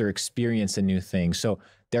test or experience a new thing. So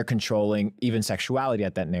they're controlling even sexuality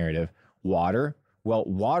at that narrative. Water. Well,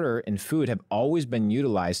 water and food have always been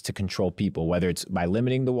utilized to control people, whether it's by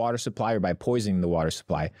limiting the water supply or by poisoning the water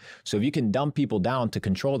supply. So if you can dumb people down to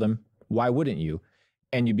control them, why wouldn't you?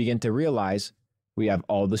 And you begin to realize we have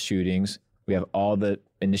all the shootings, we have all the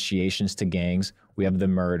initiations to gangs, we have the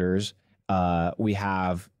murders, we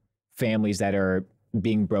have families that are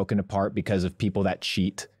being broken apart because of people that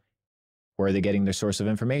cheat. Where are they getting their source of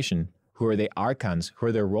information? Who are they icons? Who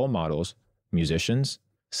are their role models? Musicians,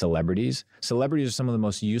 celebrities. Celebrities are some of the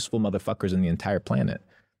most useful motherfuckers on the entire planet,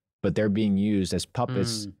 but they're being used as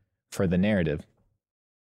puppets for the narrative.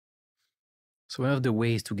 So one of the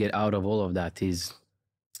ways to get out of all of that is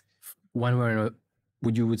one word,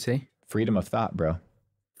 would say? Freedom of thought, bro.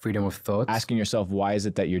 Freedom of thought. Asking yourself, why is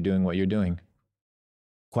it that you're doing what you're doing?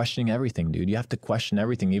 Questioning everything, dude. You have to question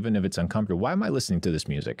everything, even if it's uncomfortable. Why am I listening to this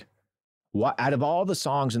music? Why, out of all the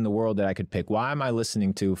songs in the world that I could pick, why am I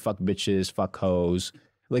listening to fuck bitches, fuck hoes?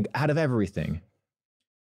 Like, out of everything.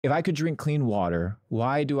 If I could drink clean water,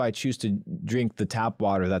 why do I choose to drink the tap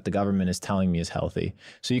water that the government is telling me is healthy?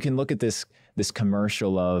 So you can look at this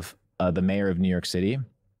commercial of the mayor of New York City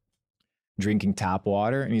drinking tap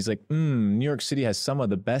water. And he's like, New York City has some of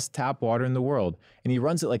the best tap water in the world. And he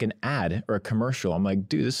runs it like an ad or a commercial. I'm like,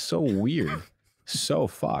 dude, this is so weird. So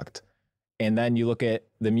fucked. And then you look at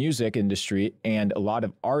the music industry, and a lot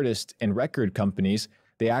of artists and record companies,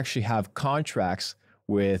 they actually have contracts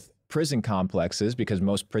with prison complexes, because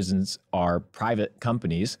most prisons are private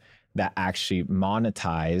companies that actually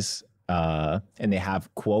monetize and they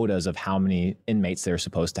have quotas of how many inmates they're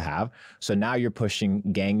supposed to have. So now you're pushing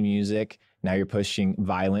gang music, now you're pushing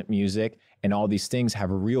violent music, and all these things have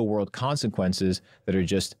real world consequences that are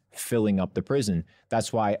just filling up the prison.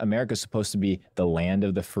 That's why America's supposed to be the land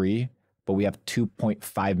of the free, but we have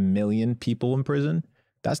 2.5 million people in prison.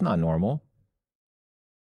 That's not normal.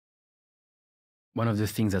 One of the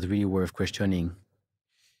things that's really worth questioning,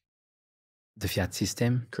 the fiat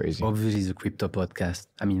system. Crazy. Obviously, the crypto podcast.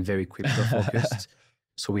 I mean, very crypto focused.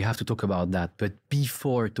 So we have to talk about that. But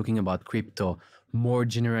before talking about crypto, more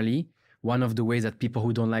generally, one of the ways that people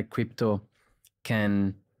who don't like crypto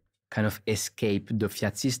can kind of escape the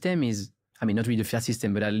fiat system is, I mean, not really the fiat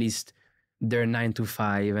system, but at least their 9 to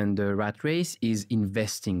 5 and the rat race is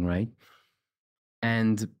investing, right?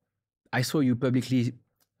 And I saw you publicly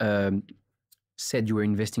said you were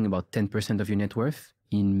investing about 10% of your net worth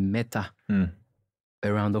in Meta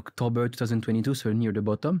around October 2022, so near the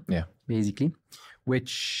bottom, basically,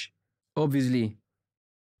 which obviously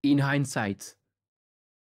in hindsight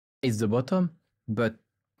is the bottom, but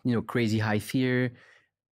you know, crazy high fear.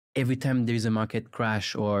 Every time there is a market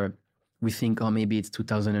crash, or we think, oh, maybe it's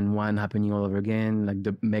 2001 happening all over again, like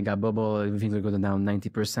the mega bubble, everything's going to go down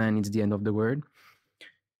 90%, it's the end of the world.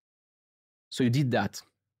 So you did that.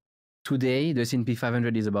 Today, the S&P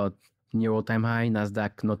 500 is about near all-time high,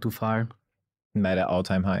 NASDAQ not too far. Meta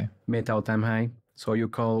all-time high. Meta all-time high. So your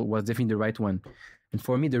call was definitely the right one. And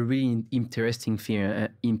for me, the really interesting fear,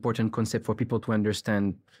 important concept for people to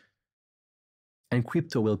understand, and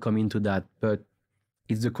crypto will come into that, but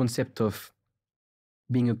it's the concept of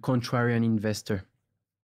being a contrarian investor.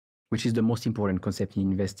 which is the most important concept in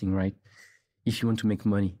investing, right? If you want to make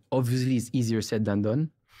money. Obviously, it's easier said than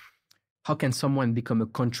done. How can someone become a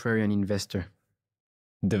contrarian investor?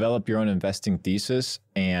 Develop your own investing thesis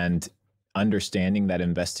and understanding that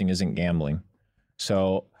investing isn't gambling.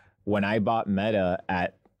 So when I bought Meta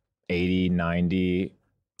at 80, 90,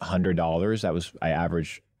 $100, I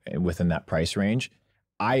averaged within that price range.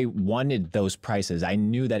 I wanted those prices. I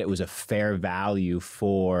knew that it was a fair value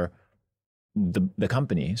for the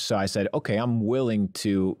company. So I said, okay, I'm willing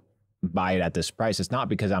to buy it at this price. It's not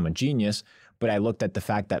because I'm a genius, but I looked at the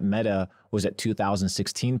fact that Meta was at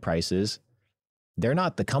 2016 prices. They're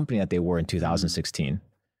not the company that they were in 2016.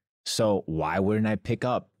 So why wouldn't I pick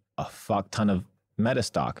up a fuck ton of Meta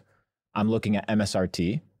stock? I'm looking at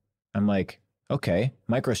MSRT. I'm like, okay,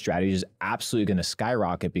 MicroStrategy is absolutely going to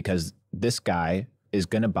skyrocket because this guy is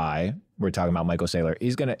going to buy. We're talking about Michael Saylor.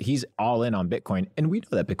 He's all in on Bitcoin. And we know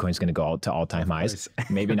that Bitcoin's going to go to all-time highs.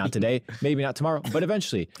 Maybe not today, maybe not tomorrow, but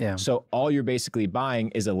eventually. Yeah. So all you're basically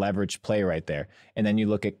buying is a leveraged play right there. And then you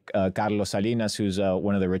look at Carlos Salinas, who's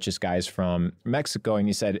one of the richest guys from Mexico. And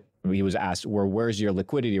he was asked, where's your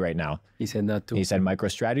liquidity right now? He said that too. He said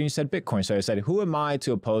MicroStrategy, and he said Bitcoin. So I said, who am I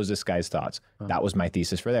to oppose this guy's thoughts? That was my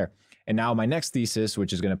thesis for there. And now my next thesis,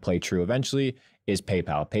 which is going to play true eventually, is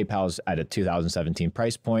PayPal. PayPal's at a 2017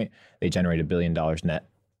 price point. They generate $1 billion net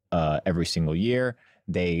every single year.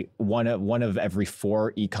 One of every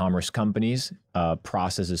 4 e-commerce companies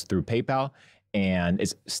processes through PayPal, and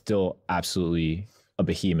it's still absolutely a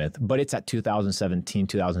behemoth. But it's at 2017,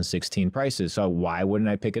 2016 prices. So why wouldn't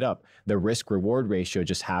I pick it up? The risk-reward ratio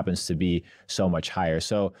just happens to be so much higher.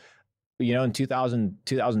 So, in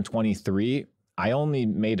 2023. I only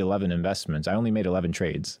made 11 investments. I only made 11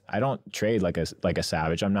 trades. I don't trade like a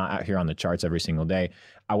savage. I'm not out here on the charts every single day.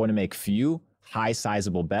 I want to make few high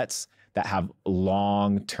sizable bets that have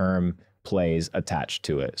long-term plays attached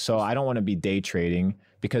to it. So I don't want to be day trading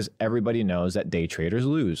because everybody knows that day traders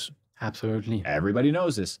lose. Absolutely. Everybody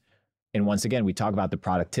knows this. And once again, we talk about the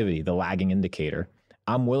productivity, the lagging indicator.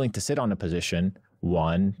 I'm willing to sit on a position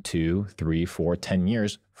 1, 2, 3, 4, 10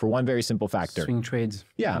 years for one very simple factor. Swing trades.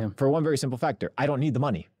 Yeah, for one very simple factor. I don't need the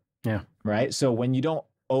money. Yeah. Right? So when you don't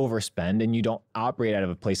overspend and you don't operate out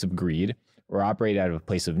of a place of greed or operate out of a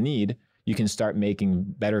place of need, you can start making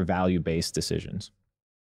better value-based decisions.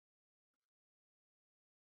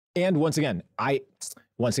 And once again, I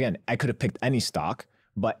could have picked any stock,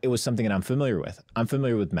 but it was something that I'm familiar with. I'm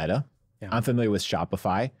familiar with Meta. Yeah. I'm familiar with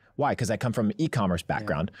Shopify. Why? Because I come from an e-commerce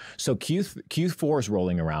background. Yeah. So Q4 is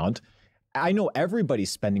rolling around. I know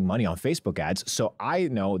everybody's spending money on Facebook ads. So I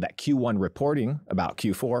know that Q1 reporting about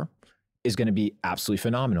Q4 is going to be absolutely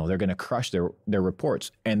phenomenal. They're going to crush their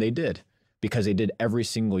reports. And they did, because they did every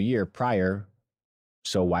single year prior.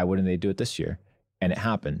 So why wouldn't they do it this year? And it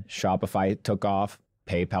happened. Shopify took off.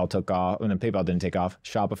 PayPal took off. And then PayPal didn't take off.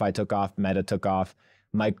 Shopify took off. Meta took off.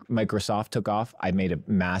 Microsoft took off. I made a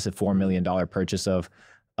massive $4 million purchase of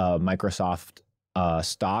Microsoft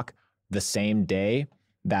stock the same day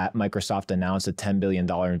that Microsoft announced a $10 billion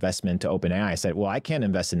investment to OpenAI. I said, well, I can't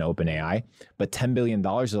invest in OpenAI, but $10 billion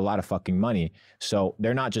is a lot of fucking money. So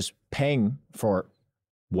they're not just paying for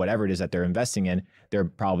whatever it is that they're investing in. They're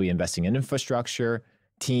probably investing in infrastructure,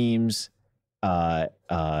 teams,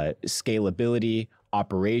 scalability,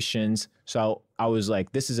 operations. So I was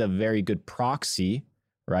like, this is a very good proxy,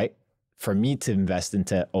 right, for me to invest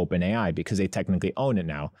into OpenAI because they technically own it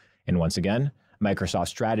now. And once again,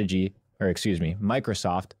 Microsoft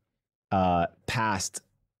passed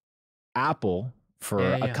Apple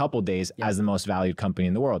for a couple days as the most valued company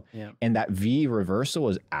in the world. Yeah. And that V reversal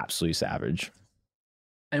was absolutely savage.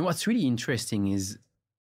 And what's really interesting is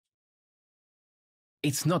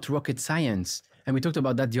it's not rocket science. And we talked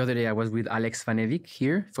about that the other day. I was with Alex Vanevic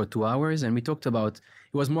here for 2 hours, and we talked about,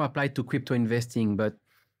 it was more applied to crypto investing, but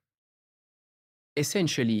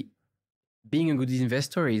essentially being a good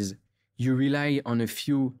investor is you rely on a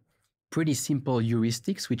few pretty simple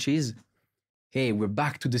heuristics, which is, hey, we're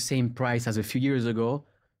back to the same price as a few years ago,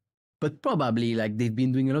 but probably like they've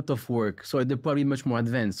been doing a lot of work. So they're probably much more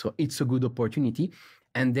advanced. So it's a good opportunity.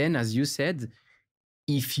 And then, as you said,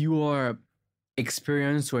 if you are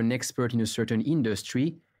experienced or an expert in a certain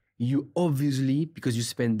industry, you obviously, because you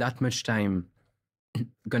spend that much time,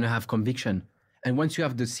 gonna have conviction. And once you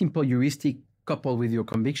have the simple heuristic coupled with your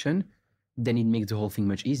conviction, then it makes the whole thing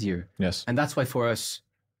much easier. Yes. And that's why for us,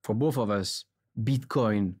 for both of us,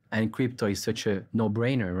 Bitcoin and crypto is such a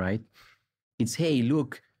no-brainer, right? It's, hey,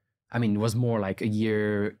 look, I mean, it was more like a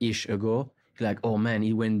year-ish ago. Like, oh man,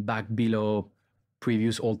 it went back below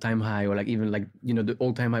previous all-time high, or like even like, you know, the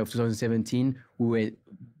all-time high of 2017, we were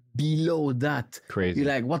below that. Crazy. You're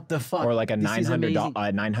like, what the fuck? Or like a This is amazing.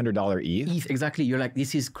 $900 ETH. Exactly. You're like,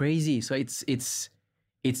 this is crazy. So it's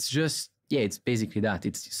just, yeah, it's basically that.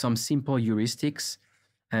 It's some simple heuristics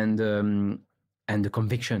and the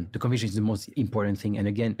conviction. The conviction is the most important thing. And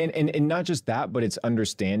again, and not just that, but it's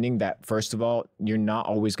understanding that, first of all, you're not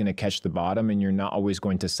always going to catch the bottom and you're not always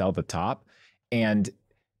going to sell the top. And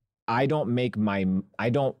I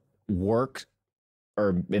don't work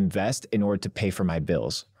or invest in order to pay for my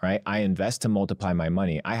bills, right? I invest to multiply my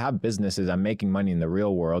money. I have businesses, I'm making money in the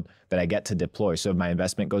real world that I get to deploy. So if my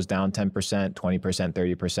investment goes down 10%, 20%,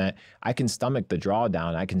 30%, I can stomach the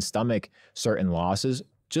drawdown. I can stomach certain losses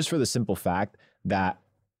just for the simple fact that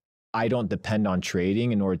I don't depend on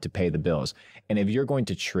trading in order to pay the bills. And if you're going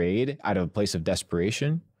to trade out of a place of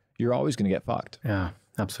desperation, you're always going to get fucked. Yeah,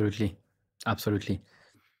 absolutely. Absolutely.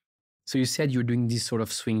 So you said you're doing this sort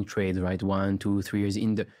of swing trade, right? 1, 2, 3 years.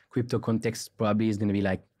 In the crypto context, probably is going to be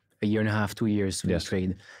like a year and a half, 2 years swing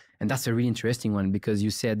trade. And that's a really interesting one because you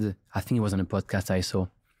said, I think it was on a podcast I saw,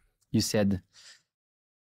 you said,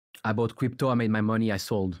 I bought crypto, I made my money, I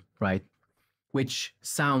sold, right? Which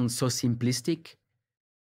sounds so simplistic,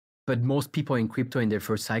 but most people in crypto in their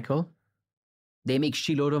first cycle, they make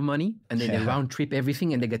shitload of money and then they round trip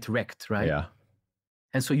everything and they get wrecked, right? Yeah.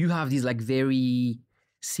 And so you have this like very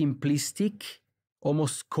simplistic,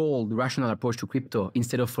 almost cold, rational approach to crypto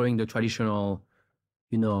instead of following the traditional,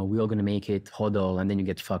 we're all going to make it, hodl, and then you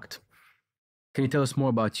get fucked. Can you tell us more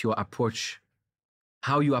about your approach,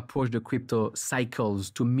 how you approach the crypto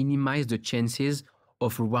cycles to minimize the chances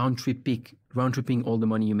of round tripping all the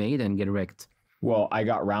money you made and get wrecked? Well, I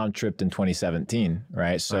got round tripped in 2017,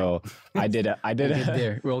 right? So I did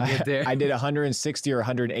We'll get there. I did 160 or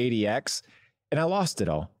 180x and I lost it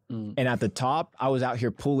all. And at the top, I was out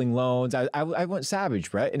here pulling loans. I went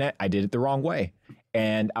savage, right? And I did it the wrong way.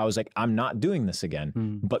 And I was like, I'm not doing this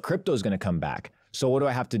again. But crypto is going to come back. So what do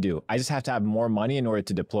I have to do? I just have to have more money in order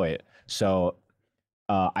to deploy it. So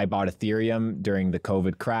I bought Ethereum during the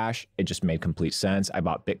COVID crash. It just made complete sense. I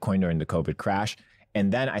bought Bitcoin during the COVID crash. And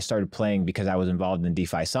then I started playing because I was involved in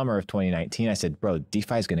DeFi summer of 2019. I said, bro,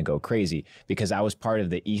 DeFi is going to go crazy because I was part of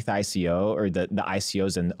the ETH ICO or the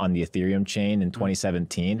ICOs on the Ethereum chain in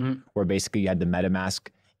 2017, where basically you had the MetaMask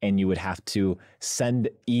and you would have to send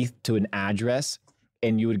ETH to an address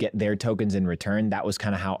and you would get their tokens in return. That was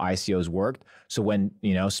kind of how ICOs worked. So when,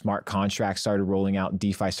 smart contracts started rolling out,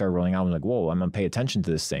 DeFi started rolling out, I'm like, whoa, I'm going to pay attention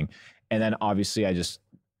to this thing. And then obviously I just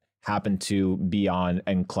happened to be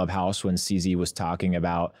in Clubhouse when CZ was talking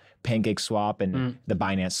about PancakeSwap and the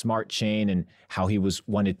Binance Smart Chain and how he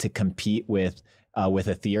wanted to compete with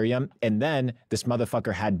Ethereum. And then this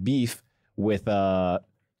motherfucker had beef with the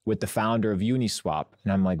founder of Uniswap.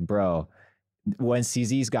 And I'm like, bro, when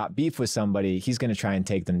CZ's got beef with somebody, he's going to try and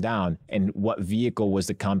take them down. And what vehicle was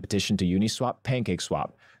the competition to Uniswap?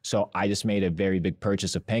 PancakeSwap. So I just made a very big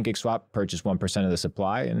purchase of PancakeSwap, purchased 1% of the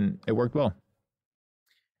supply, and it worked well.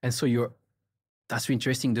 And so that's really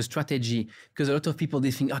interesting, the strategy, because a lot of people, they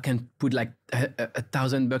think I can put like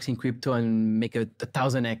 $1,000 in crypto and make a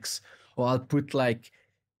 1,000x, or I'll put like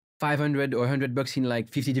 500 or $100 in like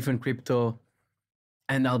 50 different crypto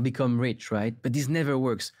and I'll become rich, right? But this never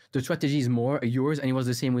works. The strategy is more yours, and it was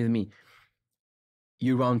the same with me.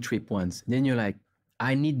 You round trip once, then you're like,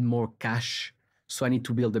 I need more cash. So I need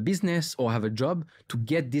to build a business or have a job to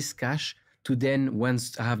get this cash to then,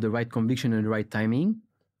 once I have the right conviction and the right timing,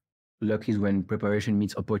 luck is when preparation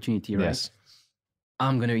meets opportunity, right? Yes.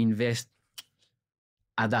 I'm going to invest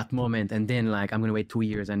at that moment and then like I'm going to wait 2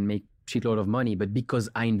 years and make shitload of money. But because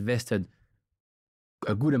I invested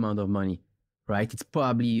a good amount of money, right? It's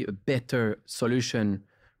probably a better solution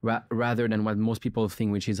rather than what most people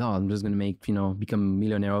think, which is, I'm just going to make, become a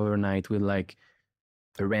millionaire overnight with like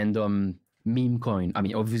a random meme coin. I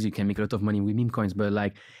mean, obviously you can make a lot of money with meme coins, but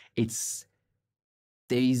like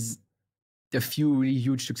there is a few really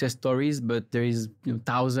huge success stories, but there is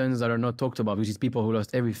thousands that are not talked about, which is people who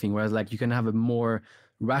lost everything. Whereas like you can have a more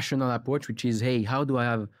rational approach, which is, hey, how do I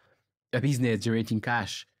have a business generating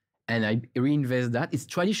cash and I reinvest that? It's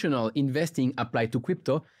traditional investing applied to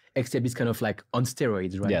crypto, except it's kind of like on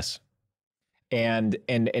steroids, right? Yes. And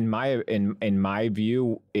in my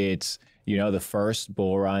view, it's, the first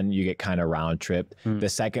bull run, you get kind of round tripped. The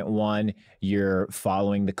second one, you're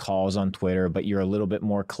following the calls on Twitter, but you're a little bit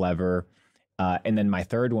more clever. And then my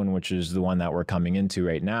third one, which is the one that we're coming into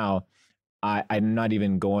right now, I'm not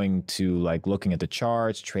even going to like looking at the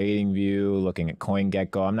charts, trading view, looking at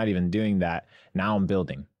CoinGecko. I'm not even doing that. Now I'm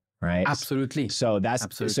building, right? Absolutely. So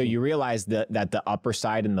so you realize that the upper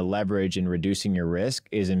side and the leverage in reducing your risk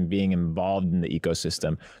is in being involved in the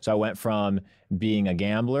ecosystem. So I went from being a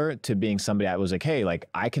gambler to being somebody that was like, hey, like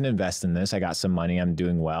I can invest in this. I got some money. I'm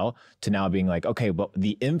doing well, to now being like, okay, but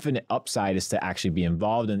the infinite upside is to actually be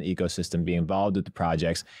involved in the ecosystem, be involved with the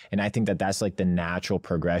projects. And I think that that's like the natural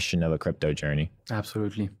progression of a crypto journey.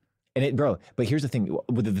 Absolutely. And but here's the thing.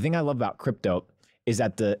 The thing I love about crypto is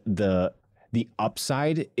that the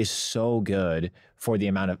upside is so good for the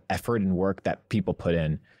amount of effort and work that people put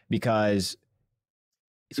in, because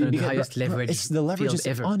it's the highest leverage. It's the leverage is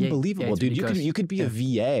ever. Unbelievable, dude. You could be a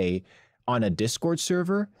VA on a Discord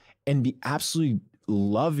server and be absolutely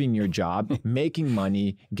loving your job, making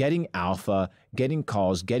money, getting alpha, getting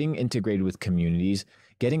calls, getting integrated with communities,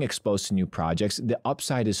 getting exposed to new projects. The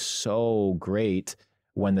upside is so great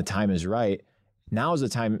when the time is right. Now the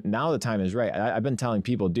time is right. I've been telling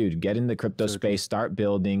people, dude, get in the crypto space, start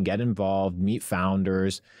building, get involved, meet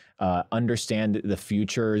founders, understand the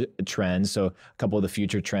future trends. So a couple of the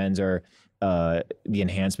future trends are the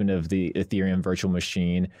enhancement of the Ethereum virtual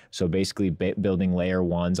machine. So basically building layer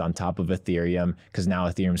ones on top of Ethereum, because now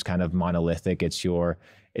Ethereum's kind of monolithic. It's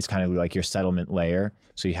kind of like your settlement layer.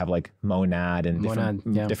 So you have like Monad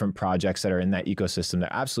and different projects that are in that ecosystem. They're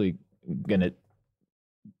absolutely going to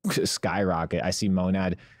skyrocket. I see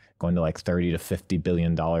Monad going to like 30 to 50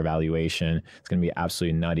 billion dollar valuation. It's going to be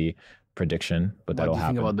absolutely nutty prediction, but that'll happen.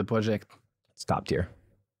 What do you think about the project? It's top tier.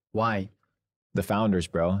 Why? The founders,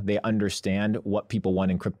 bro, they understand what people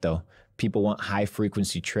want in crypto. People want high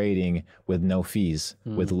frequency trading with no fees,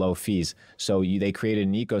 with low fees. So they created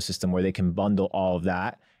an ecosystem where they can bundle all of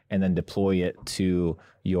that and then deploy it to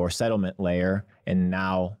your settlement layer. And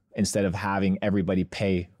now instead of having everybody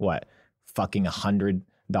pay fucking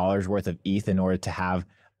 $100 worth of ETH in order to have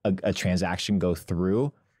a transaction go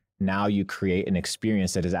through, now you create an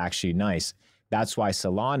experience that is actually nice. That's why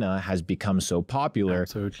Solana has become so popular.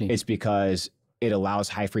 Absolutely. It's because it allows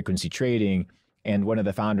high frequency trading. And one of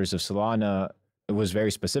the founders of Solana was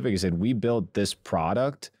very specific. He said, we built this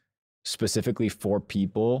product specifically for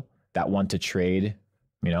people that want to trade,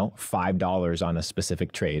 $5 on a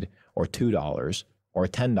specific trade, or $2 or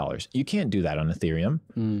 $10. You can't do that on Ethereum.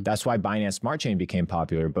 That's why Binance Smart Chain became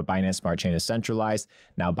popular, but Binance Smart Chain is centralized.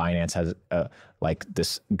 Now Binance has like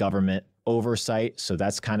this government oversight. So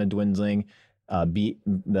that's kind of dwindling. The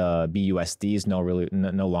BUSD is no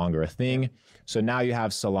longer a thing. So now you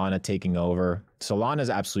have Solana taking over. Solana is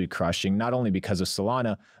absolutely crushing, not only because of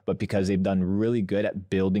Solana, but because they've done really good at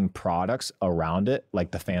building products around it,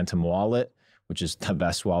 like the Phantom wallet, which is the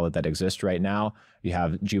best wallet that exists right now. You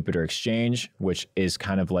have Jupiter Exchange, which is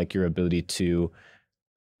kind of like your ability to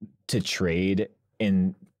trade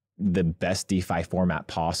in the best DeFi format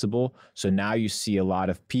possible. So now you see a lot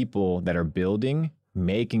of people that are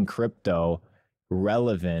making crypto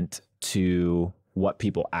relevant to what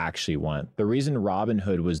people actually want. The reason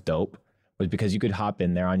Robinhood was dope was because you could hop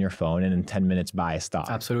in there on your phone and in 10 minutes buy a stock.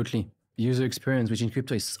 Absolutely. User experience, which in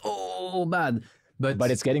crypto is so bad.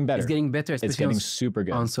 But it's getting better. It's getting better. It's getting super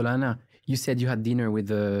good. On Solana, you said you had dinner with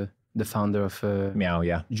the founder of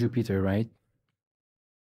Jupiter, right?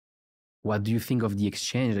 What do you think of the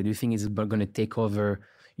exchange? Do you think it's going to take over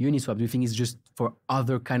Uniswap? Do you think it's just for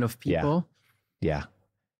other kind of people? Yeah.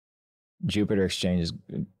 Jupiter Exchange is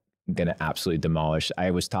going to absolutely demolish.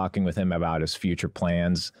 I was talking with him about his future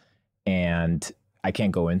plans, and I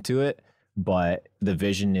can't go into it, but the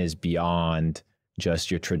vision is beyond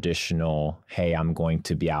just your traditional, hey, I'm going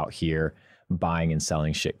to be out here buying and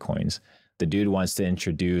selling shit coins. The dude wants to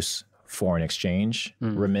introduce foreign exchange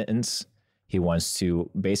remittance. He wants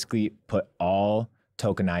to basically put all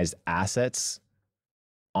tokenized assets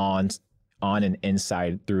on and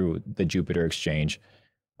inside through the Jupiter Exchange.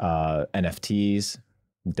 NFTs,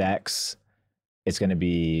 DEX, it's going to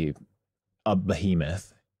be a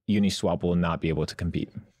behemoth. Uniswap will not be able to compete.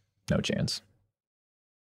 No chance.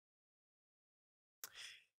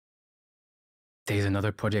 There's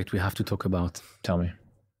another project we have to talk about. Tell me.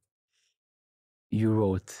 You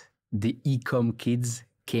wrote, the e-com kids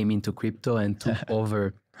came into crypto and took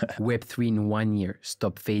over Web3 in 1 year.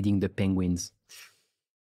 Stop fading the penguins.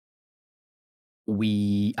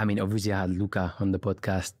 Obviously I had Luca on the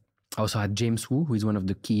podcast. I also had James Wu, who is one of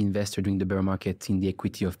the key investors during the bear market in the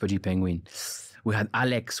equity of Pudgy Penguin. We had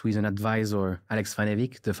Alex, who is an advisor, Alex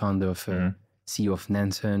Vanevic, the founder of CEO of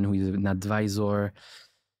Nansen, who is an advisor,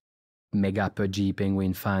 mega Pudgy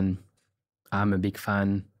Penguin fan. I'm a big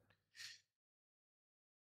fan.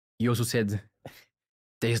 You also said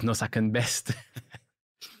there is no second best.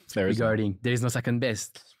 There is no second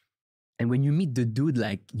best. And when you meet the dude,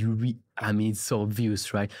 like it's so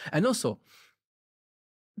obvious, right? And also,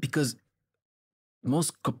 because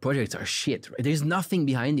most projects are shit, right? There's nothing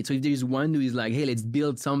behind it. So if there's one who is like, hey, let's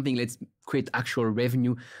build something, let's create actual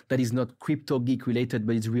revenue that is not crypto geek related,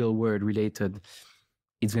 but it's real world related,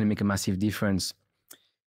 it's going to make a massive difference.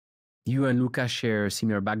 You and Luca share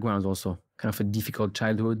similar backgrounds also, kind of a difficult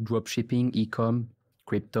childhood, dropshipping, e-com,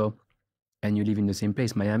 crypto, and you live in the same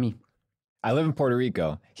place, Miami. I live in Puerto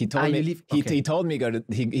Rico. He told me he told me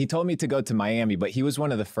he told me to go to Miami, but he was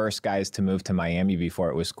one of the first guys to move to Miami before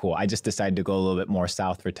it was cool. I just decided to go a little bit more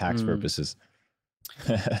south for tax purposes.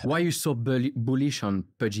 Why are you so bullish on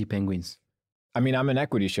Pudgy Penguins? I mean, I'm an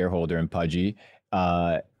equity shareholder in Pudgy.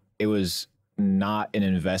 It was not an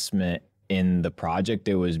investment in the project.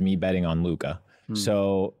 It was me betting on Luca.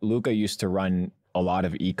 So Luca used to run a lot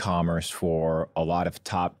of e-commerce for a lot of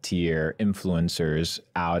top tier influencers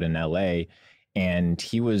out in LA. And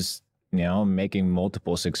he was, making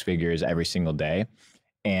multiple six figures every single day.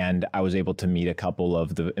 And I was able to meet a couple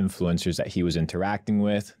of the influencers that he was interacting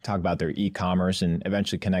with, talk about their e-commerce, and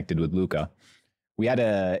eventually connected with Luca. We had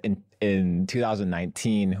in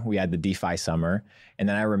 2019, we had the DeFi summer. And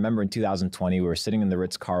then I remember in 2020, we were sitting in the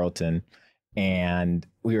Ritz-Carlton and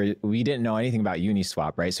we didn't know anything about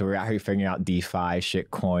Uniswap, right? So we were out here figuring out DeFi,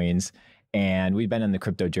 shit coins, and we've been in the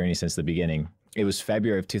crypto journey since the beginning. It was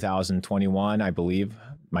February of 2021, I believe.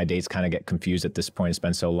 My dates kind of get confused at this point. It's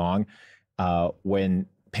been so long. When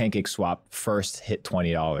PancakeSwap first hit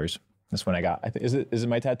 $20. That's when I got. Is it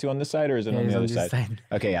my tattoo on this side or is it on the other side?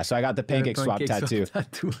 Okay, yeah. So I got the PancakeSwap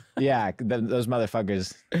tattoo. Yeah, those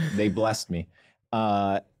motherfuckers, they blessed me.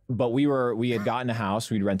 But we had gotten a house.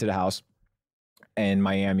 We'd rented a house in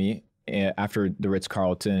Miami after the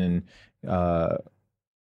Ritz-Carlton.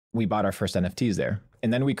 We bought our first NFTs there.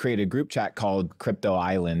 And then we created a group chat called Crypto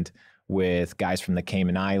Island with guys from the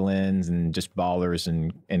Cayman Islands and just ballers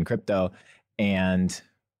in crypto. And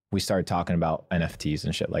we started talking about NFTs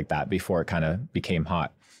and shit like that before it kind of became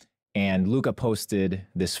hot. And Luca posted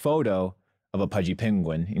this photo of a Pudgy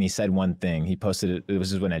penguin. And he said one thing. He posted it.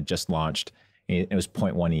 This is when it just launched. It was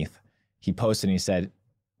 0.1 ETH. He posted and he said,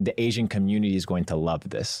 the Asian community is going to love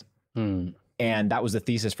this. And that was the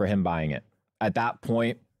thesis for him buying it. At that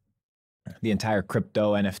point, the entire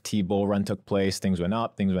crypto NFT bull run took place. Things went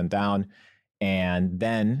up, things went down. And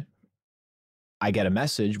then I get a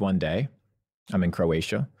message one day. I'm in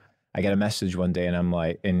Croatia. I get a message one day and I'm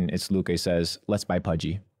like, and it's Luca. He says, let's buy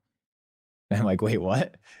Pudgy. And I'm like, wait, what?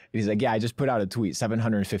 And he's like, yeah, I just put out a tweet,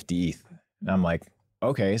 750 ETH. And I'm like,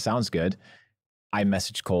 okay, sounds good. I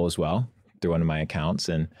messaged Cole as well through one of my accounts.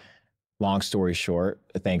 And long story short,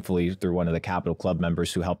 thankfully, through one of the Capital Club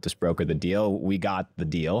members who helped us broker the deal, we got the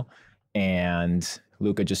deal. And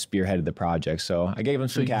Luca just spearheaded the project. So I gave him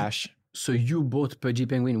some cash. So you bought Pudgy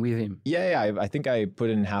Penguin with him? Yeah. I think I put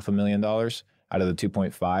in $500,000 out of the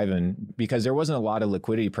 2.5. And because there wasn't a lot of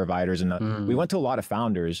liquidity providers, and we went to a lot of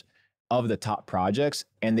founders of the top projects,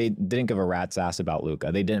 and they didn't give a rat's ass about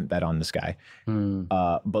Luca. They didn't bet on this guy.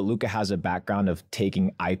 But Luca has a background of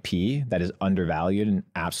taking IP that is undervalued and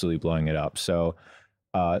absolutely blowing it up. So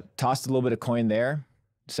tossed a little bit of coin there,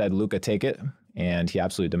 said, Luca, take it. And he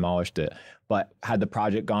absolutely demolished it. But had the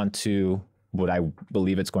project gone to what I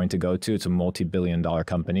believe it's going to go to, it's a multi-billion-dollar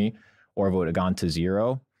company, or if it would have gone to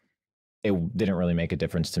zero, it didn't really make a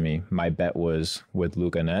difference to me. My bet was with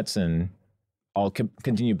Luca Nets, and I'll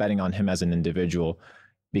continue betting on him as an individual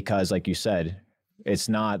because, like you said, it's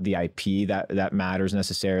not the IP that matters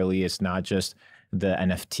necessarily. It's not just the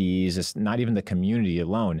NFTs. It's not even the community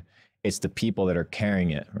alone. It's the people that are carrying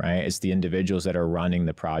it, right? It's the individuals that are running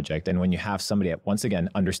the project. And when you have somebody that, once again,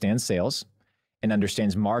 understands sales and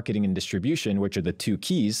understands marketing and distribution, which are the two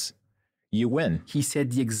keys, you win. He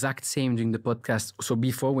said the exact same during the podcast. So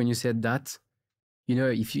before, when you said that,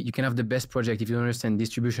 if you can have the best project, if you don't understand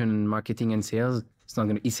distribution and marketing and sales, it's not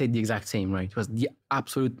going to, he said the exact same, right? It was the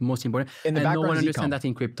absolute most important. In the and background, no one understands that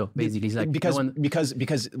in crypto, basically. It's like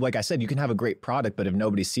because like I said, you can have a great product, but if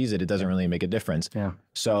nobody sees it, it doesn't really make a difference. Yeah.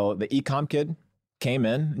 So the e-com kid came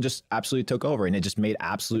in and just absolutely took over, and it just made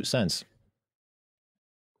absolute sense.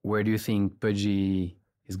 Where do you think Pudgy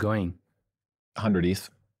is going? 100 ETH.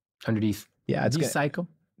 100 ETH. Yeah. It's this cycle?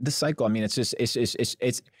 The cycle. I mean,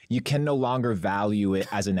 it's you can no longer value it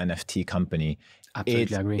as an NFT company.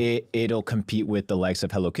 Absolutely agree. It'll compete with the likes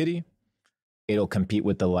of Hello Kitty. It'll compete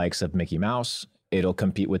with the likes of Mickey Mouse. It'll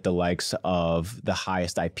compete with the likes of the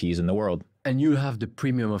highest IPs in the world. And you have the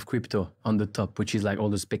premium of crypto on the top, which is like all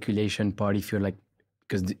the speculation part. If you're like,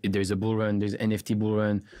 because there's a bull run, there's NFT bull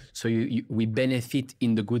run. So we benefit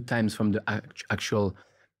in the good times from the actual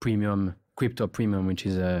premium, crypto premium, which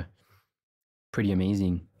is pretty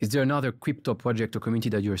amazing. Is there another crypto project or community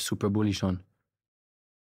that you're super bullish on?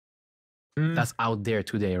 That's out there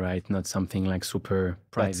today, right? Not something like super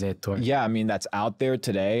private or Yeah, I mean, that's out there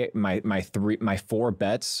today. My 4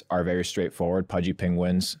 bets are very straightforward: Pudgy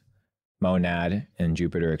Penguins, Monad, and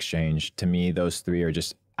Jupiter Exchange. To me, those 3 are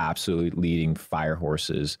just absolute leading fire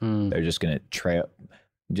horses. They're just going to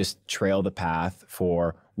trail the path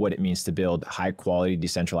for what it means to build high quality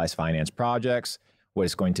decentralized finance projects, what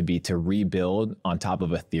it's going to be to rebuild on top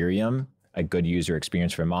of Ethereum a good user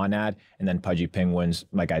experience for Monad. And then Pudgy Penguins,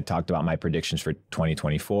 like I talked about my predictions for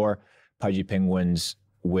 2024, Pudgy Penguins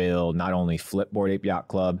will not only flip Bored Ape Yacht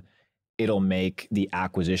Club, it'll make the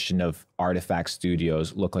acquisition of Artifact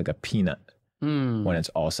Studios look like a peanut when it's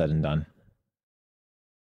all said and done.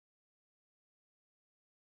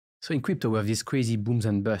 So in crypto, we have these crazy booms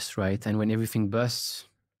and busts, right? And when everything busts.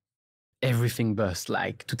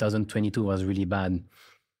 Like 2022 was really bad.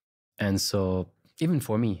 And so even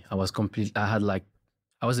for me, I was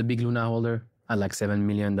a big Luna holder. I had like 7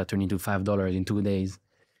 million that turned into $5 in 2 days.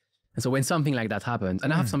 And so when something like that happens,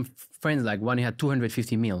 and I have some friends, like one who had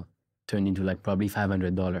 250 mil turned into like probably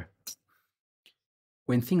 $500.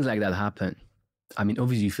 When things like that happen, I mean,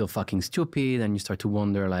 obviously you feel fucking stupid and you start to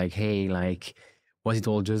wonder like, hey, like, was it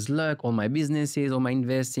all just luck? All my businesses, all my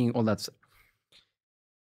investing, all that.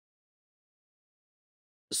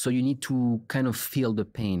 So you need to kind of feel the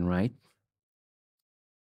pain, right?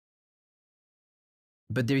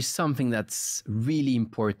 But there is something that's really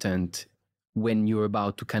important when you're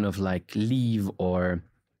about to kind of like leave or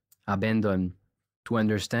abandon to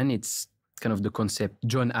understand. It's kind of the concept.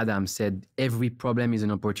 John Adams said, every problem is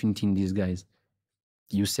an opportunity in disguise.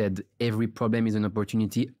 You said every problem is an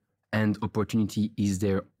opportunity, and opportunity is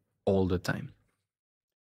there all the time.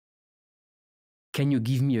 Can you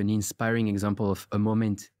give me an inspiring example of a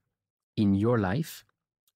moment in your life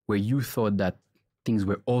where you thought that things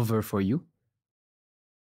were over for you,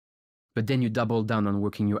 but then you doubled down on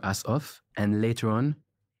working your ass off, and later on,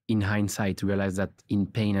 in hindsight, realize that in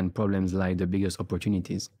pain and problems lie the biggest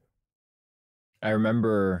opportunities? I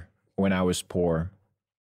remember when I was poor,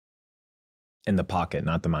 in the pocket,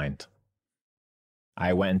 not the mind.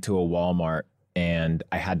 I went into a Walmart and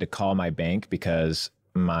I had to call my bank because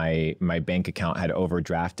my bank account had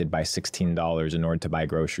overdrafted by $16 in order to buy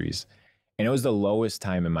groceries. And it was the lowest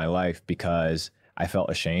time in my life because I felt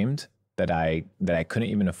ashamed that I couldn't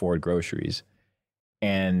even afford groceries.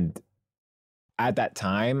 And at that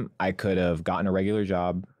time, I could have gotten a regular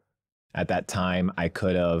job. At that time, I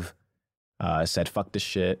could have said, fuck this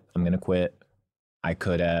shit, I'm going to quit. I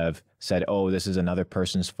could have said, oh, this is another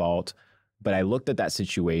person's fault. But I looked at that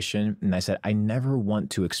situation and I said, I never want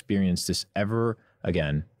to experience this ever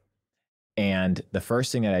again. And the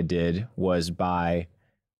first thing that I did was buy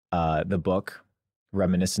the book,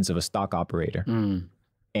 Reminiscence of a Stock Operator.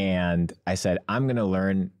 And I said, I'm going to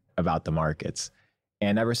learn about the markets.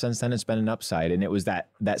 And ever since then, it's been an upside. And it was that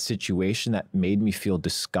situation that made me feel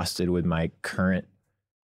disgusted with my current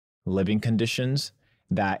living conditions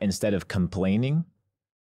that instead of complaining,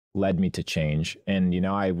 led me to change. And, you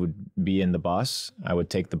know, I would be in the bus. I would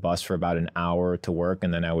take the bus for about an hour to work,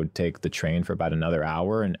 and then I would take the train for about another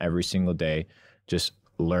hour. And every single day, just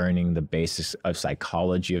learning the basics of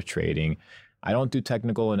psychology of trading. I don't do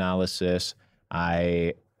technical analysis.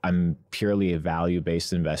 I'm purely a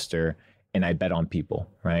value-based investor, and I bet on people,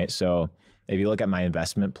 right? So if you look at my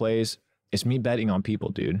investment plays, it's me betting on people,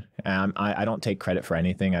 dude. I don't take credit for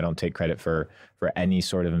anything. I don't take credit for any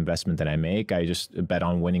sort of investment that I make. I just bet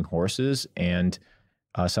on winning horses, and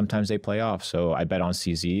sometimes they play off. So I bet on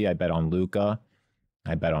CZ, I bet on Luca,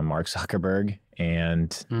 I bet on Mark Zuckerberg,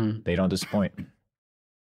 and they don't disappoint.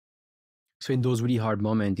 So in those really hard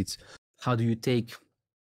moments, it's how do you take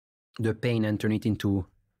the pain and turn it into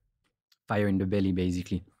fire in the belly,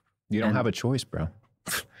 basically? You don't have a choice, bro.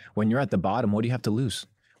 When you're at the bottom, what do you have to lose?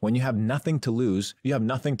 When you have nothing to lose, you have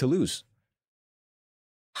nothing to lose.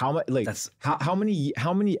 How much? Like how many?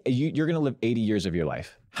 You're going to live 80 years of your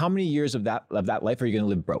life. How many years of that life are you going to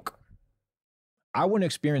live broke? I want to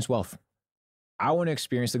experience wealth. I want to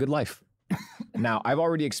experience the good life. Now, I've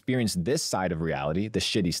already experienced this side of reality, the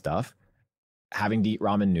shitty stuff, having to eat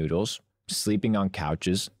ramen noodles, sleeping on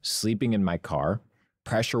couches, sleeping in my car,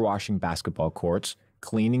 pressure washing basketball courts,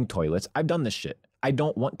 cleaning toilets. I've done this shit. I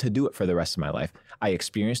don't want to do it for the rest of my life. I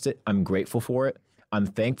experienced it. I'm grateful for it. I'm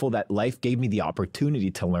thankful that life gave me the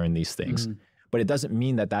opportunity to learn these things. But it doesn't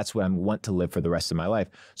mean that that's what I want to live for the rest of my life.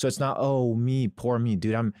 So it's not, oh, me, poor me,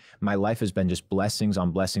 dude. My life has been just blessings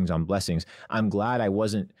on blessings on blessings. I'm glad I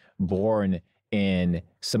wasn't born in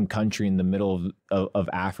some country in the middle of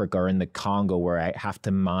Africa or in the Congo where I have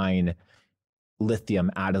to mine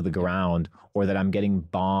lithium out of the ground, or that I'm getting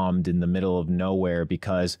bombed in the middle of nowhere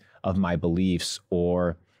because of my beliefs,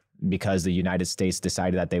 or because the United States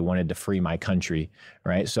decided that they wanted to free my country,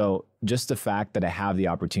 right? So just the fact that I have the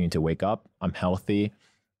opportunity to wake up, I'm healthy,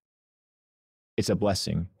 it's a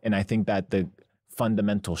blessing. And I think that the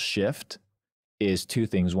fundamental shift is two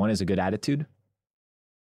things. One is a good attitude.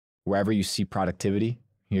 Wherever you see productivity,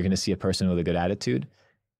 you're going to see a person with a good attitude.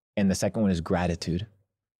 And the second one is gratitude,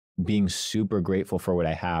 being super grateful for what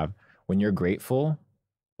I have. When you're grateful,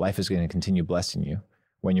 life is going to continue blessing you.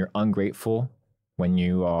 When you're ungrateful, when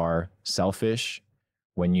you are selfish,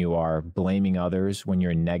 when you are blaming others, when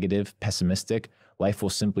you're negative, pessimistic, life will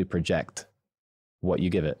simply project what you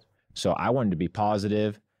give it. So I wanted to be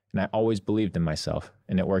positive, and I always believed in myself,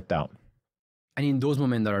 and it worked out. And in those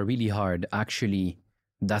moments that are really hard, actually,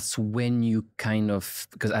 that's when you kind of,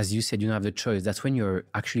 because as you said, you don't have the choice. That's when you're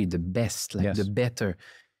actually the best, like the better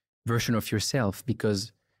version of yourself.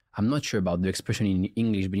 Because I'm not sure about the expression in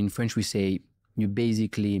English, but in French, we say you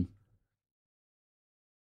basically...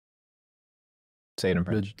 Say it in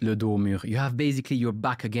French. Le dos au mur. You have basically your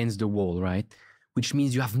back against the wall, right? Which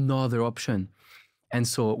means you have no other option. And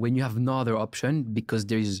so when you have no other option, because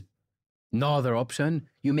there is no other option,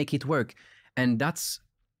 you make it work. And that's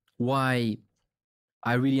why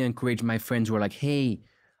I really encourage my friends who are like, hey,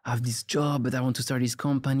 I have this job, but I want to start this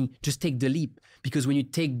company. Just take the leap. Because when you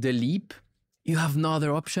take the leap, you have no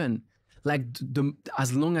other option. Like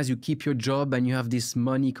as long as you keep your job and you have this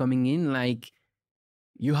money coming in, like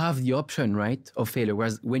you have the option, right, of failure.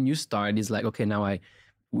 Whereas when you start, it's like, okay, now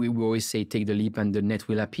we always say take the leap and the net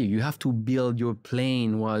will appear. You have to build your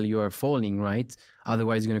plane while you are falling, right?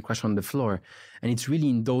 Otherwise, you're going to crash on the floor. And it's really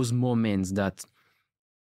in those moments that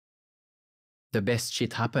the best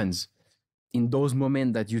shit happens. In those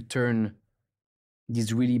moments that you turn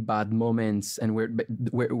these really bad moments and where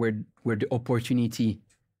the opportunity,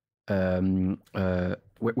 where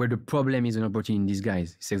the problem is an opportunity in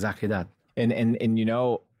disguise. It's exactly that. And you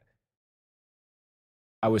know,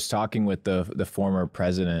 I was talking with the former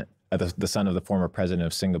president, the son of the former president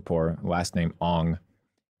of Singapore, last name Ong,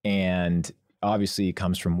 and obviously he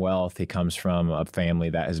comes from wealth. He comes from a family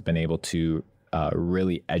that has been able to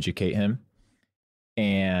really educate him.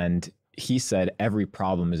 And he said every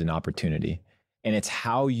problem is an opportunity. And it's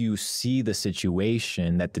how you see the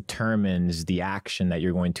situation that determines the action that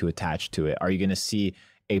you're going to attach to it. Are you going to see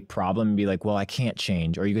a problem and be like, well, I can't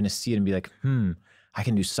change? Or are you going to see it and be like, I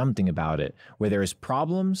can do something about it? Where there's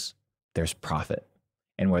problems, there's profit.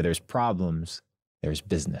 And where there's problems, there's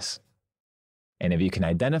business. And if you can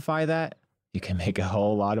identify that, you can make a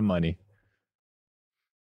whole lot of money.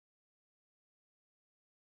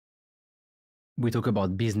 We talk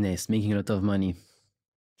about business, making a lot of money.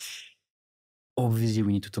 Obviously,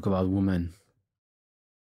 we need to talk about women.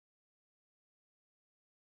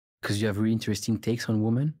 Because you have really interesting takes on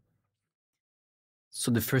women. So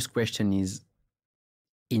the first question is,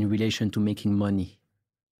 in relation to making money,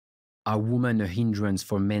 are women a hindrance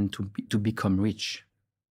for men to become rich?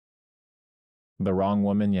 The wrong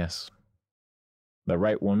woman, yes. The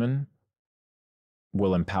right woman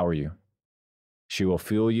will empower you. She will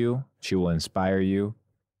fuel you, she will inspire you,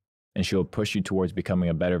 and she will push you towards becoming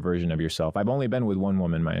a better version of yourself. I've only been with one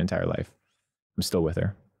woman my entire life. I'm still with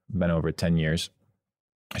her. Been over 10 years.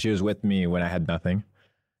 She was with me when I had nothing.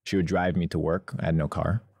 She would drive me to work. I had no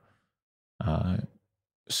car.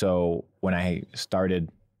 So when I started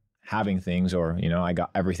having things, or, you know, I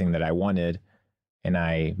got everything that I wanted and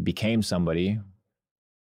I became somebody,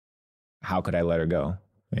 how could I let her go?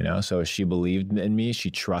 You know, so she believed in me. She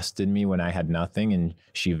trusted me when I had nothing, and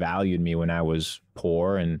she valued me when I was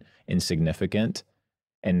poor and insignificant.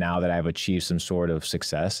 And now that I've achieved some sort of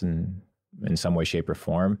success in some way, shape, or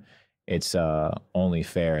form, it's only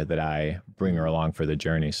fair that I bring her along for the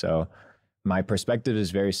journey. So my perspective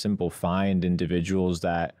is very simple. Find individuals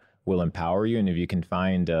that will empower you. And if you can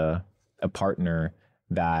find a partner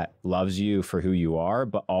that loves you for who you are,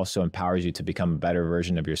 but also empowers you to become a better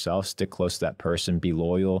version of yourself, stick close to that person, be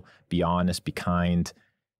loyal, be honest, be kind,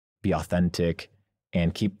 be authentic,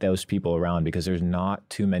 and keep those people around, because there's not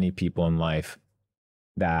too many people in life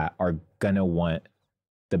that are gonna want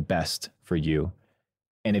the best for you.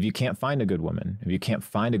 And if you can't find a good woman, if you can't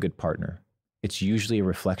find a good partner, it's usually a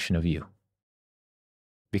reflection of you,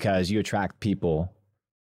 because you attract people.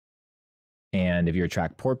 And if you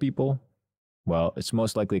attract poor people, well, it's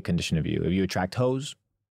most likely a condition of you. If you attract hoes,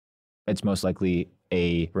 it's most likely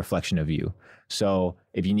a reflection of you. So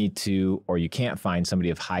if you need to, or you can't find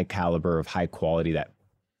somebody of high caliber, of high quality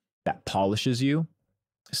that polishes you,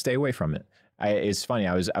 stay away from it. It's funny.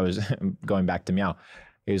 I was going back to Meow.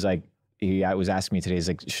 He was like, he was asking me today, he's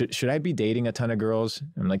like, should I be dating a ton of girls?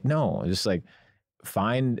 I'm like, no, just like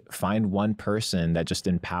find one person that just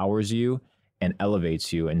empowers you and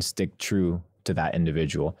elevates you, and stick true to that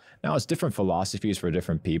individual. Now, it's different philosophies for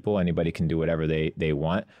different people. Anybody can do whatever they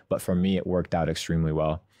want. But for me, it worked out extremely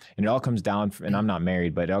well. And it all comes down, and I'm not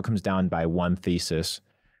married, but it all comes down by one thesis.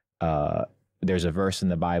 There's a verse in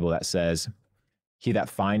the Bible that says, he that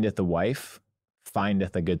findeth a wife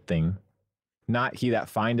findeth a good thing. Not he that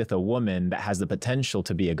findeth a woman that has the potential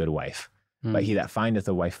to be a good wife, but he that findeth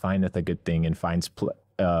a wife findeth a good thing, and finds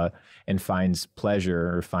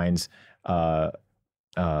pleasure, or finds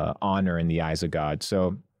honor in the eyes of God.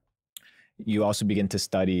 So you also begin to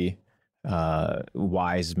study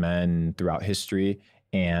wise men throughout history,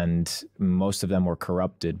 and most of them were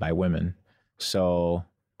corrupted by women. So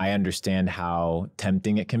I understand how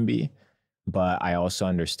tempting it can be, but I also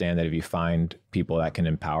understand that if you find people that can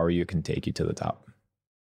empower you, it can take you to the top.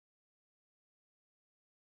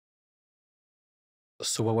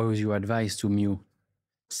 So what was your advice to Mew?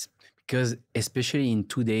 Because especially in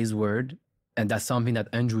today's world, and that's something that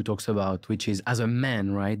Andrew talks about, which is as a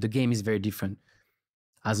man, right? The game is very different.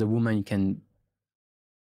 As a woman, you can,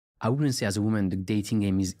 I wouldn't say as a woman, the dating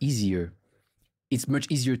game is easier. It's much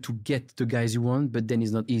easier to get the guys you want, but then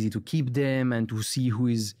it's not easy to keep them and to see who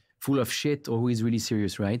is full of shit or who is really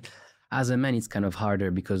serious, right? As a man, it's kind of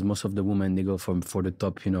harder because most of the women, they go for the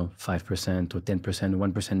top, 5% or 10%,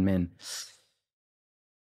 1% men.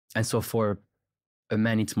 And so for a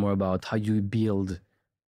man, it's more about how you build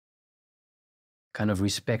kind of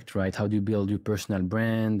respect, right? How do you build your personal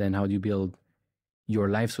brand, and how do you build your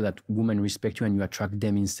life so that women respect you and you attract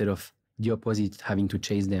them instead of the opposite, having to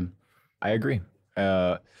chase them? I agree.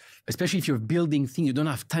 Especially if you're building things, you don't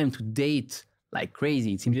have time to date like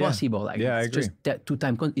crazy. It's impossible. I agree. Just that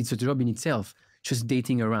it's a job in itself. Just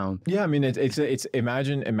dating around. Yeah, I mean, it's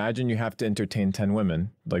imagine you have to entertain 10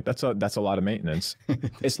 women. Like that's a lot of maintenance.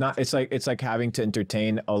 It's like having to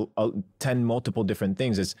entertain 10 multiple different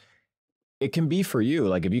things. It can be for you.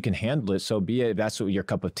 Like if you can handle it, so be it. If that's what your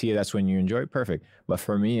cup of tea, that's when you enjoy it, perfect. But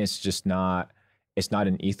for me, it's just not. It's not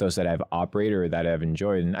an ethos that I've operated or that I've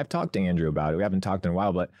enjoyed. And I've talked to Andrew about it. We haven't talked in a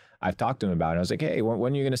while, but I've talked to him about it. I was like, hey,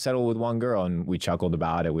 when are you going to settle with one girl? And we chuckled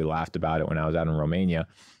about it. We laughed about it when I was out in Romania.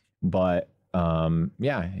 But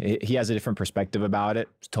yeah, he has a different perspective about it.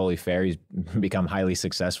 It's totally fair. He's become highly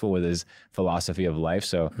successful with his philosophy of life.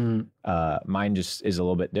 So mine just is a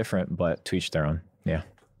little bit different, but to each their own. Yeah.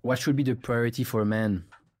 What should be the priority for a man?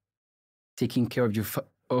 Taking care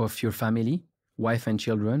of your family, wife and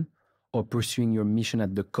children, or pursuing your mission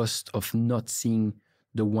at the cost of not seeing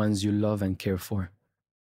the ones you love and care for?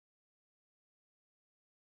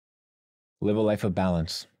 Live a life of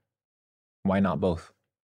balance. Why not both?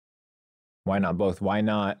 Why not both? Why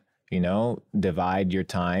not, divide your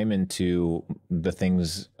time into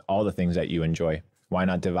all the things that you enjoy? Why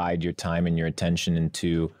not divide your time and your attention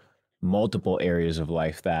into multiple areas of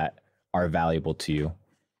life that are valuable to you?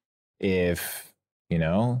 If,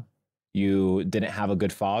 you didn't have a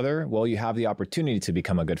good father, well, you have the opportunity to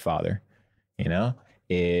become a good father.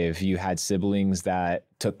 If you had siblings that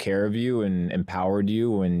took care of you and empowered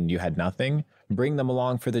you when you had nothing, bring them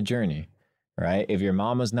along for the journey, right? If your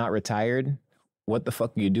mama's not retired, what the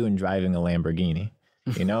fuck are you doing driving a Lamborghini?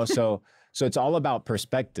 So it's all about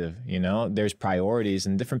perspective. There's priorities,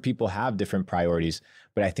 and different people have different priorities,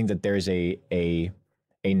 but I think that there's a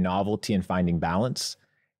novelty in finding balance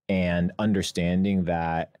and understanding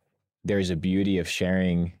that there's a beauty of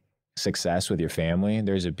sharing success with your family.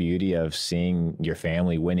 There's a beauty of seeing your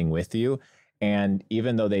family winning with you. And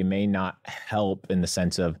even though they may not help in the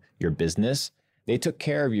sense of your business, they took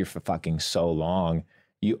care of you for fucking so long.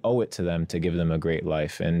 You owe it to them to give them a great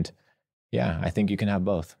life. And yeah, I think you can have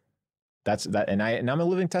both. That's that. And I'm a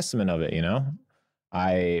living testament of it.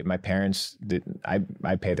 My parents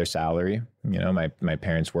I pay their salary. My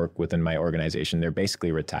parents work within my organization. They're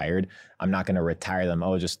basically retired. I'm not going to retire them.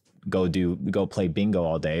 Oh, just go play bingo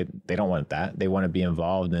all day. They don't want that. They want to be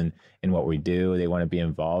involved in what we do. They want to be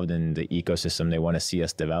involved in the ecosystem. They want to see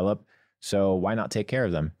us develop. So why not take care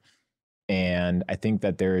of them? And I think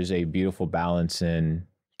that there is a beautiful balance in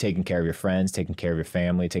taking care of your friends, taking care of your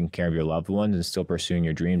family, taking care of your loved ones, and still pursuing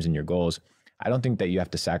your dreams and your goals. I don't think that you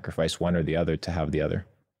have to sacrifice one or the other to have the other.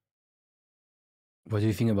 What do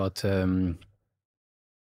you think about the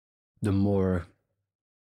more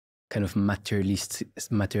kind of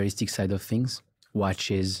materialistic side of things?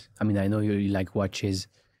 Watches. I mean, I know you like watches,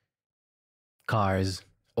 cars,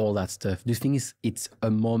 all that stuff. Do you think it's a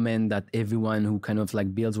moment that everyone who kind of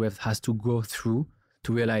like builds wealth has to go through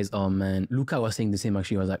to realize, oh man, Luca was saying the same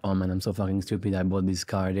actually. I was like, oh man, I'm so fucking stupid. I bought this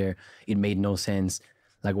car there. It made no sense.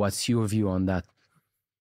 Like, what's your view on that?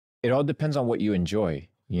 It all depends on what you enjoy.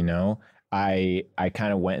 I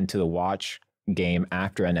kind of went into the watch game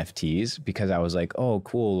after NFTs because I was like, oh,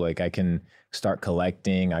 cool. Like I can start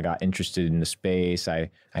collecting. I got interested in the space. I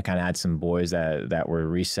kind of had some boys that were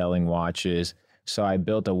reselling watches. So I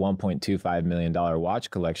built a $1.25 million watch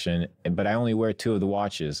collection, but I only wear 2 of the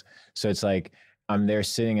watches. So it's like, I'm there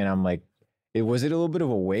sitting and I'm like, was it a little bit of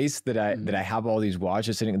a waste that I have all these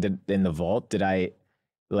watches sitting in the vault? Did I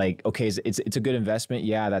like, okay, it's a good investment.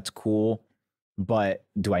 Yeah, that's cool. But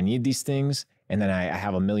do I need these things? And then I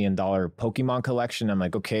have $1 million Pokemon collection. I'm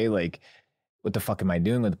like, okay, like what the fuck am I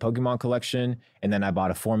doing with the Pokemon collection? And then I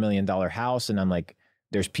bought a $4 million house and I'm like,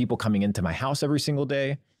 there's people coming into my house every single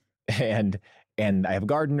day. And I have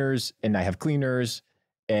gardeners and I have cleaners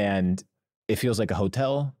and it feels like a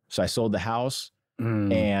hotel. So I sold the house.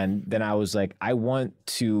 And then I was like, I want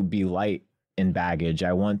to be light in baggage.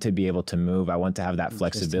 I want to be able to move. I want to have that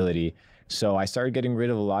flexibility. So I started getting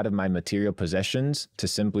rid of a lot of my material possessions to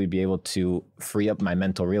simply be able to free up my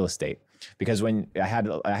mental real estate. Because when I had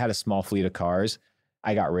a small fleet of cars,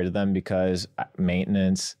 I got rid of them because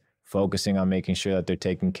maintenance, focusing on making sure that they're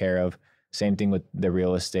taken care of. Same thing with the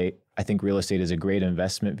real estate. I think real estate is a great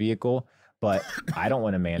investment vehicle, but I don't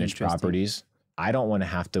want to manage properties. I don't want to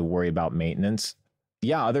have to worry about maintenance.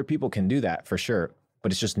 Yeah, other people can do that for sure,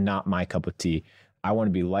 but it's just not my cup of tea. I want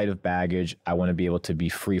to be light of baggage. I want to be able to be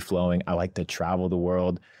free flowing. I like to travel the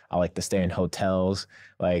world. I like to stay in hotels.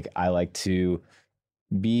 Like I like to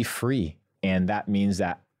be free. And that means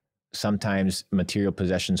that sometimes material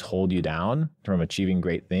possessions hold you down from achieving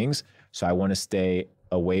great things. So I want to stay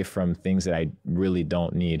away from things that I really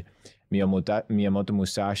don't need. Miyamoto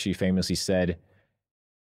Musashi famously said,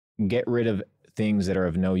 get rid of things that are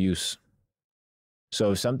of no use.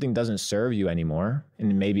 So if something doesn't serve you anymore,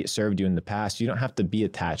 and maybe it served you in the past, you don't have to be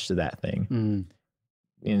attached to that thing.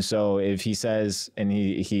 And so if he says, and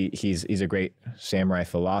he's a great samurai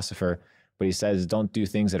philosopher, but he says, don't do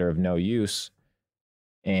things that are of no use.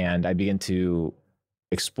 And I begin to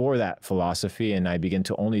explore that philosophy and I begin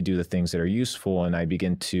to only do the things that are useful. And I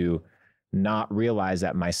begin to not realize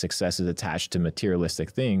that my success is attached to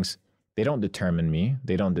materialistic things. They don't determine me.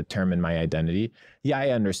 They don't determine my identity. Yeah, I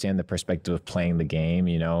understand the perspective of playing the game.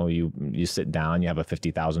 You know, you sit down, you have a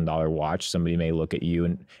 $50,000 watch. Somebody may look at you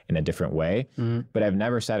in a different way. But I've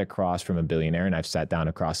never sat across from a billionaire, and I've sat down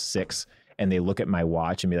across 6, and they look at my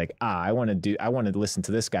watch and be like, I want to listen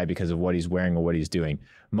to this guy because of what he's wearing or what he's doing.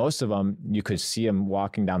 Most of them, you could see them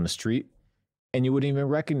walking down the street, and you wouldn't even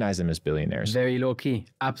recognize them as billionaires. Very low key.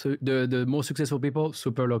 Absolutely. The most successful people,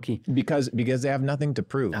 super low key. Because they have nothing to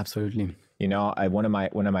prove. Absolutely. You know, one of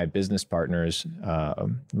my business partners,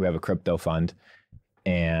 we have a crypto fund,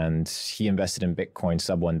 and he invested in Bitcoin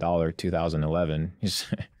sub $1, 2011.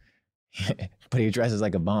 But he dresses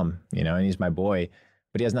like a bum, you know, and he's my boy,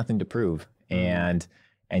 but he has nothing to prove. And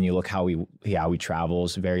you look how he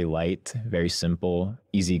travels, very light, very simple,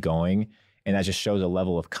 easygoing. And that just shows a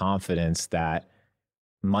level of confidence that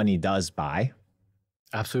money does buy.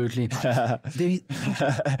 Absolutely.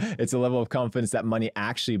 It's a level of confidence that money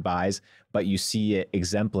actually buys, but you see it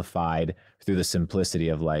exemplified through the simplicity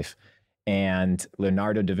of life. And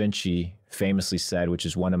Leonardo da Vinci famously said, which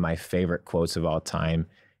is one of my favorite quotes of all time,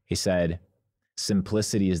 he said,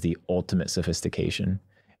 simplicity is the ultimate sophistication.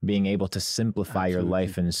 Being able to simplify your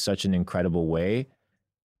life in such an incredible way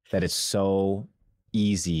that it's so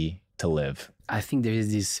easy to live. I think there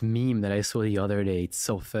is this meme that I saw the other day. It's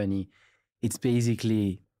so funny. It's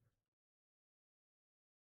basically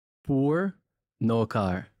poor, no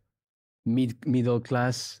car. Middle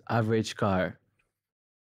class, average car.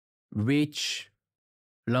 Rich,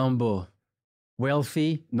 Lambo.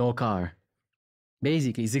 Wealthy, no car.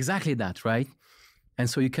 Basically, it's exactly that, right? And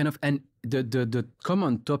so you kind of, and the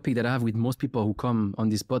common topic that I have with most people who come on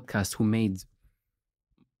this podcast who made,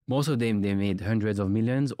 most of them, they made hundreds of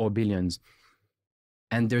millions or billions.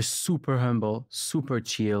 And they're super humble, super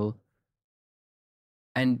chill.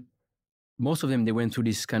 And most of them, they went through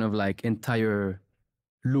this kind of like entire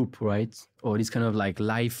loop, right? Or this kind of like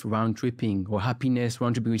life round tripping or happiness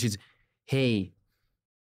round tripping, which is, hey,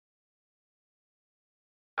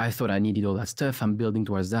 I thought I needed all that stuff. I'm building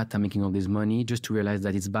towards that. I'm making all this money, just to realize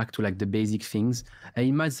that it's back to like the basic things. And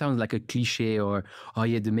it might sound like a cliche or, oh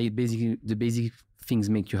yeah, the basic things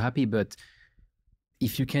make you happy. But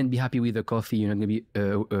if you can't be happy with a coffee, you're not gonna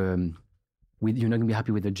be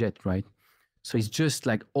happy with a jet, right? So it's just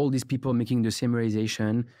like all these people making the same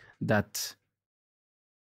realization that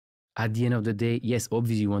at the end of the day, yes,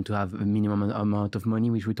 obviously you want to have a minimum amount of money,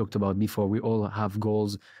 which we talked about before. We all have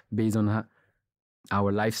goals based on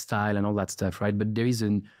our lifestyle and all that stuff, right? But there is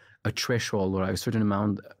a threshold or a certain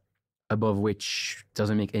amount above which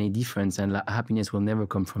doesn't make any difference, and happiness will never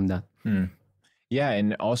come from that. Yeah,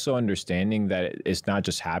 and also understanding that it's not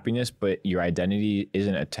just happiness, but your identity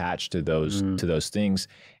isn't attached to those things.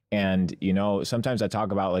 And you know, sometimes I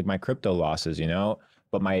talk about like my crypto losses, you know,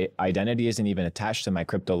 but my identity isn't even attached to my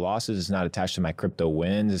crypto losses. It's not attached to my crypto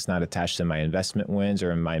wins. It's not attached to my investment wins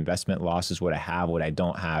or my investment losses, what I have, what I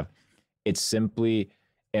don't have. It's simply,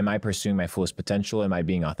 am I pursuing my fullest potential? Am I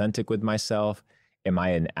being authentic with myself? Am I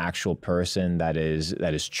an actual person that is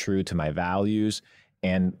true to my values?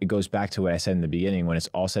 And it goes back to what I said in the beginning. When it's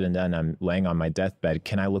all said and done, I'm laying on my deathbed.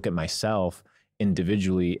 Can I look at myself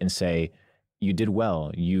individually and say, you did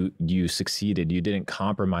well, you succeeded, you didn't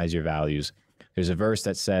compromise your values? There's a verse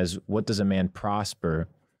that says, what does a man prosper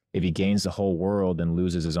if he gains the whole world and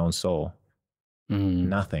loses his own soul?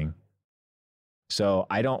 Nothing. So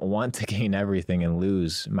I don't want to gain everything and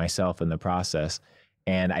lose myself in the process.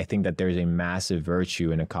 And I think that there's a massive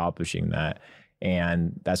virtue in accomplishing that.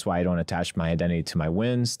 And that's why I don't attach my identity to my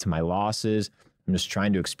wins, to my losses. I'm just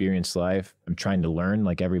trying to experience life. I'm trying to learn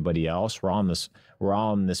like everybody else. We're all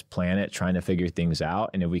on this planet trying to figure things out.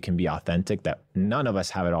 And if we can be authentic, that none of us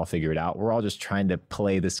have it all figured out, we're all just trying to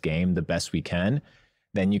play this game the best we can,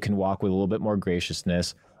 then you can walk with a little bit more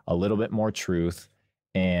graciousness, a little bit more truth,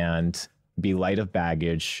 and be light of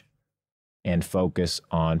baggage and focus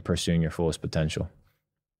on pursuing your fullest potential.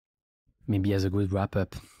 Maybe as a good wrap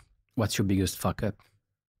up, what's your biggest fuck up?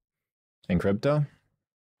 In crypto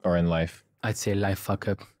or in life? I'd say life fuck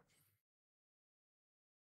up.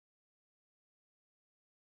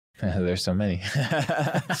 There's so many.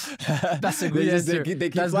 That's a good answer. They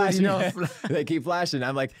keep That's flashing. good enough. They keep flashing.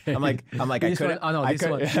 I'm like, This one. Oh no,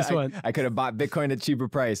 this one. I could have bought Bitcoin at a cheaper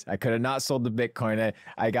price. I could have not sold the Bitcoin.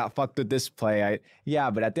 I got fucked with this play.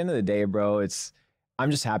 But at the end of the day, bro,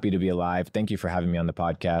 I'm just happy to be alive. Thank you for having me on the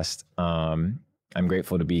podcast. I'm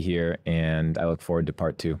grateful to be here, and I look forward to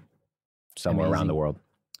part 2 somewhere around the world.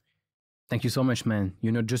 Thank you so much, man.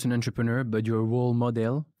 You're not just an entrepreneur, but you're a role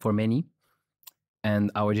model for many.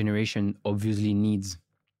 And our generation obviously needs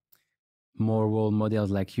more role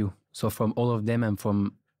models like you. So from all of them and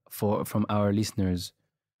from our listeners,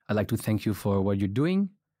 I'd like to thank you for what you're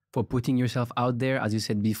doing, for putting yourself out there. As you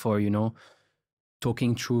said before, you know,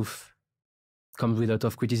 talking truth comes with a lot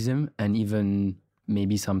of criticism and even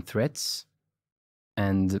maybe some threats.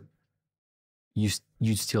 And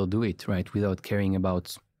you still do it, right? Without caring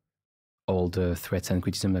about all the threats and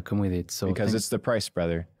criticism that come with it. So because it's the price,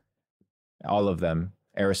 brother. All of them.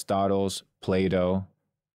 Aristotle's, Plato,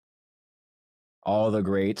 all the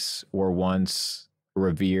greats were once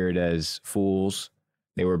revered as fools.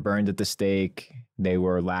 They were burned at the stake. They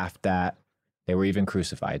were laughed at. They were even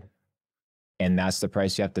crucified. And that's the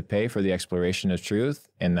price you have to pay for the exploration of truth.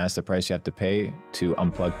 And that's the price you have to pay to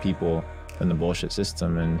unplug people from the bullshit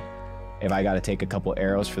system. And if I got to take a couple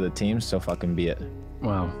arrows for the team, so fucking be it.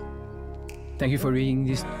 Wow. Thank you for reading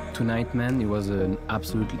this tonight, man. It was an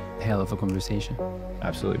absolute hell of a conversation.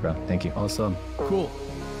 Absolutely, bro. Thank you. Awesome. Cool.